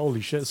 Yeah.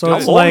 Holy shit! So How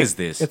it's long like is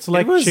this? it's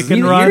like it was Chicken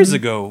really Run. years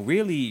ago.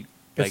 Really.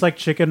 It's like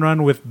Chicken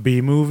Run with B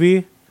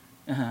movie,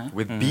 Uh-huh.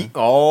 With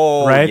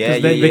Oh, right? yeah,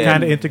 Because they yeah.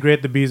 kind of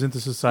integrate the bees into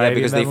society. Yeah,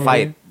 because in they that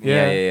fight. movie.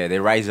 Yeah. They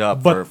rise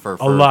up But for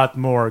a lot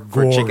more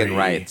for gory. chicken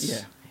rights.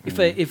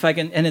 Yeah. If I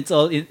can, and it's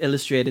all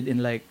illustrated in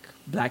like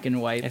black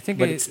and white. I think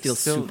but it's it's still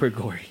still- super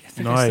gory. I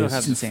think I still Nice.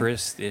 have the Insane.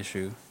 first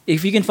issue.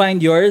 If you can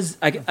find yours,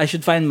 I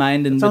should find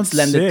mine and Sounds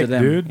let's lend it to sick,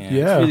 them. dude. Yeah.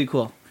 Yeah, It's really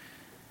cool.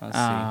 I'll see.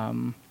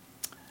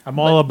 I'm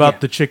all but, about yeah.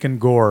 the chicken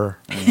gore.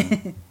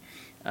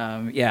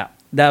 Yeah,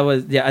 that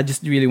was I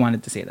just really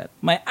wanted to say that.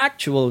 My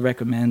actual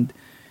recommend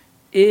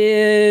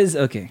is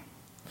okay.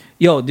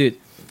 Yo, dude,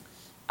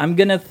 I'm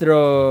gonna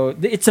throw.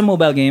 It's a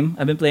mobile game.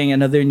 I've been playing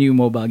another new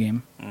mobile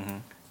game,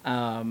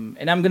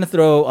 and I'm gonna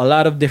throw a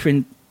lot of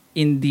different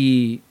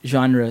indie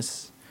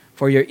genres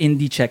for your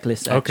indie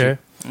checklist. Okay.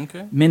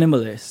 Okay.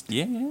 Minimalist,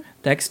 Yeah.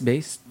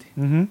 text-based,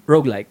 Mm-hmm.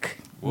 roguelike,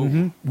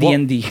 Whoa.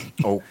 D&D,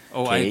 Oh,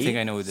 Oh, I think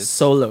I know this.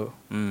 solo.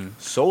 Mm.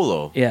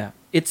 Solo. Yeah,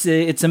 it's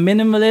a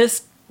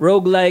minimalist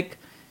roguelike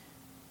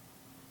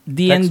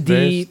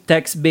D&D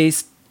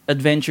text-based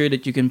adventure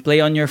that you can play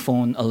on your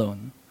phone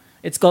alone.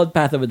 It's called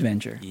Path of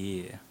Adventure.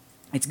 Yeah.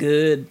 It's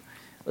good.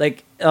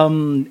 Like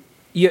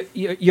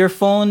your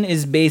phone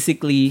is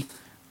basically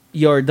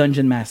your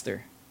dungeon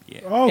master.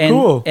 Yeah. Oh, and,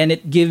 cool. And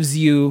it gives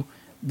you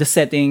the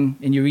setting,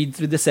 and you read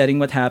through the setting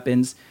what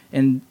happens,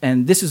 and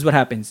this is what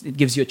happens. It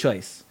gives you a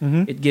choice.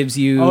 Mhm. It gives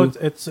you. Oh,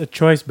 it's a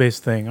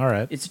choice-based thing. All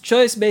right. It's a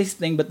choice-based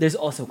thing, but there's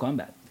also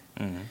combat.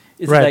 Mhm.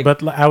 It's Right, like,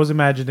 but I was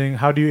imagining,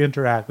 how do you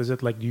interact? Is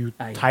it like you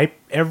I- type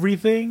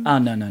everything? no,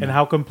 no, And no.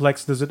 how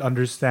complex does it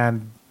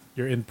understand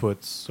your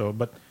inputs? So,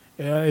 but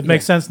it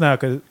makes sense now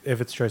because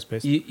if it's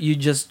choice-based. You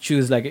just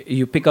choose like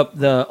you pick up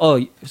the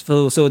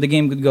so the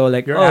game could go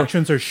like Your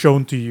actions are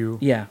shown to you.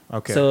 yeah.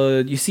 Okay. So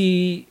you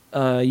see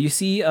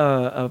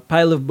a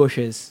pile of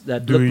bushes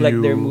that Do look like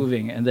they're you-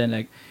 moving, and then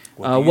like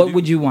What do you what do?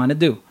 would you want to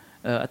do?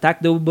 Attack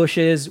the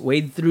bushes,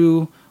 wade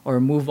through, or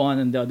move on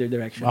in the other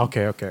direction.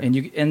 Okay.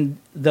 And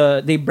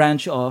they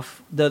branch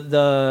off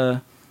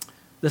the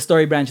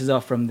story branches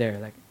off from there.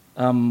 Like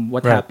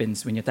what Right.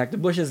 happens when you attack the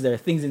bushes? There are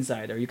things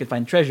inside, or you can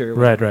find treasure.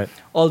 Right.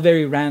 All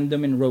very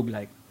random and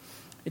roguelike.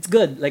 It's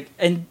good. Like,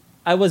 and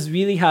I was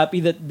really happy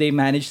that they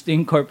managed to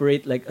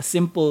incorporate like a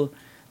simple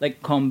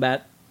like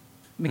combat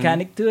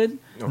mechanic to it.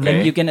 Okay.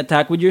 Like you can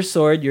attack with your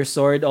sword. Your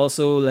sword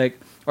also like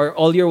or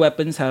all your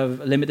weapons have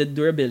limited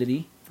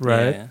durability.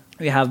 Right. Yeah.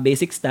 We have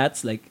basic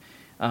stats like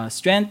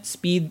strength,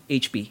 speed,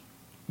 HP,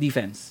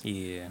 defense,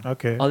 Yeah.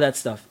 Okay. all that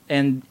stuff.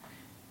 And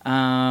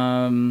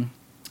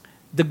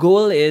the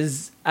goal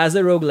is, as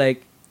a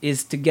roguelike,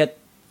 is to get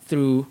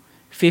through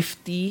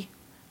 50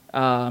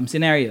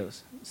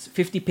 scenarios,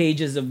 50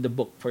 pages of the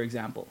book, for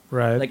example.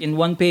 Right. Like in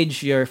one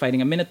page, you're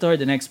fighting a minotaur.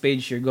 The next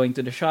page, you're going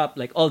to the shop.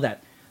 Like all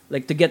that.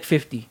 Like to get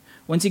 50.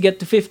 Once you get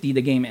to 50,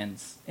 the game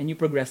ends. And you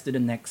progress to the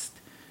next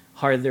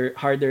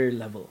harder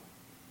level.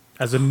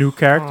 As a new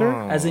character?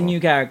 As a new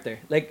character.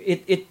 Like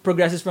it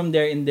progresses from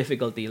there in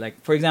difficulty. Like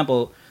for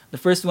example, the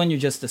first one you're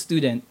just a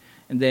student,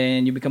 and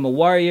then you become a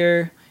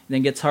warrior, and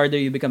then gets harder,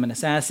 you become an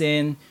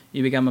assassin,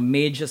 you become a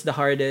mage as the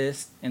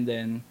hardest, and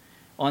then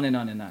on and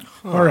on and on.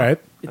 All right.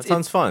 That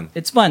sounds fun.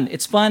 It's fun.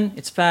 It's fun.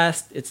 It's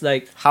fast. It's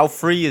like How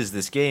free is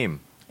this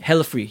game?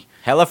 hella free.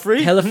 Hella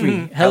free? Hella free.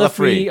 Hella Hella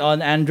free. free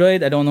on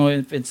Android. I don't know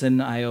if it's in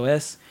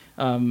iOS.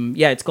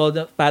 Yeah, it's called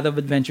the Path of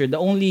Adventure. The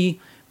only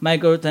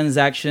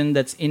microtransaction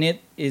that's in it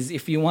is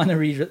if you want to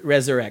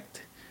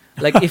resurrect.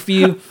 Like if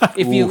you Oof,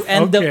 if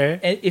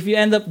you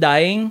end up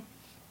dying,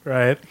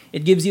 Right.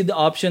 it gives you the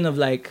option of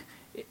like,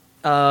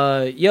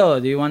 do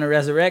you want to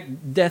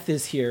resurrect? Death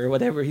is here, or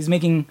whatever. He's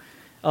making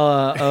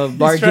He's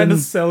bargain. trying to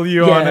sell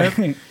you on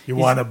Yeah. it. You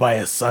want to buy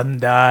a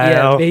sundial?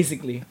 Yeah,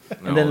 basically.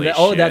 And then, Holy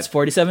oh, shit. that's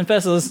 47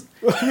 pesos.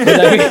 But,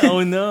 like,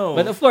 Oh no.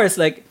 but of course,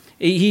 like,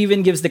 he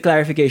even gives the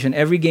clarification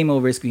every game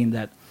over screen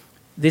that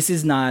this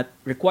is not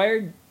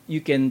required.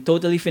 You can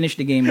totally finish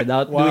the game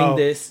without Wow. doing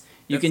this.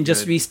 You That's can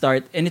just good.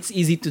 restart, and it's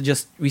easy to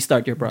just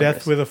restart your progress.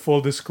 Death with a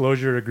full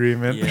disclosure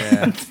agreement.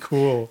 Yeah.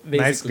 Cool.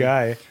 Nice Basically.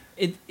 guy.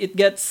 It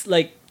gets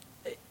like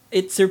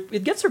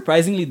it gets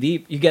surprisingly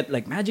deep. You get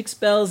like magic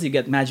spells, you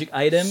get magic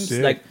items.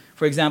 Sick. Like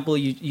for example,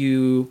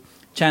 you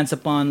chance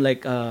upon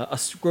like a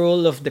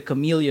scroll of the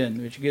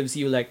chameleon, which gives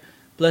you like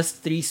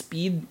 +3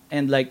 speed,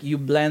 and like you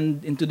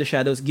blend into the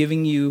shadows,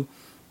 giving you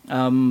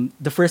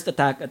the first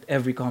attack at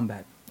every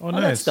combat. Oh, All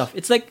that nice. stuff.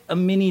 It's like a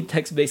mini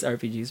text-based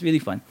RPG. It's really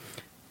fun.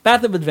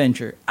 Path of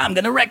Adventure. I'm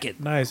gonna wreck it.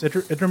 Nice.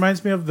 It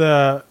reminds me of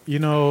the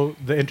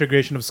the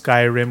integration of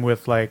Skyrim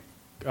with like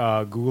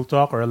Google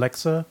Talk or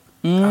Alexa,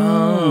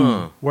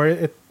 Oh. where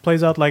it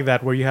plays out like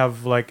that, where you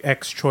have like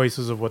X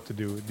choices of what to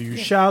do. Do you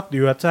shout? Do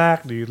you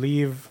attack? Do you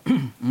leave?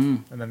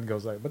 And then it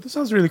goes like. But this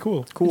sounds really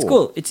cool. It's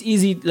cool. It's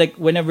easy. Like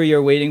whenever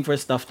you're waiting for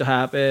stuff to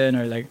happen,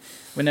 or like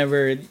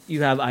whenever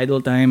you have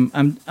idle time,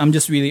 I'm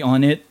just really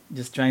on it,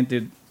 just trying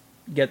to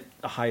get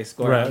a high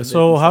score. out of Right. it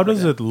So and how stuff like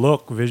does it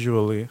look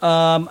visually?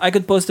 that. I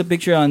could post a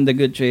picture on the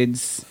Good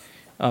Trades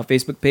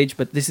Facebook page,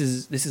 but this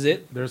is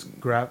it. There's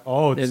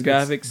There's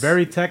graphics. It's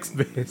very text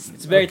based.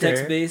 It's very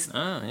text based.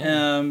 Ah,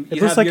 yeah. It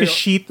You looks have like a your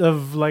sheet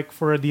of like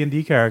for a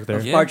D&D character.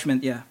 Yeah.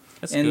 parchment, yeah.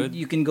 That's and good.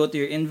 you can go to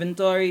your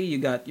inventory. You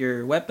got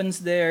your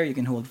weapons there. You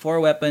can hold 4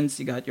 weapons.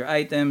 You got your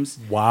items.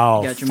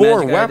 Wow. You got your 4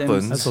 magic weapons?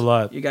 items. That's a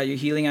lot. You got your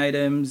healing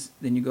items.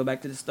 Then you go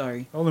back to the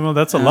story. Holy well,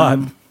 that's a lot.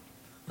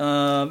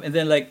 And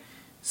then like,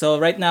 so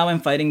right now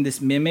I'm fighting this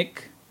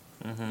mimic.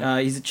 Mm-hmm.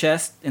 He's a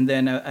chest, and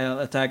then I'll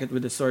attack it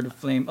with a sword of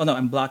flame. Oh no,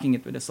 I'm blocking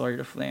it with a sword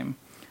of flame.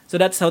 So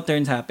that's how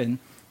turns happen.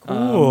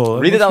 Cool.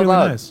 read it looks out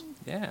loud. Nice.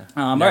 Yeah.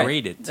 Alright.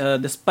 Narrate it.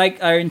 The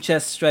spike iron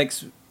chest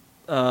strikes,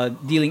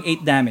 dealing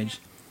 8 damage,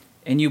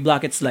 and you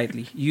block it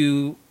slightly.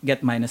 You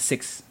get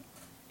 -6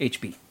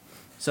 HP.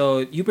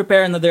 So you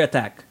prepare another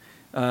attack.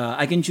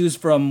 I can choose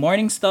from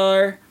Morning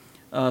Star,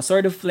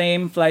 Sword of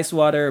Flame, Fly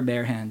Swatter, or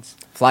Bare Hands.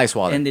 Fly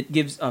swatter. And it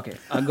gives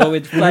I'll go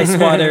with Fly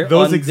Swatter.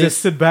 Those on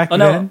existed back this. Oh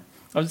no, then.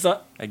 I'm sorry.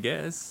 I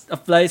guess.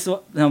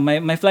 No,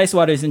 my Fly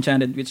Swatter is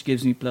enchanted, which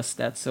gives me plus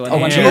stats. So I don't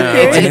want to. yeah.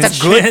 Okay, it's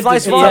a good fly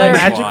It's a swatter.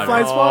 magic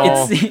fly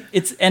swatter.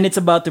 It's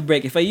about to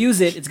break. If I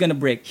use it, it's gonna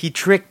break. He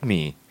tricked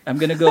me. I'm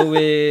gonna go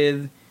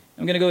with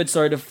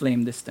Sword of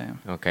Flame this time.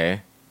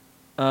 Okay.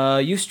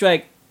 You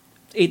strike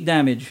 8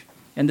 damage,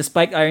 and the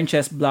spike iron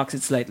chest blocks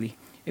it slightly.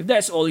 If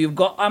that's all you've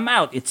got, I'm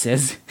out. It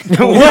says.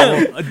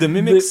 The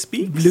mimic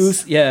speaks.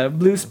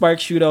 Blue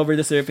sparks shoot over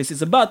the surface.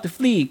 It's about to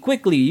flee.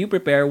 Quickly, you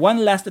prepare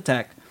one last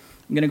attack.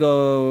 I'm gonna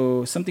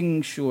go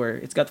something sure.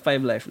 It's got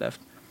 5 life left.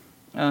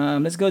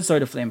 Let's go with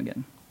Sword of Flame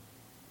again.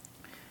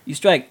 You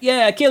strike.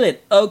 Yeah, kill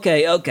it.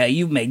 Okay,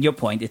 you've made your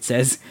point, it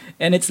says.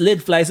 And its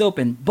lid flies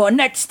open. But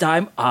next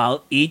time,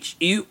 I'll eat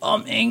you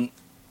umming.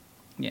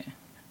 Yeah.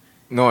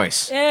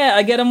 Nice. Yeah,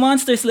 I get a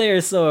Monster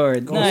Slayer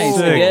sword. Nice. I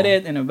sick. get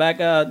it, and I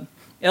back out.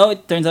 Oh,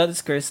 it turns out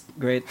it's cursed.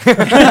 Great. But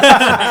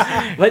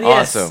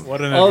yes, Awesome.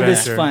 What an all this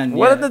adventure. fun.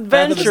 What yeah. an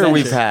Path of adventure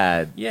we've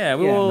had. Yeah,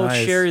 we Yeah. will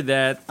Nice. share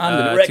that I'm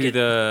gonna wreck to it.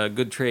 the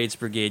Good Trades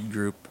Brigade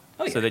group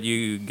Oh, yeah. so that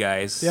you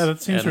guys Yeah,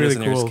 that seems and really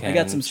listeners cool. can I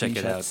got some check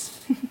it out.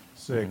 screenshots.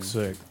 Sick,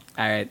 sick.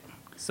 All right.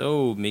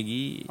 So,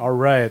 Miggy, All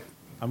right.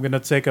 I'm going to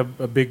take a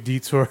big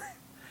detour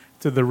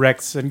to the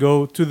Rex and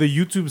go to the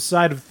YouTube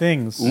side of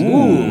things.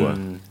 Ooh.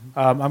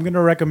 I'm going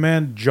to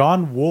recommend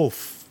John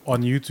Wolf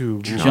on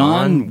YouTube.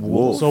 John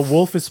Wolf. So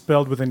Wolf is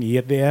spelled with an E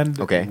at the end.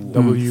 Okay.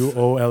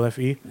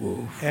 WOLFE.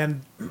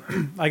 And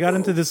I got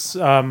into this.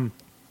 I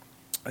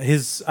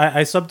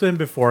subbed to him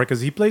before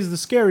because he plays the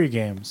scary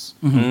games,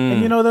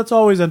 and that's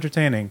always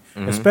entertaining,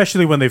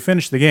 especially when they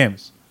finish the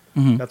games.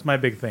 That's my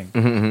big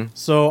thing.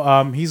 So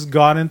he's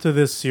gone into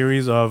this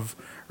series of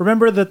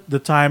remember the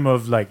time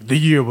of like the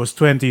year was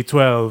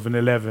 2012 and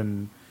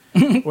 11.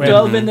 When,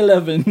 12 and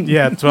 11.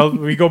 Yeah, 12.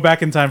 We go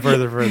back in time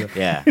further.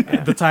 Yeah.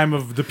 The time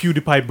of the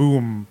PewDiePie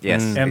boom.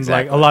 Yes, And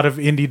exactly. like a lot of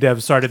indie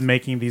devs started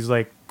making these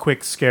like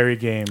quick scary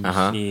games.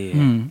 Uh-huh.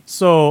 yeah.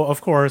 So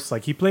of course,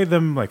 like he played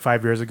them like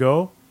 5 years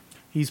ago.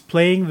 He's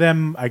playing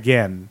them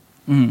again,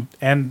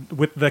 and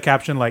with the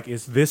caption like,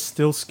 "Is this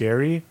still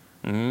scary?"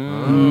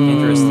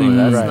 Interesting.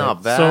 That's Right.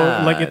 not bad.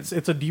 So like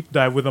it's a deep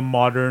dive with a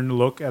modern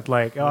look at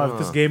like if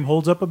this game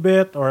holds up a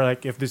bit, or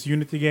like if this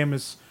Unity game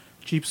is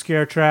cheap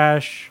scare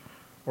trash,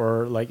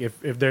 or like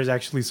if there's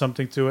actually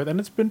something to it, and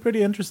it's been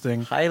pretty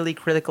interesting. highly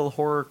critical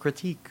horror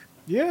critique.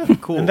 Yeah,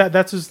 Cool. And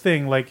that's his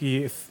thing. Like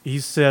he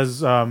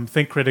says,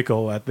 think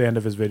critical at the end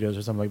of his videos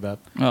or something like that.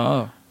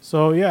 Oh.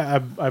 So yeah,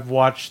 I've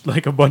watched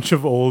like a bunch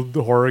of old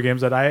horror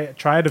games that I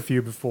tried a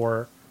few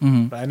before,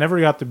 but I never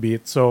got to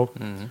beat. So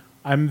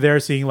I'm there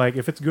seeing like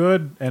if it's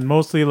good, and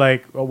mostly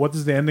like what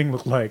does the ending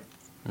look like,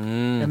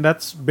 and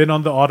that's been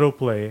on the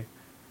autoplay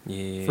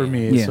Yeah. for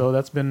me. Yeah. So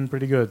that's been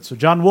pretty good. So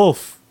John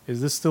Wolf,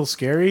 is this still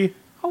scary?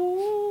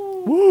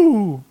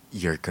 Woo!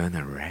 You're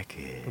gonna wreck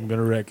it. I'm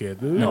gonna wreck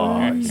it.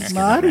 Nice.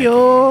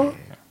 Mario.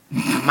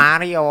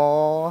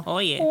 Mario. Oh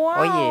yeah.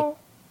 Oh yeah.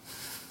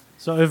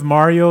 So if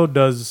Mario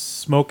does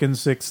Smoke and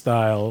Six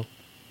style,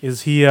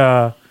 is he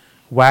a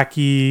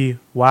wacky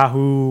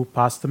wahoo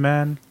pasta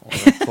man? Or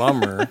a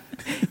plumber.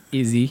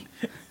 Easy.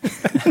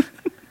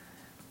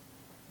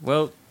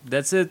 Well,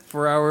 that's it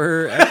for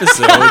our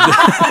episode.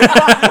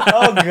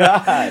 Oh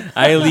God.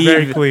 I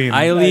Very leave. clean.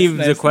 I leave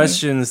Nice, the nice.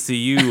 questions to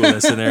you,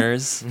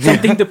 listeners.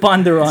 Something to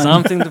ponder on.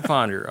 Something to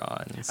ponder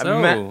on.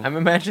 So, I'm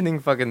imagining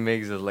fucking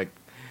Migs as like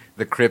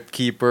the crypt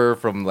keeper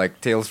from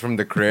like Tales from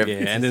the Crypt. Yeah,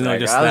 It's and then I'll like,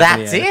 just "Oh, slap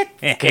that's me,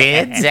 it,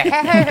 kids.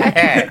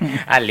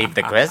 I'll leave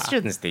the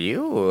questions to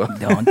you.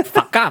 Don't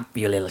fuck up,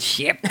 you little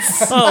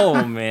shits.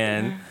 oh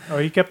man. Oh,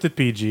 he kept it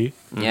PG.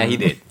 Yeah, he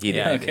did. He did.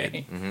 Yeah,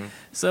 Okay.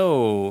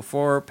 So,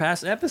 for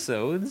past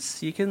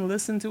episodes, you can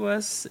listen to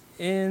us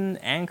in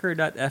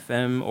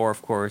anchor.fm or,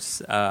 of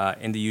course,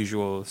 in the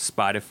usual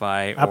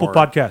Spotify Apple or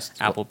Podcasts.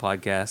 Apple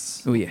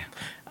Podcasts. Oh yeah.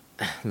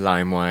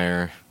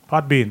 LimeWire.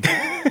 Podbean.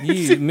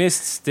 You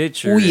missed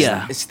Stitcher. Oh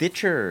yeah.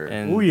 Stitcher.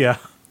 And, Oh yeah.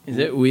 Is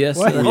it Ouya?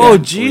 What? still? Oh,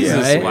 Jesus.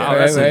 Right, Wow, right,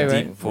 that's right, a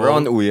right. deep We're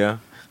on pull. Ouya.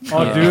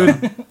 Oh,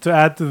 dude. To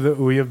add to the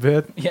Ouya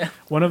bit, Yeah.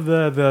 one of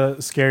the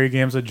scary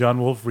games that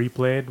John Wolf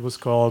replayed was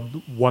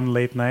called One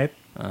Late Night,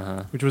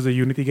 Uh-huh. which was a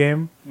Unity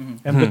game, Mm-hmm.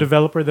 and the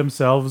developer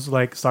themselves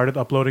like started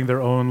uploading their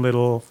own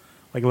little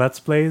like let's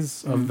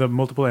plays Mm-hmm. of the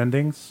multiple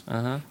endings.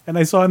 Uh-huh. And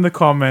I saw in the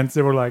comments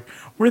they were like,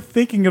 "We're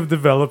thinking of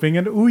developing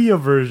an Ouya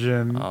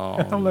version." Oh,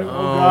 and I'm like, no.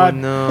 "Oh God,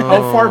 no. how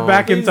far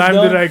back in Please time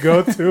don't. did I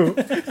go to?"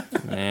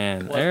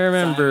 Man, What I time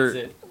remember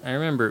is it?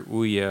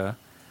 Ouya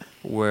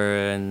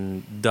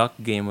when Duck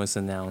Game was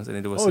announced and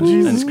it was Oh an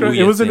Jesus Christ!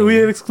 It Ouya was an thing.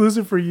 Ouya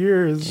exclusive for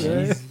years.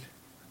 Jeez.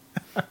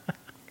 Right?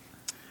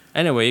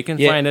 Anyway, you can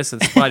Yeah. find us on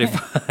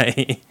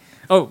Spotify.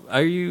 Oh,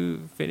 are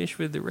you finished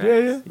with the rest?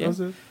 Yeah, that was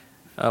it.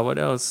 What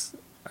else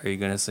are you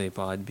gonna say?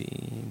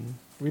 Podbean.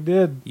 We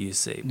did. You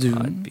say Zune.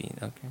 Podbean.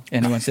 Okay.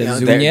 Anyone said Yeah,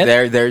 Zoom yet?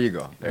 there you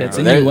go. There That's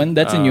you a go. new one.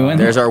 That's a new one.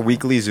 There's our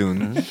weekly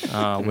Zune.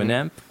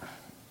 Winamp.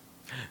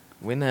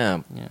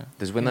 Winamp. Yeah.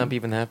 Does Winamp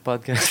even have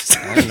podcasts?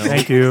 I don't know.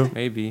 Thank you.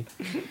 Maybe.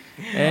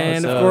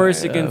 And Also, of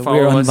course, you can follow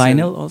we're on us in-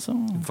 vinyl also.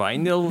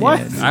 Vinyl.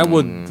 What? I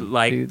would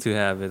like Dude. to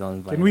have it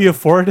on vinyl. Can we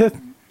afford it?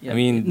 I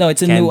mean, no,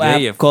 it's a can new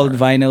they app called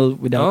afford- Vinyl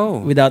without Oh.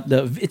 without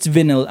the. It's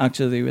vinyl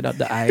actually without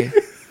the I.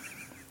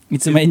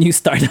 It's my new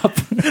startup.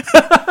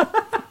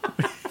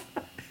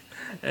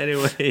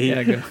 Anyway,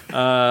 Yeah, go.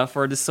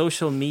 for the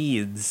social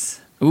medias,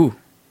 Ooh,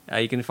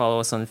 you can follow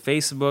us on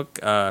Facebook,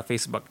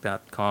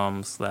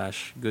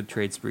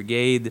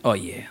 facebook.com/goodtradesbrigade. oh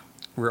yeah,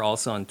 We're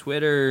also on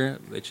Twitter,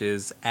 which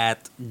is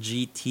at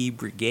GT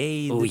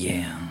Brigade. oh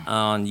yeah.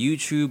 On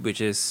YouTube, which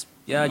is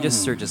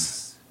just search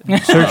us.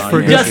 Search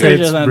for yeah. Good Just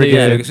search Trades us on the-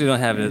 Brigade. Yeah, because we don't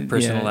have it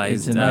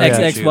personalized. Yeah,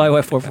 YouTube. it's an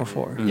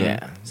XXYY444.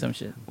 Yeah. Some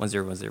shit.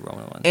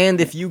 101011.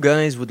 And if you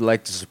guys would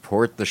like to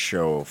support the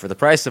show for the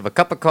price of a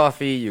cup of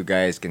coffee, you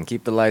guys can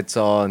keep the lights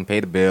on,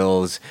 pay the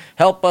bills,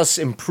 help us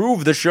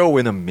improve the show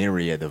in a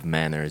myriad of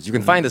manners. You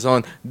can find us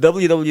on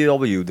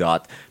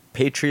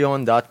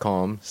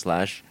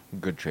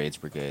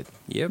www.patreon.com/goodtradesbrigade.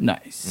 Yep.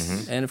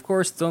 Nice. And of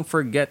course, don't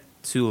forget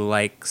to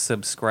like,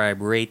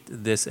 subscribe, rate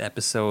this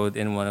episode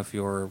in one of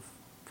your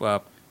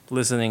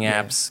listening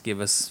apps.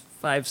 Give us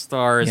 5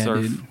 stars Yeah,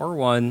 dude. or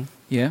 1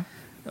 Yeah.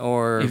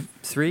 or If-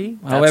 3.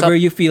 However up-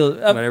 you feel.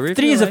 Whatever you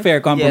 3 feel is a like.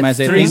 fair compromise.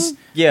 I three. think.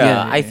 Yeah,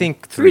 Yeah, I yeah.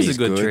 think Three's three a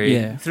good good. trade.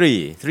 Yeah.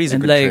 Three's a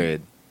And good like,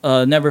 trade.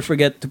 Never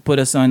forget to put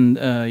us on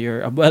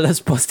your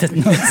abuela's post-it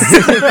notes.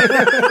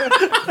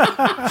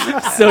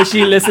 So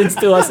she listens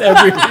to us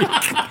every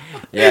week.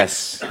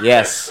 Yes.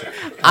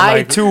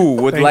 I too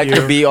would Thank like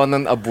to you. be on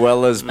an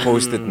abuela's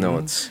post-it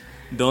notes.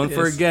 Don't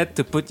forget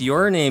to put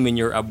your name in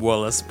your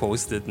abuela's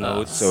post-it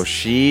notes. So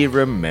she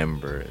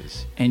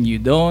remembers. And you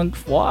don't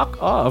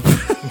walk off.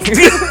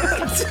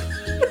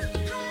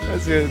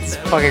 That's it. It's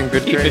fucking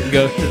good Keep trade. it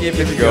going. Keep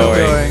it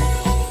going.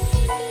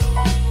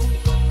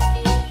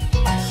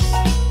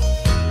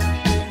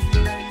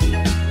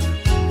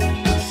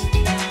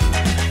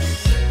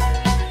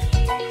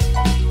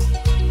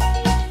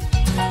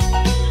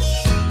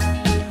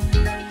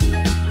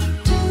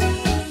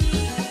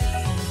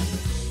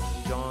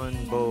 John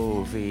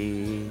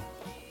Bovey.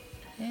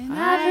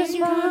 I just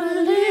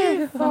wanna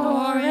live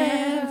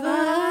forever.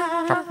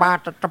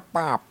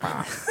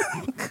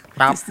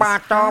 What is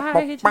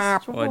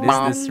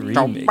this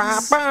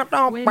remix?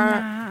 When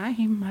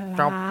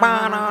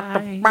I'm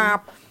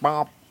alive,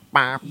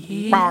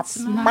 it's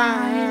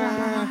my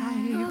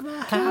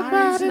life.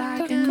 Cars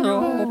like an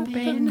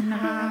open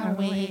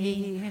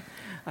highway.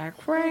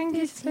 Like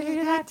Frankie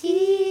said, I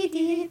did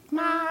it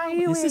my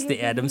way. This is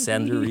the Adam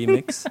Sandler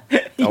remix.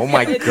 Oh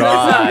my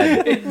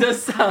god. It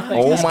does sound like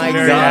Oh my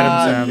Very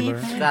god. Adam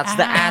Sandler. That's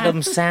the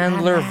Adam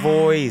Sandler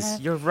voice.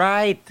 You're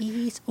right.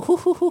 He's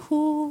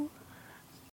ooh,